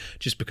it.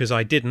 Just because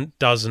I didn't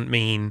doesn't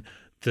mean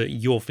that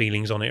your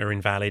feelings on it are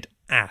invalid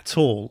at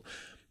all.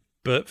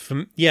 But,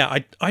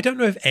 I don't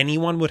know if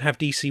anyone would have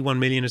DC 1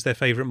 million as their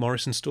favourite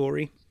Morrison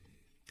story.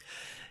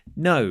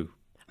 No.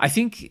 I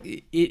think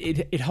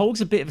it holds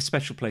a bit of a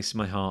special place in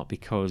my heart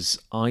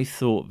because I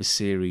thought the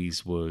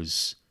series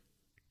was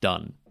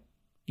done.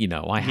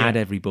 I had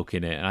every book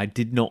in it, and I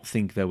did not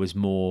think there was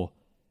more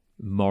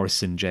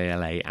Morrison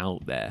JLA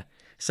out there.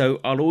 So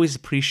I'll always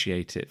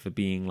appreciate it for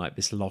being like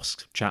this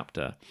lost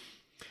chapter.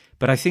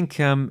 But I think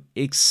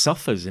it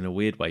suffers in a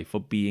weird way for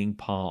being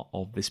part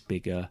of this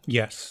bigger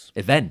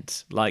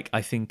event. Like,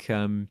 I think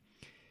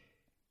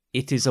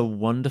it is a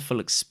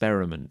wonderful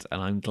experiment,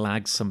 and I'm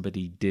glad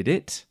somebody did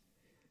it.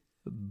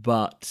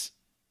 But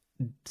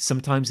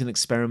sometimes an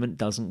experiment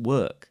doesn't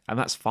work, and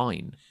that's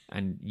fine,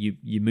 and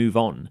you move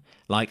on.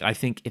 Like, I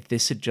think if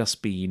this had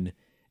just been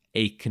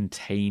a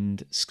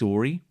contained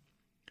story,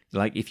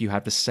 like if you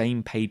had the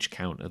same page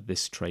count of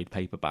this trade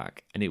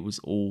paperback and it was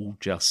all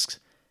just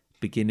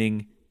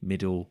beginning,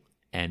 middle,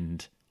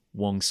 end,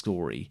 one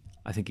story,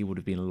 I think it would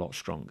have been a lot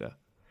stronger.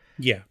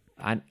 Yeah.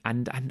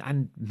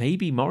 And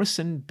maybe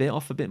Morrison bit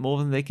off a bit more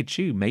than they could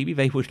chew. Maybe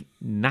they were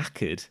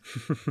knackered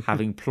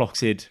having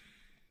plotted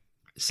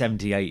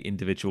 78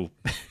 individual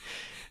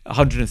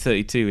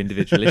 132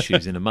 individual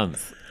issues in a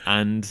month,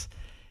 and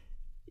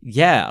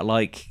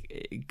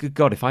good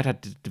God, if I'd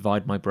had to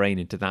divide my brain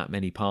into that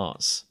many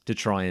parts to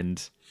try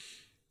and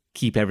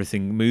keep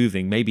everything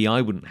moving, maybe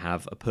I wouldn't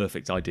have a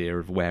perfect idea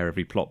of where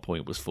every plot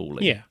point was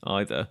falling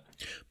either.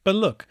 But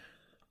look,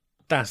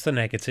 that's the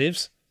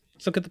negatives.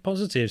 Let's look at the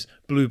positives.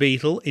 Blue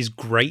Beetle is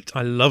great.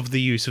 I love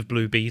the use of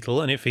Blue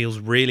Beetle, and it feels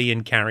really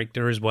in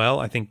character as well.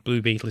 I think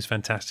Blue Beetle is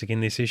fantastic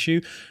in this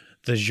issue.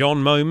 The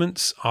Jean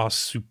moments are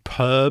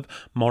superb.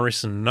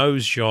 Morrison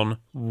knows Jean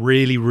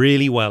really,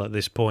 really well at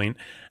this point,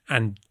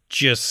 and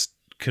just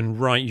can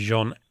write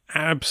Jean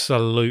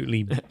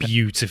absolutely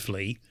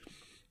beautifully.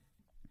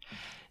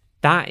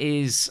 That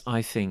is,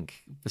 I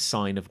think, the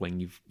sign of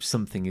when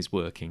something is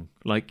working.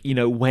 Like, you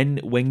know,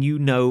 when you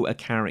know a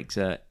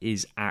character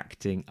is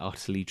acting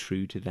utterly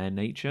true to their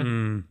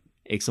nature,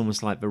 it's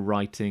almost like the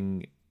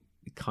writing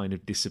kind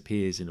of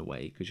disappears in a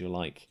way, because you're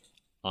like,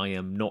 I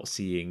am not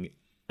seeing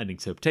an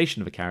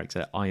interpretation of a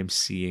character, I am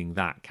seeing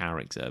that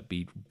character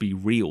be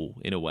real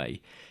in a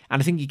way.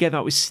 And I think you get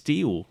that with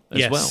Steel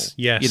as well.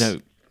 Yes. You know,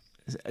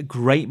 a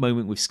great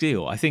moment with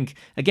Steel. I think,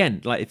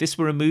 again, like if this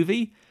were a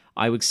movie,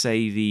 I would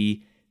say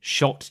the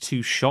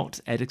shot-to-shot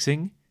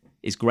editing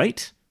is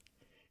great.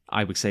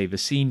 I would say the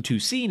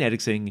scene-to-scene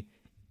editing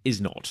is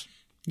not.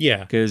 Yeah.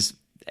 Because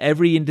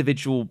every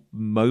individual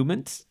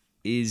moment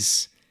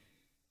is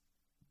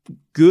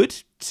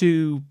good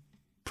to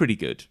pretty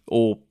good.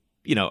 Or,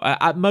 you know,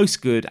 at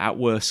most good, at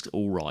worst,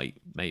 all right,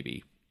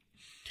 maybe.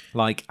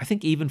 Like, I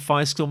think even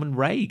Firestorm and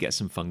Ray get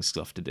some fun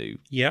stuff to do.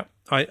 Yeah.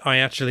 I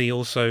actually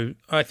also,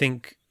 I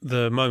think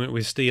the moment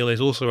with Steel is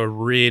also a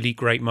really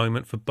great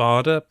moment for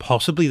Barda,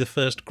 possibly the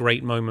first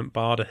great moment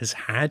Barda has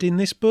had in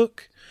this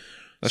book.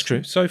 That's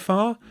true. So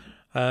far.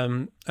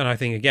 And I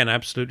think, again,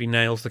 absolutely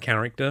nails the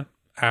character.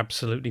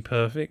 Absolutely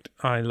perfect.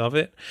 I love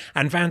it.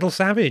 And Vandal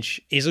Savage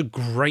is a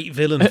great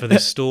villain for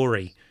this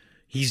story.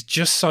 He's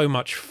just so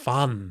much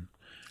fun.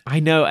 I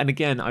know, and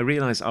again, I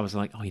realised, I was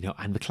like, oh, you know,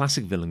 and the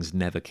classic villains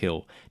never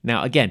kill.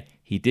 Now, again,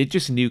 he did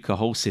just nuke a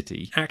whole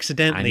city.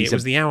 Accidentally, it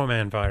was the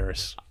Hourman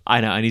virus.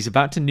 I know, and he's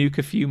about to nuke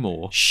a few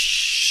more.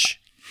 Shh.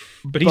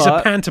 But he's a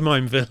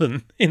pantomime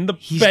villain in the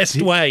best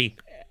way.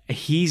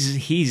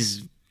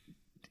 He's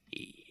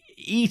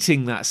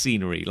eating that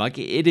scenery. Like,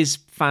 it is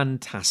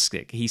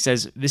fantastic. He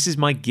says, this is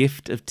my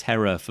gift of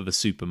terror for the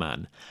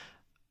Superman.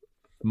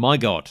 My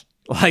God.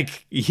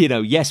 Like, you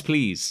know, yes,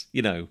 please.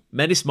 You know,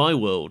 menace my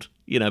world.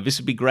 You know, this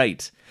would be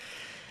great.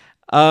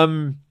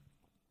 On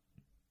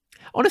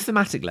a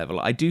thematic level,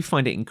 I do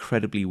find it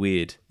incredibly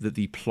weird that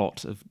the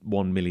plot of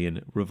 1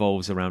 Million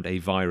revolves around a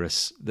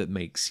virus that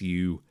makes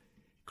you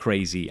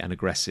crazy and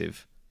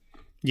aggressive.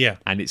 Yeah.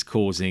 And it's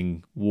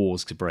causing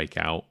wars to break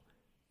out,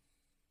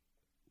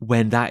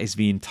 when that is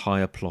the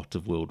entire plot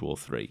of World War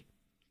III.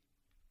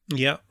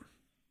 Yep.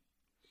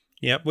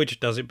 Yep, which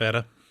does it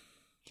better.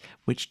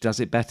 Which does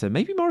it better.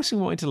 Maybe Morrison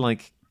wanted to,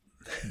 like,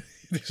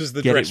 this is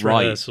the get dress it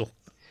right. rehearsal.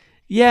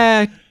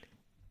 Yeah.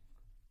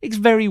 It's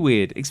very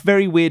weird. It's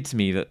very weird to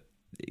me that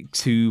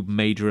two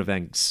major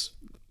events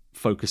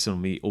focus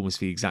on almost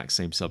the exact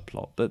same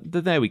subplot. But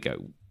there we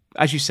go.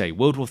 As you say,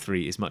 World War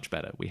III is much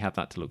better. We have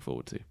that to look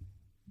forward to.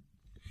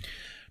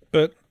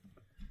 But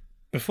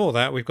before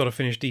that, we've got to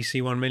finish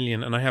DC 1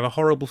 Million, and I have a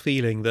horrible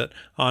feeling that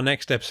our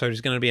next episode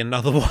is going to be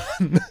another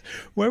one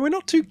where we're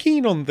not too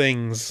keen on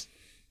things.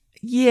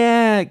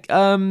 Yeah.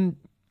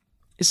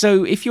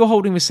 So if you're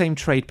holding the same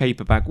trade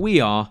paperback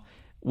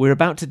we're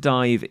about to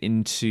dive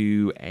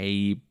into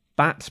a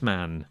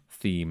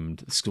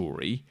Batman-themed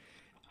story,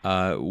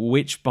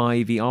 which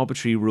by the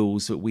arbitrary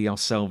rules that we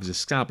ourselves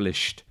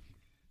established,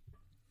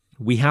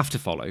 we have to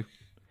follow,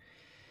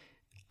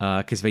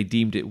 because they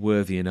deemed it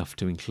worthy enough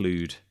to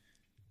include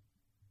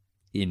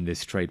in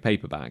this trade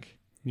paperback.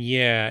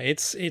 Yeah,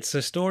 it's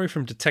a story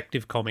from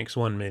Detective Comics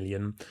 1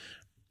 Million.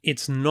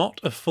 It's not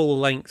a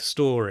full-length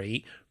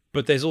story,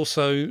 but there's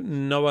also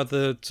no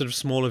other sort of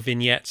smaller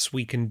vignettes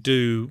we can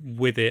do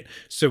with it,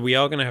 so we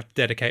are going to have to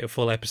dedicate a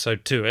full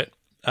episode to it.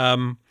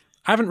 I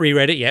haven't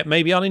reread it yet.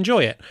 Maybe I'll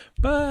enjoy it,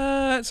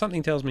 but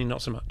something tells me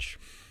not so much.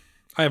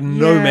 I have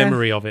no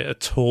memory of it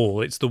at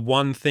all. It's the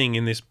one thing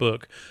in this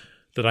book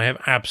that I have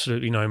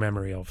absolutely no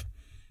memory of.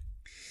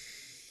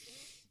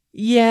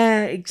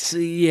 Yeah, it's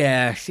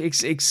going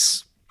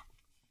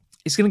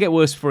to get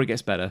worse before it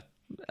gets better,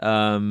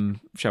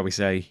 shall we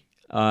say.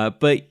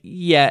 But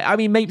yeah, I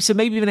mean, maybe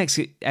the next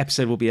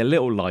episode will be a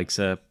little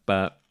lighter,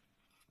 but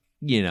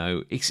you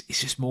know, it's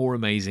just more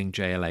amazing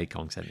JLA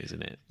content,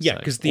 isn't it? Yeah,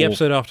 because the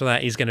episode after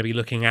that is going to be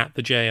looking at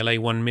the JLA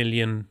 1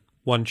 Million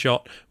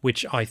one-shot,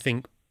 which I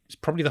think is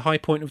probably the high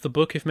point of the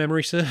book, if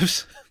memory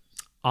serves.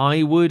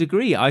 I would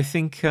agree. I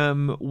think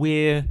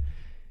we're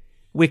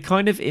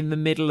kind of in the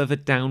middle of a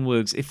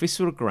downwards. If this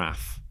were a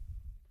graph,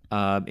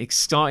 it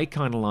started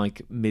kind of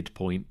like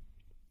midpoint.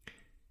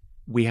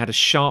 We had a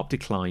sharp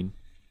decline.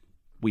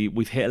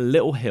 We've hit a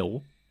little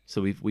hill,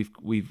 so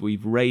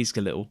we've raised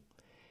a little.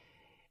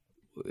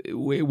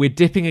 We're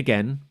dipping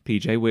again,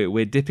 PJ.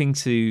 We're dipping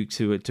to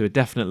a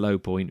definite low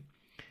point.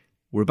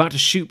 We're about to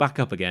shoot back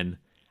up again,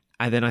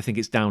 and then I think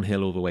it's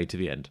downhill all the way to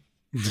the end.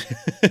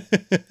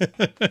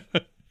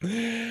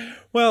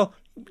 Well,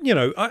 you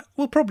know,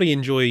 we'll probably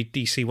enjoy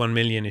DC 1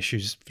 Million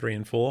issues 3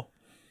 and 4.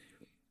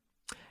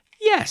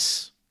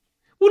 Yes.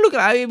 Well, look,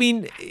 I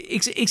mean,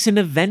 it's an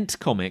event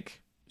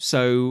comic,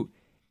 so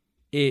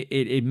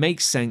it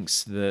makes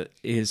sense that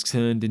it has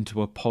turned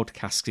into a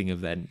podcasting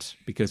event,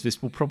 because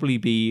this will probably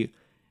be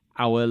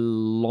our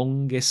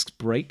longest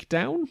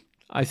breakdown,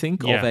 I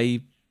think, of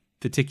a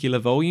particular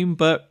volume,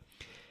 but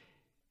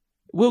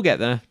we'll get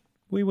there.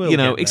 We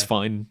will. It's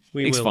fine.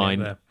 It's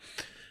fine.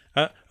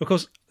 Of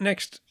course,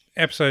 next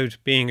episode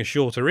being a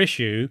shorter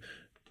issue,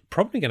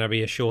 probably going to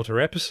be a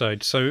shorter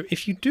episode. So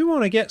if you do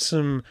want to get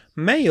some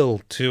mail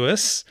to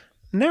us,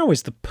 now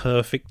is the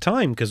perfect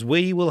time, because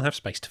we will have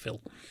space to fill.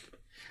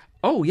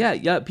 Oh yeah,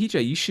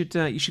 PJ, you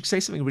should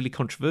say something really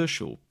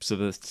controversial so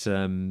that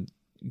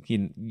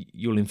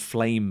you'll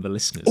inflame the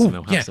listeners. Oh, and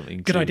they'll have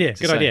something. Good idea.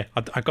 Good idea.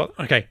 I got.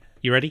 Okay,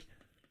 you ready?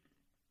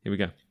 Here we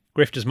go.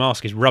 Grifter's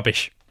Mask is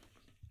rubbish.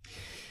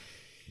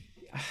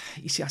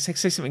 You see, I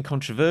say something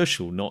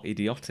controversial, not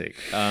idiotic.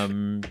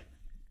 No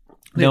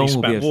one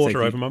will be able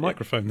water over my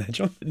microphone there,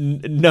 John.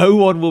 No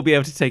one will be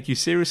able to take you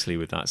seriously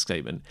with that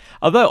statement.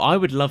 Although I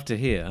would love to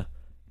hear,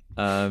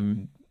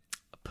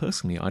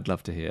 personally, I'd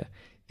love to hear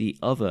the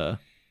other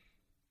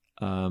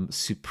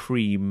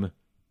supreme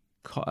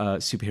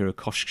superhero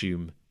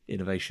costume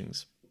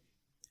innovations.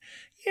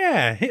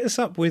 Yeah, hit us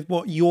up with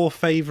what your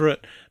favourite,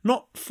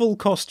 not full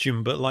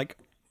costume, but like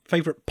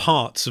favourite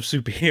parts of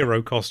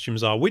superhero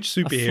costumes are. Which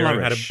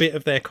superhero had a bit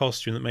of their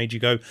costume that made you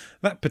go,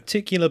 that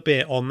particular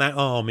bit on that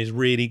arm is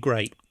really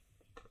great?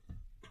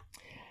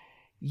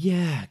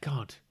 Yeah,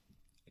 God.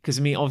 Because,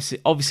 I mean,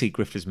 obviously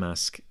Grifter's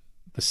Mask,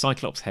 the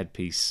Cyclops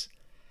headpiece,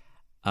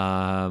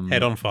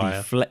 head on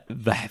fire,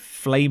 the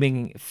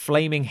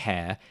flaming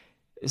hair,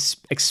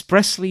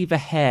 expressly the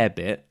hair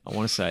bit, I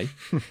want to say.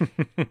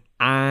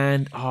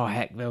 And, oh,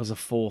 heck, there was a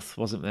fourth,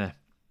 wasn't there?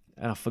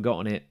 And I've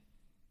forgotten it.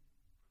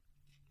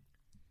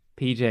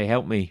 PJ,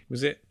 help me.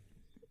 Was it?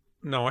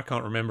 No, I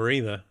can't remember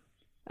either.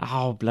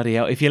 Oh, bloody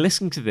hell. If you're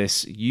listening to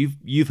this,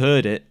 you've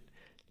heard it.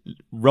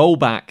 Roll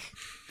back,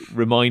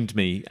 remind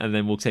me, and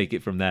then we'll take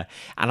it from there.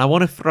 And I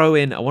want to throw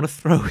in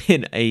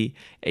a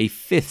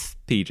fifth,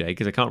 PJ,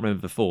 because I can't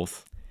remember the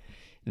fourth.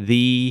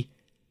 The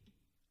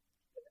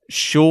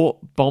short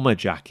bomber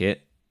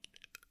jacket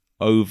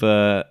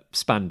over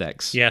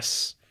spandex.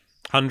 Yes,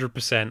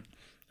 100%.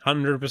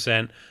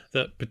 100%.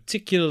 That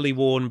particularly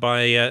worn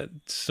by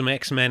some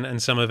X-Men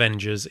and some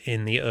Avengers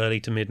in the early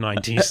to mid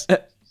 90s.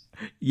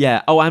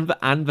 Yeah. Oh,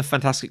 and the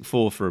Fantastic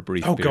Four for a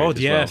brief period. Oh God,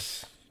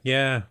 yes. Well.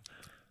 Yeah.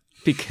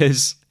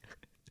 Because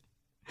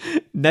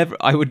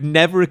I would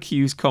never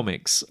accuse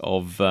comics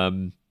of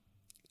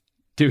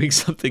doing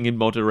something in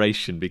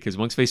moderation, because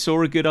once they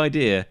saw a good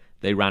idea,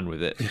 they ran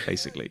with it,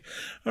 basically.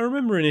 I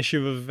remember an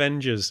issue of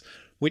Avengers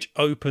which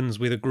opens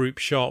with a group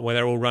shot where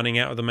they're all running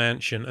out of the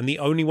mansion, and the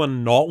only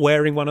one not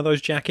wearing one of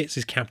those jackets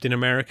is Captain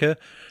America.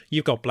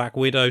 You've got Black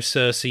Widow,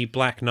 Cersei,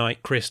 Black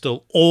Knight,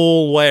 Crystal,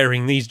 all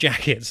wearing these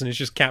jackets, and it's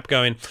just Cap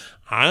going,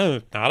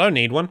 I don't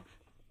need one.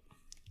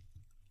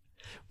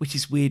 Which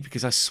is weird,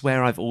 because I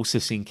swear I've also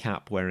seen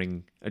Cap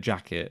wearing a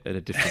jacket at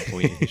a different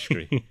point in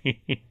history.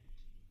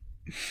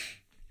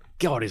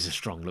 God, it's a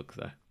strong look,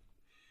 though.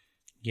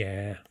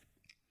 Yeah.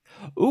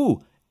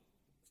 Ooh.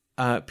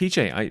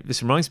 PJ,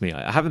 this reminds me,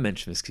 I haven't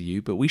mentioned this to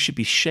you, but we should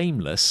be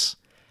shameless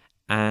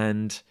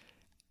and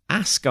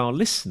ask our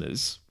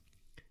listeners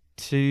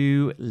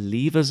to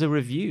leave us a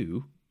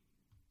review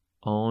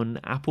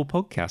on Apple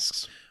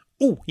Podcasts.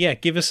 Oh, yeah,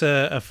 give us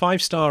a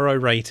 5-star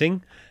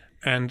rating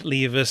and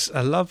leave us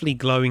a lovely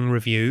glowing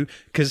review,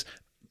 because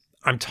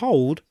I'm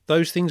told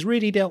those things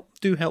really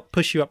do help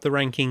push you up the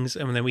rankings,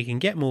 and then we can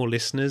get more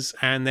listeners,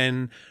 and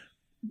then,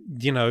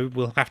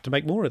 we'll have to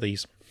make more of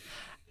these.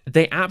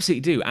 They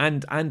absolutely do,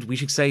 and we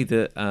should say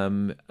that I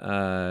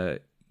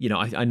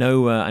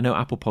know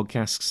Apple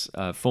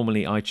Podcasts,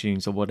 formerly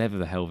iTunes or whatever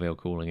the hell they're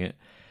calling it,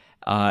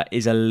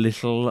 is a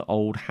little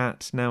old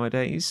hat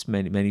nowadays.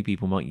 Many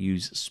people might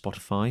use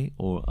Spotify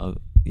or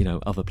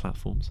other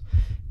platforms,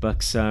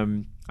 but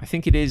I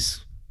think it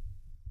is,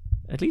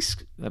 at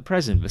least at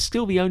present, but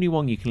still the only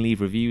one you can leave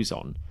reviews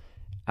on.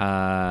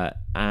 They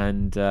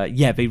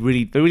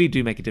really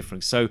do make a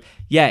difference. So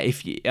yeah,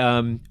 if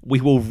we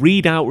will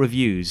read out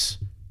reviews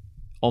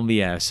on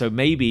the air. So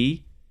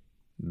maybe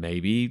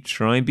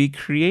try and be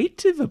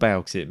creative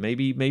about it.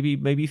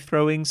 Maybe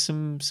throwing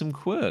some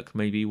quirk.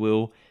 Maybe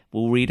we'll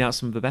read out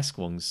some of the best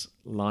ones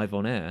live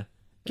on air.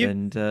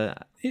 Here's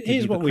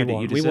what we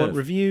want. We want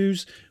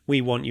reviews.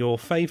 We want your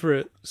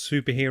favourite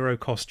superhero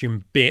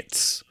costume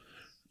bits.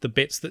 The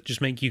bits that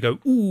just make you go,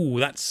 ooh,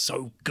 that's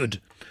so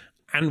good.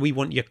 And we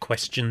want your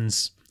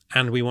questions.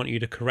 And we want you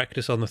to correct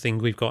us on the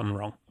things we've gotten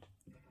wrong.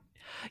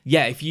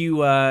 Yeah, if you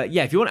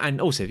want, and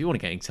also if you want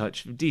to get in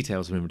touch,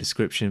 details are in the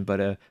description,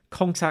 but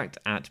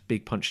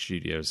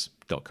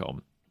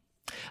contact@bigpunchstudios.com.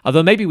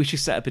 Although maybe we should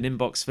set up an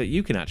inbox that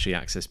you can actually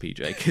access,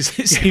 PJ, because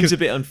it seems a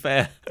bit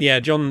unfair. Yeah,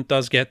 John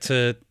does get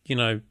to,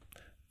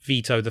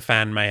 veto the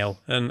fan mail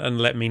and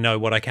let me know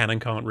what I can and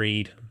can't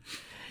read.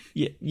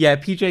 Yeah,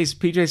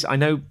 PJ's. I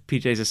know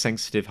PJ's a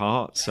sensitive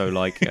heart, so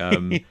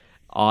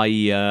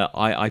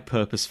I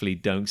purposefully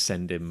don't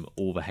send him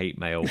all the hate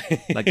mail.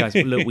 Like, guys,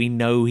 look, we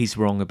know he's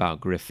wrong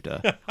about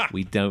Grifter.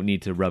 We don't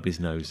need to rub his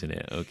nose in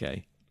it,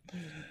 okay?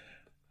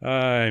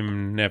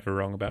 I'm never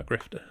wrong about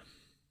Grifter.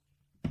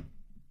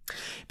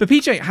 But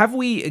PJ, have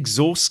we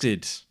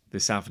exhausted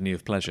this avenue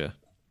of pleasure?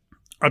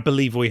 I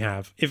believe we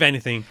have. If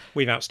anything,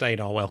 we've outstayed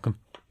our welcome.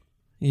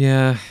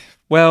 Yeah.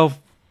 Well,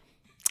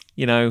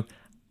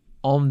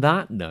 on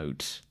that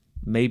note,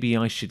 maybe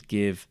I should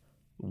give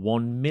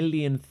 1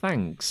 million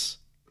thanks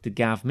to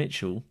Gav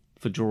Mitchell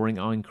for drawing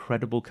our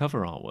incredible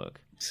cover artwork.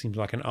 Seems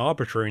like an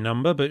arbitrary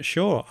number, but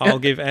sure. I'll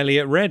give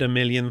Elliot Red 1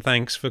 million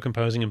thanks for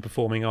composing and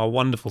performing our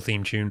wonderful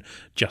theme tune,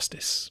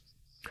 Justice.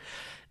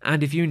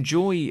 And if you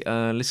enjoy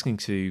listening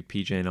to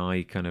PJ and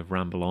I kind of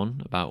ramble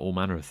on about all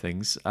manner of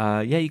things,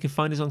 you can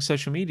find us on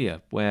social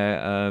media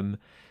where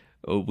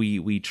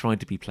we try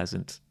to be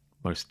pleasant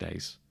most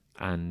days.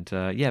 And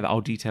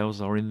our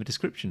details are in the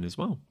description as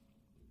well.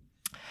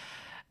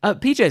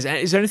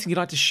 PJ, is there anything you'd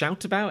like to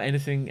shout about?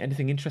 Anything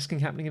interesting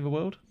happening in the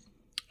world?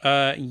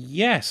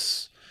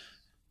 Yes.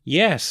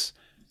 A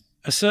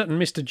certain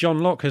Mr. John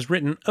Locke has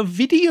written a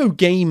video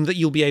game that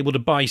you'll be able to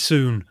buy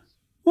soon.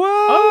 What?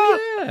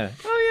 Oh, yeah.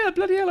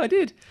 Bloody hell, I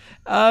did.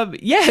 I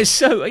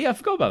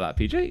forgot about that,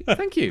 PJ.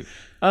 Thank you.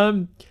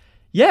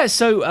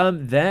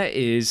 There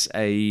is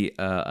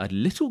a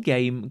little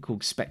game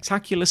called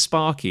Spectacular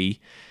Sparky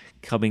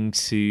coming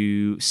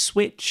to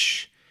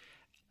Switch,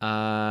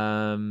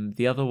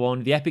 the other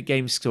one, the Epic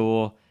Games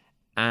Store,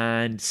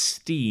 and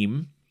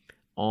Steam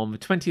on the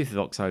 20th of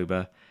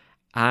October.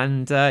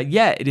 And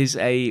it is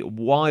a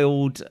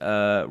wild,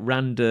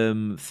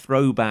 random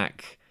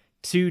throwback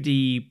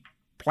 2D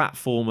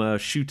platformer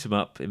shoot 'em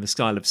up in the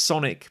style of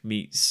Sonic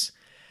meets,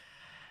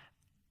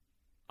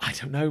 I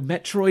don't know,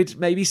 Metroid,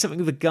 maybe something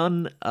with a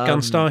gun.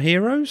 Gunstar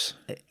Heroes?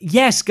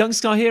 Yes,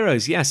 Gunstar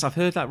Heroes. Yes, I've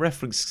heard that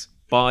reference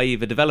by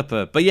the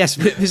developer. But yes,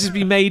 this has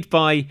been made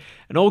by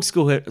an old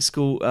school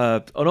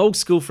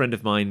friend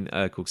of mine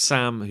called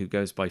Sam, who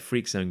goes by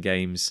Freakzone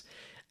Games,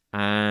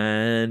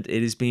 and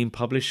it is being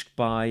published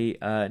by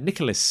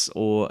Nicalis,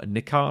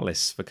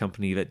 the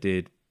company that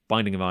did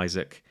Binding of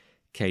Isaac,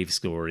 Cave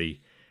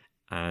Story,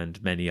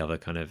 and many other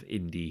kind of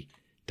indie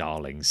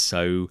darlings.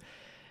 So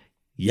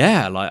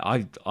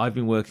I've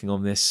been working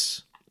on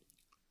this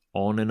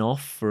on and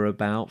off for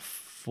about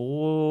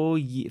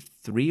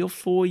 3 or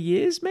 4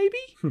 years, maybe.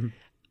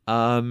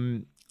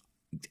 To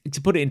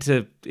put it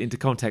into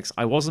context,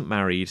 I wasn't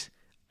married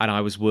and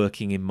I was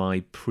working in my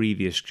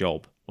previous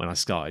job when I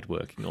started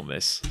working on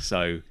this.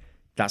 So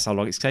that's how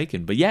long it's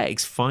taken. But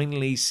it's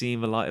finally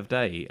seeing the light of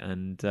day.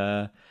 And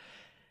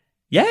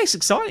it's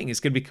exciting.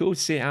 It's going to be cool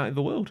to see it out in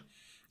the world.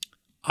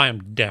 I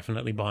am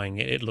definitely buying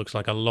it. It looks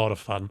like a lot of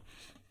fun.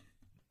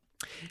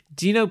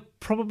 Do you know,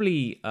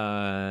 probably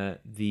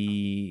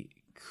the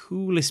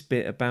coolest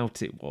bit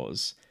about it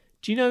was,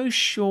 do you know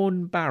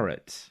Sean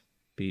Barrett,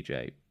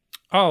 PJ?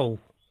 Oh,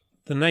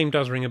 the name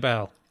does ring a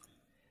bell.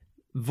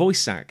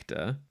 Voice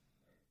actor,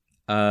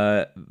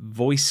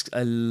 voiced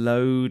a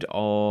load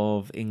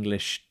of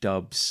English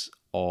dubs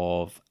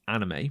of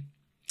anime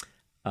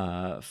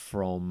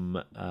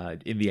from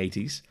in the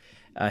 80s.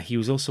 He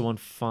was also on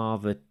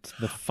Father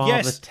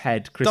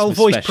Ted Christmas Dull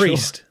Voice Special.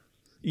 Priest.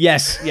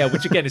 Yes,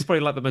 which again is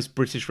probably like the most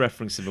British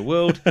reference in the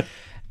world.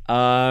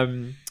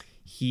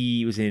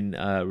 He was in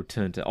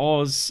Return to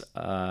Oz,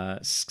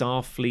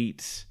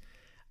 Starfleet.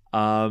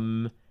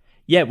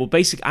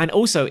 Basically, and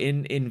also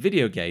in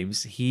video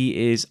games,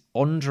 he is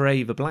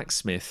Andre the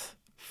Blacksmith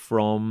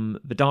from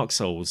the Dark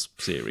Souls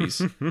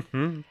series.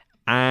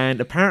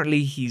 And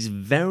apparently he's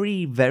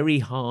very, very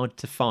hard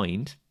to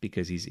find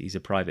because he's a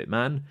private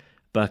man.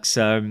 But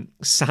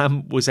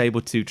Sam was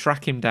able to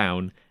track him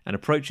down and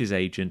approach his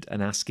agent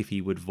and ask if he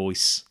would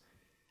voice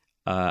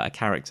a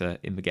character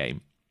in the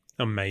game.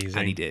 Amazing.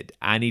 And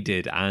he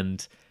did.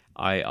 And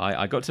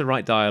I got to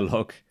write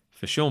dialogue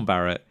for Sean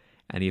Barrett,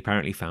 and he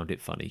apparently found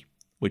it funny,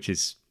 which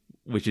is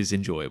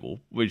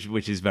enjoyable,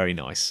 which is very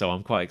nice. So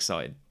I'm quite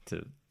excited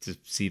to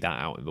see that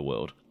out in the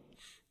world.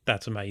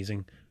 That's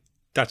amazing.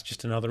 That's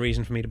just another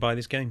reason for me to buy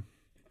this game.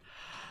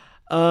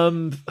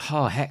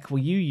 Will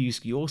you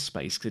use your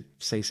space to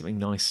say something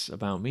nice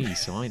about me?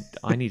 So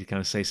I need to kind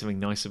of say something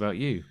nice about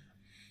you.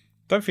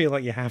 Don't feel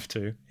like you have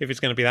to, if it's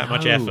going to be that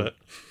much effort.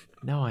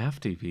 No, I have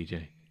to,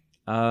 PJ.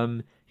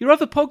 Your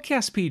other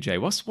podcast, PJ.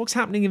 What's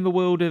happening in the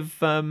world of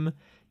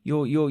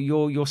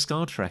your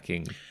Star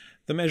Trekking?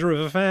 The Measure of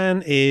a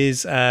Fan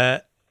is,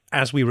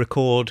 as we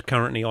record,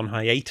 currently on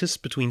hiatus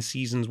between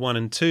seasons 1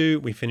 and 2.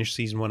 We finished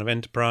season 1 of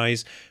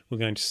Enterprise. We're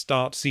going to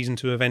start season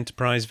 2 of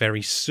Enterprise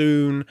very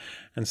soon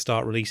and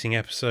start releasing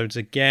episodes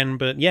again.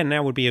 But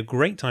now would be a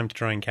great time to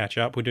try and catch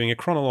up. We're doing a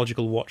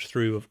chronological watch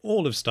through of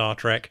all of Star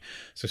Trek.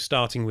 So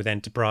starting with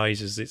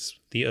Enterprise, as it's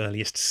the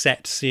earliest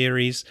set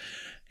series.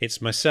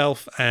 It's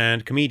myself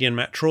and comedian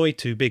Matt Troy,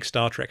 two big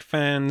Star Trek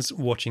fans,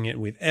 watching it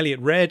with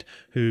Elliot Red,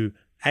 who,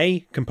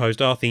 A,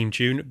 composed our theme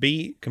tune,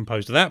 B,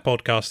 composed that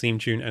podcast theme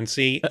tune, and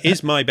C,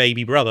 is my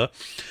baby brother,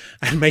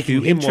 and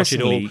making him watch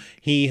it all.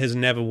 He has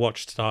never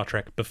watched Star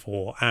Trek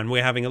before, and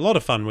we're having a lot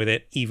of fun with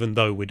it, even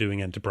though we're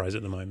doing Enterprise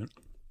at the moment.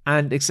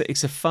 And it's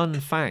a fun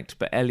fact,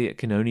 but Elliot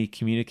can only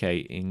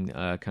communicate in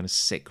kind of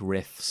sick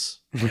riffs.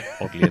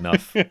 Oddly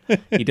enough,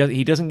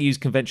 he doesn't use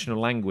conventional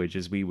language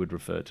as we would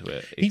refer to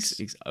it.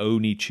 It's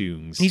only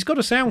tunes. He's got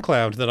a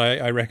SoundCloud that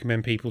I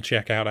recommend people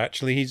check out.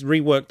 Actually, he's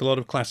reworked a lot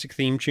of classic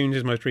theme tunes.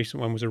 His most recent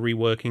one was a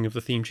reworking of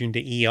the theme tune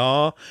to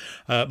ER.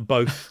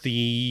 Both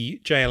the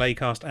JLA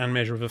Cast and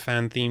Measure of a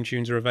Fan theme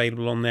tunes are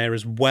available on there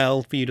as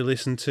well for you to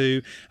listen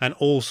to, and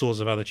all sorts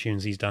of other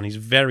tunes he's done. He's a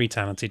very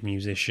talented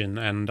musician,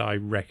 and I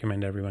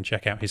recommend everyone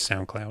check out his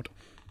SoundCloud.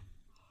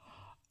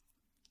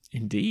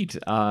 Indeed.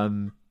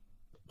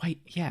 Wait,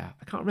 yeah,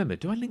 I can't remember.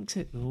 Do I link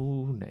to...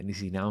 Oh,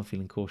 now I'm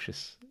feeling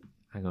cautious.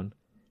 Hang on.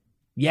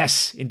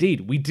 Yes,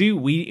 indeed, we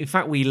do. In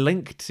fact, we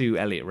link to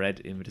Elliot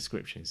Red in the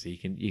description, so you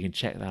can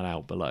check that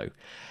out below.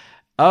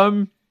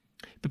 But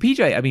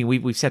PJ, I mean,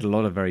 we've said a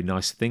lot of very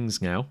nice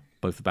things now,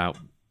 both about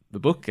the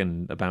book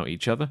and about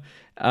each other.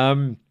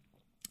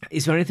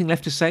 Is there anything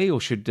left to say,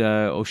 or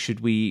should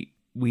we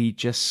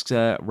just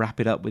wrap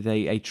it up with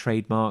a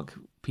trademark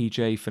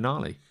PJ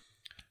finale?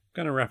 I'm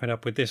going to wrap it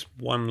up with this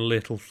one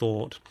little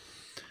thought.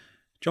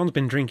 John's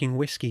been drinking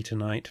whiskey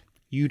tonight.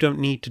 You don't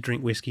need to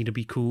drink whiskey to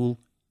be cool.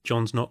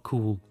 John's not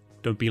cool.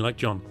 Don't be like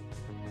John.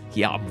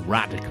 Yeah, I'm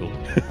radical.